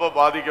குடும்பம் ரொம்ப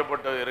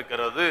பாதிக்கப்பட்டு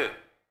இருக்கிறது,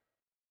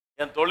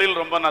 என் தொழில்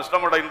ரொம்ப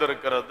நஷ்டமடைந்து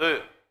இருக்கிறது,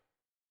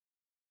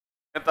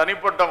 என்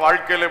தனிப்பட்ட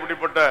வாழ்க்கையில்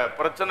இப்படிப்பட்ட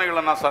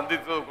பிரச்சனைகளை நான்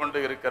சந்தித்து கொண்டு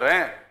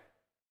இருக்கிறேன்.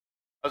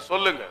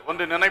 சொல்லுங்க,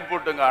 ஒன்று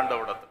நினைப்பூட்டுங்க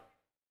ஆண்டவரிடத்தில்.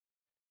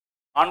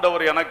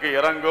 ஆண்டவர் எனக்கு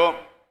இறங்கும்.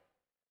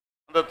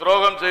 அந்த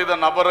துரோகம் செய்த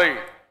நபரை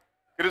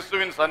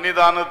கிறிஸ்துவின்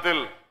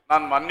சன்னிதானத்தில்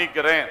நான்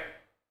மன்னிக்கிறேன்,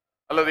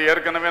 அல்லது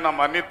ஏற்கனவே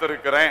நான்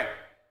மன்னித்திருக்கிறேன்.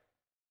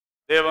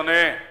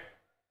 தேவனே,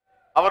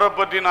 அவரை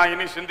பற்றி நான்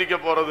இனி சிந்திக்க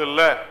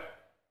போறதில்லை.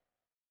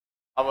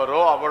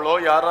 அவரோ அவளோ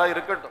யாரா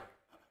இருக்கட்டும்,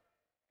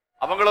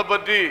 அவங்கள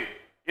பற்றி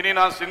இனி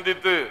நான்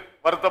சிந்தித்து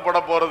வருத்தப்பட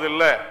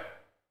போறதில்லை.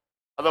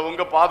 அதை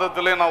உங்க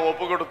பாதத்திலே நான்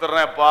ஒப்பு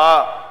கொடுத்துறேன்ப்பா.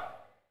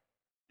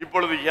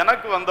 இப்பொழுது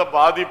எனக்கு வந்த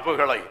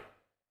பாதிப்புகளை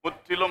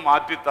முற்றிலும்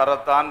மாற்றி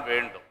தரத்தான்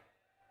வேண்டும்.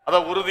 அதை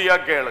உறுதியா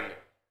கேளுங்க.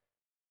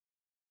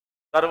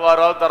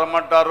 தருவாரோ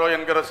தரமாட்டாரோ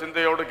என்கிற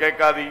சிந்தையோடு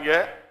கேட்காதீங்க.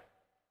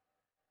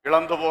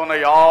 இழந்து போன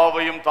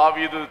யாவையும்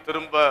தாவீது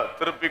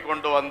திருப்பி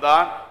கொண்டு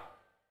வந்தான்.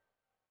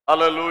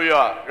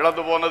 ஹல்லேலூயா.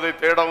 இழந்து போனதை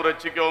தேடவும்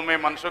ரட்சிக்கவுமே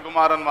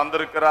மனுஷகுமாரன்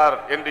வந்திருக்கிறார்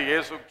என்று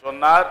இயேசு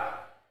சொன்னார்.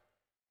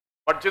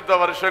 பட்சித்த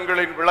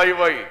வருஷங்களின்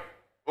விளைவை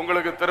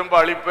உங்களுக்கு திரும்ப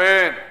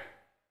அளிப்பேன்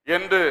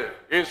என்று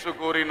இயேசு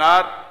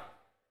கூறினார்.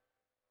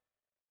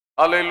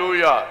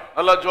 ஹல்லேலூயா.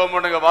 நல்லா ஜெபம்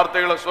பண்ணுங்க,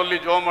 வார்த்தைகளை சொல்லி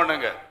ஜெபம்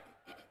பண்ணுங்க.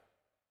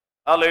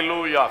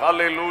 ஹல்லேலூயா,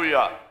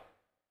 ஹல்லேலூயா.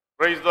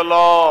 Praise the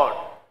Lord.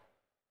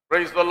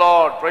 Praise the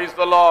Lord. Praise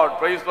the Lord.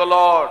 Praise the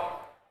Lord.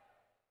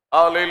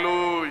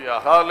 Hallelujah,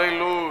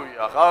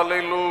 hallelujah,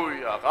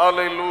 hallelujah,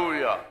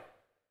 hallelujah.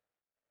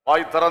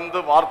 வாய் திறந்து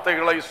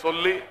வார்த்தைகளை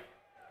சொல்லி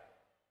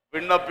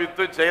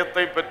விண்ணப்பித்து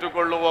ஜெயத்தை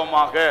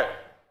பெற்றுக்கொள்ளுவோமாக.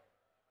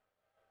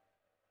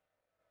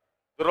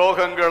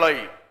 துரோகங்களை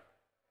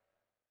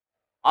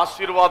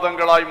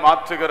ஆசீர்வாதங்களாய்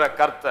மாற்றுகிற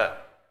கர்த்தர்.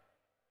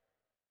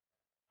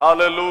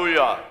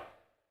 ஹல்லேலூயா.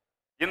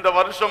 இந்த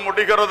வருஷம்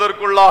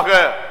முடிகிறதற்குள்ளாக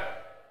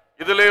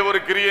இதிலே ஒரு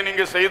கிரியை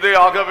நீங்க செய்தே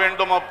ஆக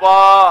வேண்டும் அப்பா.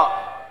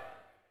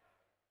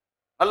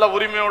 நல்ல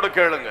உரிமையோடு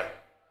கேளுங்க.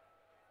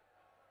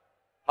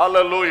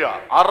 ஹல்லேலூயா.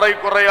 அரை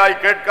குறையாய்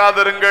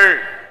கேட்காதிருங்கள்.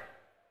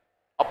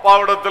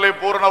 அப்பாவிடத்திலே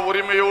பூர்ண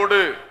உரிமையோடு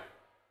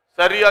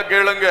சரியா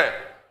கேளுங்க.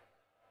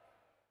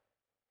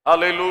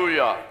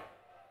 ஹல்லேலூயா.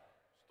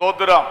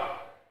 ஸ்தோத்திரம்.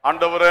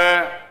 ஆண்டவரே,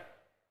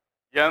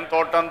 என்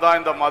தோட்டம் தான்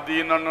இந்த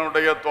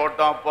மதீனனுடைய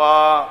தோட்டம் அப்பா.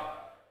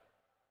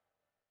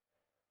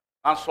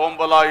 நான்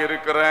சோம்பலா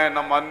இருக்கிறேன்,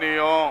 என்ன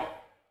மன்னியும்.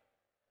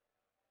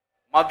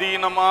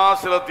 மதீனமா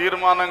சில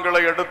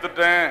தீர்மானங்களை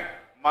எடுத்துட்டேன்,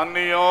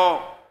 மன்னியும்,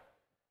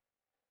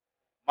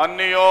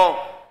 மன்னியும்.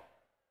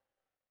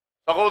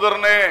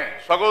 சகோதரனே,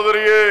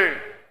 சகோதரியே,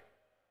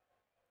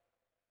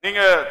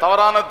 நீங்க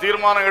தவறான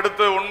தீர்மானம்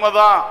எடுத்து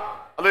உண்மைதான்,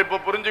 அதை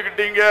இப்ப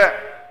புரிஞ்சுக்கிட்டீங்க.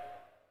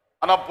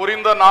 ஆனா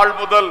புரிந்த நாள்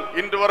முதல்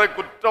இன்று வரை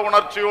குற்ற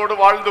உணர்ச்சியோடு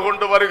வாழ்ந்து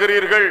கொண்டு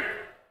வருகிறீர்கள்.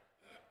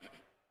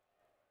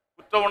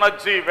 குற்ற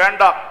உணர்ச்சி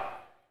வேண்டாம்.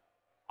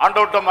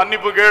 ஆண்டவர்ட்ட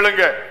மன்னிப்பு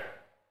கேளுங்க.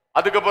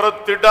 அதுக்கு பிறகு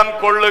திடன்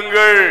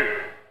கொள்ளுங்கள்.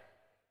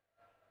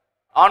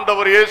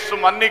 ஆண்டவர் இயேசு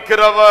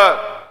மன்னிக்கிறவர்.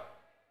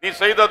 நீ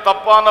செய்த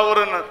தப்பான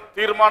ஒரு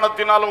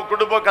தீர்மானத்தினால் உன்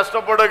குடும்பம்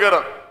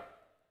கஷ்டப்படுகிறது.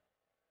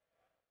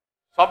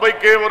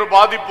 சபைக்கே ஒரு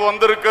பாதிப்பு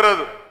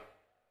வந்திருக்கிறது.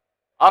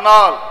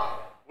 ஆனால்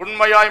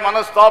உண்மையாய்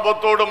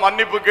மனஸ்தாபத்தோடு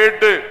மன்னிப்பு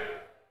கேட்டு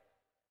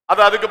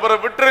அதை அதுக்கு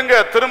பிறகு விட்டுருங்க.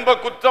 திரும்ப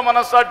குற்ற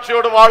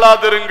மனசாட்சியோடு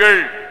வாழாதிருங்கள்.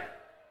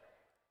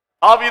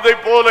 தாவீதை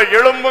போல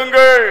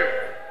எழும்புங்கள்.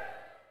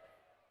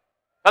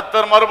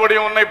 கர்த்தர்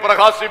மறுபடியும் உன்னை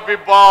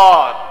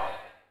பிரகாசிப்பிப்பார்.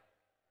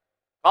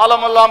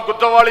 காலமெல்லாம்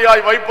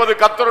குற்றவாளியாய் வைப்பது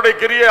கர்த்தருடைய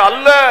கிரியை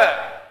அல்ல.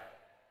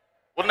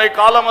 உன்னை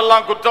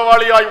காலமெல்லாம்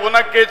குற்றவாளியாய்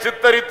உனக்கே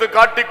சித்தரித்து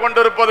காட்டிக்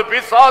கொண்டிருப்பது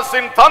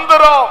பிசாசின்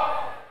தந்திரம்.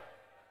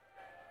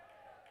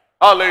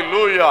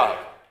 ஹல்லேலூயா.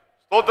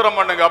 ஸ்தோத்திரம்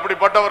பண்ணுங்க.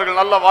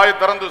 அப்படிப்பட்டவர்கள் நல்ல வாயை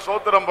திறந்து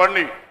ஸ்தோத்திரம்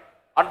பண்ணி,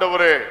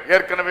 ஆண்டவரே,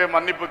 ஏற்கனவே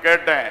மன்னிப்பு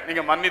கேட்டேன்,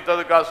 நீங்க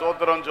மன்னித்ததுக்காக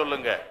ஸ்தோத்திரம்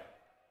சொல்லுங்க.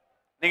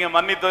 நீங்க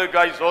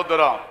மன்னித்ததுக்காய்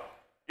ஸ்தோத்திரம்.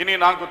 இனி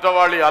நான்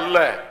குற்றவாளி அல்ல.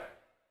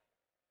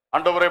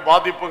 ஆண்டவரே,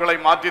 பாதிப்புகளை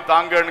மாற்றி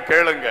தாங்கன்னு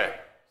கேளுங்க.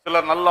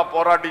 சிலர் நல்லா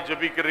போராட்டி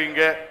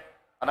ஜெபிக்கிறீங்க.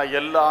 ஆனா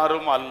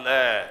எல்லாரும் அல்ல.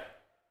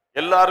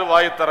 எல்லாரும்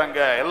வாய் தரங்க.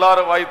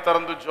 எல்லாரும் வாய்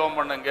திறந்து ஜெபம்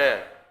பண்ணுங்க.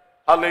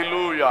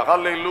 ஹல்லேலூயா,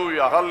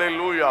 ஹல்லேலூயா,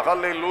 ஹல்லேலூயா,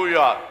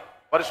 ஹல்லேலூயா.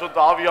 பரிசுத்த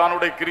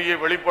ஆவியானுடைய கிரியை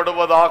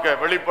வெளிப்படுவதாக,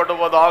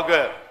 வெளிப்படுவதாக.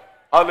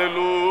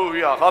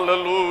 ஹல்லேலூயா,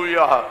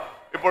 ஹல்லேலூயா.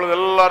 இப்பொழுது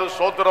எல்லாரும்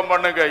ஸ்தோத்திரம்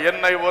பண்ணுங்க.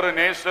 என்னை ஒரு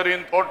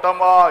நேசரின்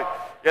தோட்டமாய்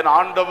என்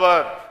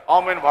ஆண்டவர்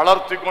ஆமென்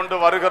வளர்த்தி கொண்டு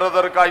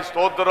வருகிறதற்காய்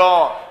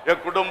ஸ்தோத்திரம்.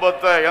 என்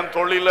குடும்பத்தை, என்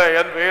தொழிலை,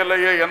 என்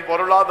வேலையை, என்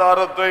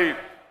பொருளாதாரத்தை,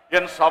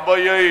 என்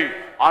சபையை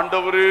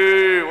ஆண்டவரே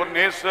ஒரு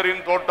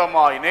நேசரின்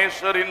தோட்டமாய்,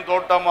 நேசரின்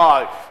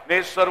தோட்டமாய்,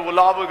 நேசர்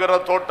உலாவுகிற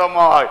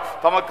தோட்டமாய்,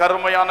 தமக்கு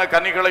அருமையான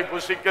கனிகளை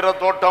புசிக்கிற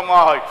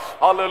தோட்டமாய்.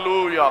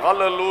 ஹல்லேலூயா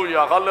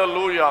ஹல்லேலூயா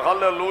ஹல்லேலூயா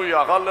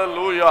ஹல்லேலூயா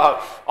ஹல்லேலூயா.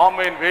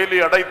 ஆமென். வேலி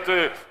அடைத்து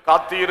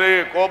காத்தீரே,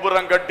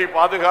 கோபுரம் கட்டி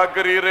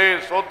பாதுகாக்கிறீரே,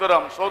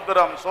 சோத்திரம்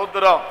சோத்திரம்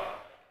சோத்திரம்.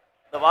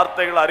 இந்த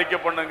வார்த்தைகளை அறிக்கை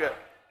பண்ணுங்க,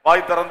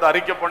 வாய் திறந்து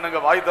அறிக்கை பண்ணுங்க,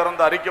 வாய்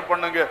திறந்து அறிக்கை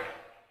பண்ணுங்க.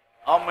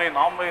 ஆமென்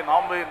ஆமென்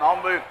ஆமென்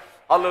ஆமென்.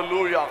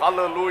 ஹல்லேலூயா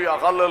ஹல்லேலூயா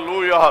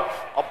ஹல்லேலூயா.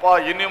 அப்பா,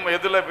 இனியும்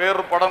எதுல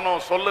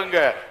வேறுபடணும் சொல்லுங்க.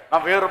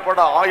 நான்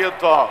வேறுபட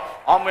ஆயத்தம்.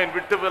 ஆமென்.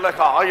 விட்டு விலக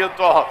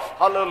ஆயத்தம்.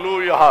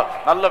 ஹல்லேலூயா.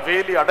 நல்ல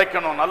வேலி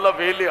அடைக்கணும், நல்ல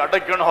வேலி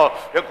அடைக்கணும்.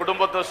 என்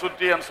குடும்பத்தை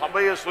சுற்றி, என்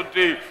சபையை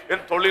சுற்றி,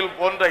 என் தொழில்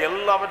போன்ற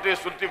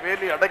எல்லாவற்றையும் சுற்றி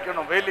வேலி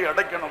அடைக்கணும், வேலி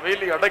அடைக்கணும்,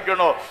 வேலி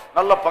அடைக்கணும்.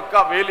 நல்ல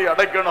பக்கா வேலி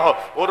அடைக்கணும்.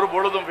 ஒரு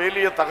பொழுதும்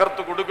வேலியை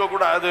தகர்த்து கொடுக்க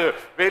கூடாது.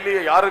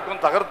 வேலியை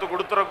யாருக்கும் தகர்த்து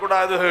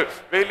கொடுத்துடக்கூடாது.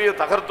 வேலியை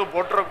தகர்த்து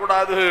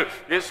போட்டுறக்கூடாது.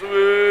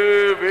 இயேசுவே,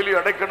 வேலி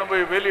அடைக்கணும்,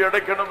 வேலி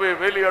அடைக்கணும்,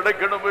 வேலி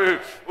அடைக்கணும்.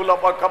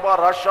 உலபா கபா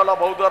ராஷாலா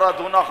பௌதரா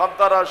தூனா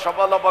ஹந்தரா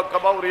ஷபலபா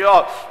கபௌரியா.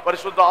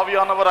 பரிசுத்த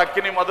ஆவியானவர்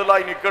அக்கினி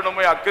மதலாய்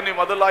நிக்கணுமே, அக்கினி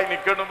மதலாய்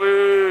நிக்கணுமே.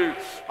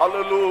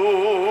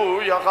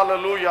 ஹல்லேலூயா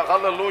ஹல்லேலூயா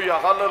ஹல்லேலூயா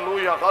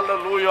ஹல்லேலூயா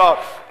ஹல்லேலூயா.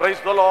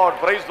 Praise the Lord,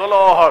 praise the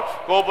Lord.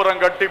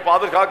 கோபுரம் கட்டி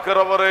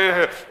பாதுகாக்கிறவரே,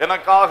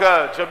 எனக்காக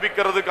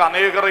ஜெபிக்கிறதுக்கு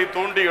அநேகரை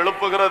தூண்டி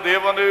எழுப்புகிற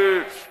தேவனே,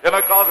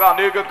 எனக்காக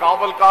அநேக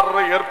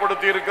காவல்காரரை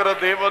ஏற்படுத்தி இருக்கிற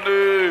தேவனே.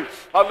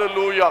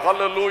 ஹல்லேலூயா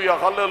ஹல்லேலூயா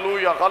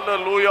ஹல்லேலூயா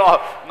ஹல்லேலூயா.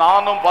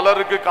 நானும்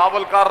பலருக்கு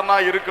காவல்காரனா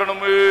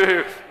இருக்கணுமே,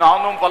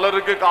 நானும்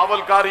பலருக்கு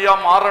காவல்காரியா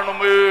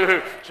மாறணுமே.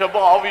 ஜெப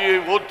ஆவியை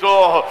ஊற்றோ,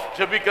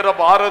 ஜெபிக்கிற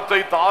பாரத்தை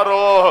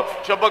தாரோ,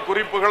 ஜெப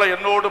குறிப்புகளை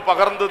என்னோடு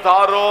பகிர்ந்து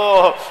தாரோ.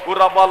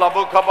 உரபா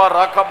லபுகபா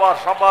ரகபா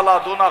ஷபலா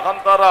துனா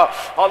ஹந்தரா.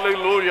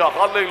 ஹல்லேலூயா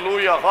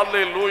ஹல்லேலூயா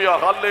ஹல்லேலூயா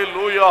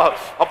ஹல்லேலூயா.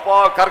 அப்பா,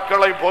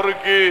 கற்களை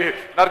பொறுக்கி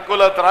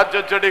நற்குல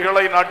திராட்சை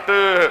செடிகளை நட்டு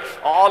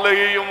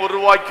ஆலையையும்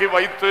உருவாக்கி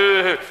வைத்து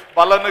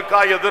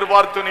பலனுக்காய்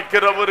எதிர்பார்த்து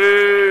நிற்கிறவரு,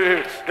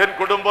 என்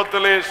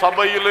குடும்பத்திலே,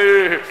 சபையிலே,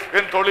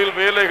 என் தொழில்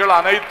வேலைகள்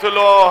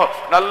அனைத்திலும்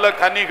நல்ல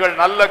கனிகள்,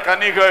 நல்ல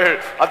கனிகள்,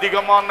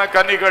 அதிகமான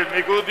கனிகள்,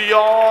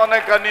 மிகுதியான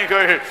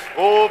கனிகள்.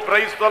 ஓ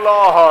பிரைஸ் தி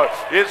லார்ட்.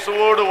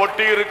 இயேசுவோடு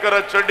ஒட்டி இருக்கிற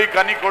செடி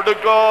கனி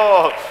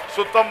கொடுக்கும்.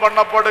 சுத்தம்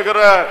பண்ணப்படுகிற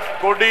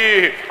கொடி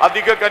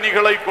அதிக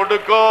கனிகளை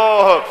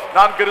கொடுக்கும்.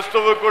 நான்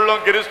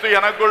கிறிஸ்துவுக்குள்ளும் கிறிஸ்து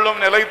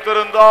எனக்குள்ளும்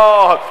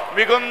நிலைத்திருந்தால்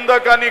மிகுந்த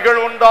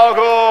கனிகள்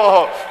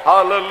உண்டாகும்.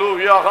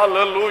 ஹல்லேலூயா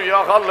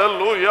ஹல்லேலூயா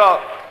ஹல்லேலூயா.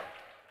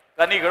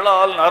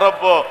 கனிகளால்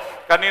நிரப்போ,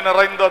 கனி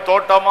நிறைந்த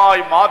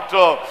தோட்டமாய்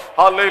மாற்றும்.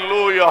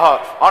 ஹல்லேலூயா.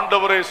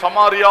 ஆண்டவரே,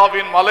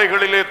 சமாரியாவின்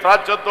மலைகளிலே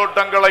திராட்சை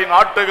தோட்டங்களை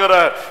நாட்டுகிற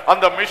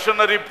அந்த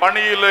மிஷனரி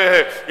பணியிலே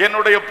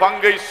என்னுடைய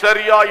பங்கை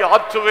சரியாய்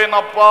ஆற்றுவேன்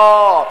அப்பா,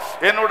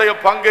 என்னுடைய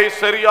பங்கை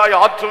சரியாய்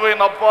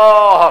ஆற்றுவேன் அப்பா.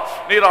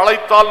 நீர்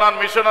அழைத்தால் நான்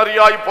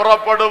மிஷனரியாய்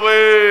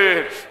புறப்படுவேன்.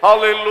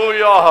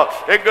 ஹல்லேலூயா.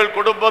 எங்கள்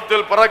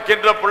குடும்பத்தில்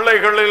பிறக்கின்ற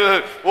பிள்ளைகளில்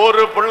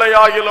ஒரு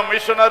பிள்ளையாயிலும்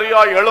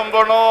மிஷனரியாய்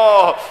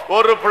எழும்பணும்,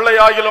 ஒரு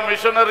பிள்ளையாயிலும்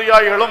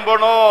மிஷனரியாய் எழும்பணும்.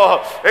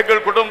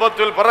 எங்கள் குடும்பத்தில்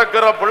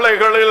பிறக்கிற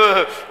பிள்ளைகளில்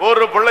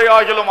ஒரு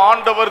பிள்ளையாகிலும்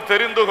ஆண்டவர்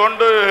தெரிந்து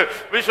கொண்டு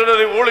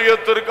மிஷனரி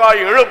ஊழியத்திற்காய்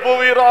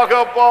எழுப்புவீராக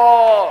அப்பா.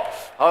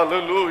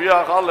 ஹல்லேலூயா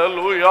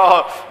ஹல்லேலூயா.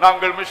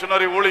 நாங்கள்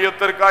மிஷனரி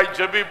ஊழியத்திற்காய்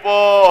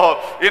ஜெபிப்போம்.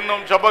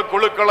 இன்னும் ஜெப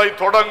குழுக்களை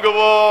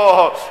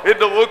தொடங்குவோம்.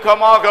 இந்த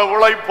ஊக்கமாக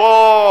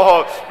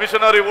உழைப்போம்.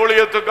 மிஷனரி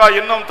ஊழியத்துக்காய்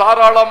இன்னும்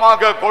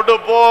தாராளமாக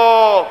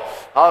கொடுப்போம்.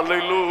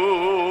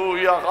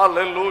 ஹல்லேலூயா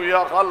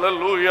ஹல்லேலூயா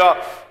ஹல்லேலூயா.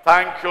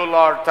 Thank you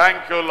Lord, thank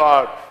you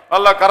Lord.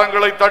 நல்ல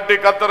கரங்களை தட்டி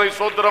கர்த்தரை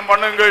ஸ்தோத்திரம்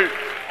பண்ணுங்கள்.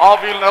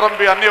 ஆவியில்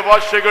நிரம்பி அந்நிய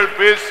பாஷைகள்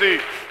பேசி.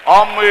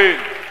 ஆமென்.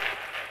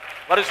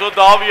 பரிசுத்த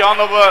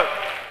ஆவியானவர்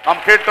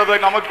நாம் கேட்டதை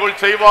நமக்குள்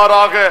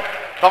செய்வாராக,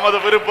 தமது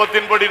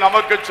விருப்பத்தின்படி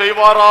நமக்கு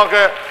செய்வாராக.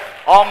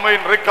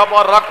 ஆமென். ரிகபா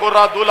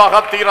ரகுரா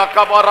துலஹத்தி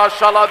ரகபா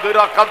ஷலா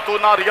திரா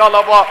கத்துனா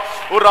ரியாலபா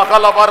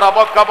உரகலபா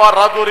ரபகபா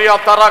ரதுரியா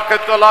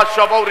தரகத்தலா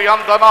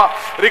ஷபௌரியாந்தனா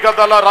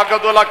ரிகதல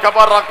ரகதுல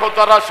கபா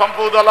ரகதரா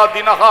சம்புதல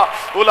தினஹா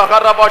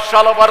உலகரபா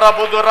ஷலபர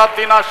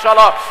புதுரத்தினா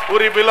ஷலா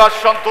உரிபிலா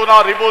ஷந்துனா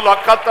ரிபுல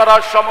கத்தரா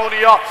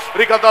ஷமுனியா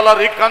ரிகதல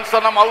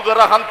ரிகன்சன மௌதர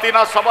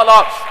ஹந்தினா சபலா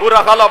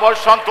உரகலபா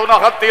ஷந்துனா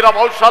ஹத்திர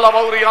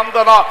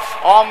மௌஷலபௌரியாந்தனா.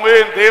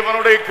 ஆமென்.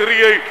 தேவனுடைய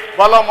கிரியை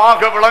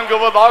பலமாக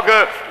விளங்குவதாக,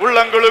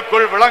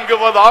 உள்ளங்களுக்குள்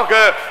விளங்குவதாக.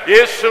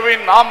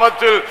 இயேசுவின்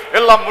நாமத்தில்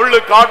எல்லா முள்ளு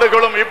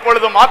காடுகளும்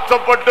இப்பொழுது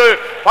மாற்றப்பட்டு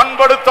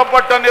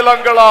பண்படுத்தப்பட்ட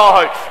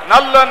நிலங்களாய்,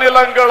 நல்ல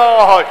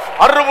நிலங்களாய்,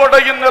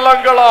 அறுவடையின்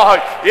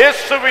நிலங்களாய்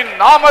இயேசுவின்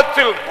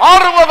நாமத்தில்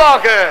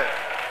மாறுவதாக.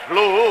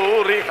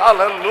 Glory,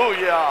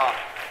 hallelujah.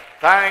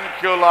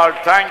 Thank you Lord,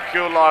 thank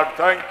you Lord,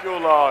 thank you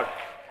Lord.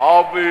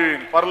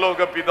 ஆமென்.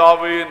 பரலோக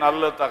பிதாவே,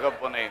 நல்ல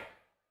தகப்பனே,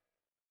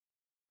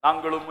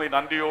 நாங்கள் உம்மை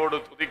நன்றியோடு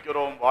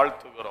துதிக்கிறோம்,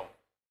 வாழ்த்துகிறோம்.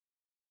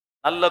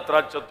 நல்ல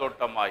திராட்சை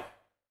தோட்டமாய்,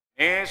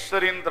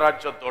 நேசரின்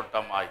திராட்சை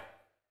தோட்டமாய்,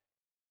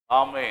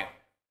 ஆமென்,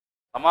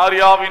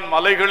 சமாரியாவின்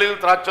மலைகளில்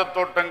திராட்சை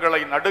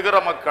தோட்டங்களை நடுகிற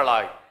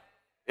மக்களாய்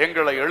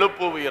எங்களை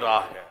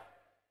எழுப்புவீராக.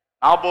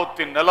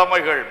 நாபோத்தின்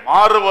நிலைமைகள்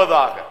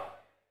மாறுவதாக,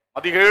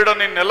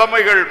 மதிகேடனின்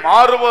நிலைமைகள்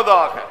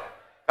மாறுவதாக.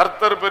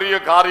 கர்த்தர் பெரிய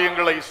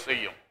காரியங்களை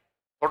செய்யும்,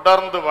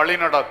 தொடர்ந்து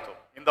வழிநடத்தும்.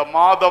 இந்த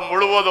மாதம்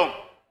முழுவதும்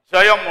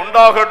ஜெயம்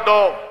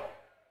உண்டாகட்டும்,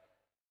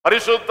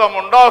 பரிசுத்தம்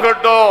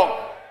உண்டாகட்டும்,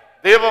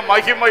 தேவ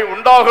மகிமை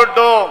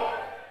உண்டாகட்டும்,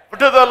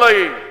 விடுதலை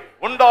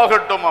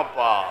உண்டாகட்டும்.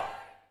 அப்பா,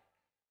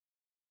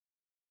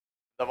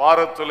 இந்த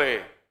வாரத்திலே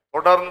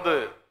தொடர்ந்து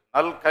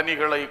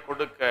நல்கனிகளை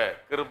கொடுக்க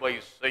கிருபை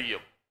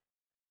செய்யும்.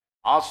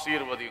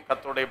 ஆசீர்வதியும்,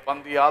 கர்த்தருடைய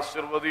பந்தி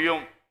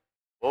ஆசீர்வதியும்.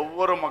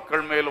 ஒவ்வொரு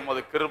மக்கள் மேலும்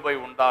அது கிருபை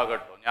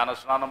உண்டாகட்டும். ஞான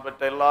ஸ்நானம்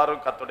பெற்ற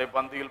எல்லாரும் கர்த்தருடைய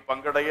பந்தியில்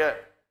பங்கடைய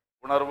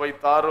உணர்வை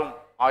தாரும்,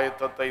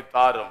 ஆயத்தத்தை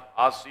தாரும்,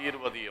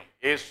 ஆசீர்வதியும்.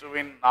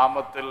 இயேசுவின்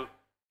நாமத்தில்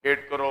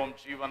கேட்கிறோம்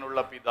ஜீவனுள்ள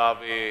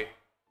பிதாவே,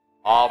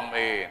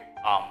 ஆமென்,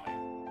 ஆமென்.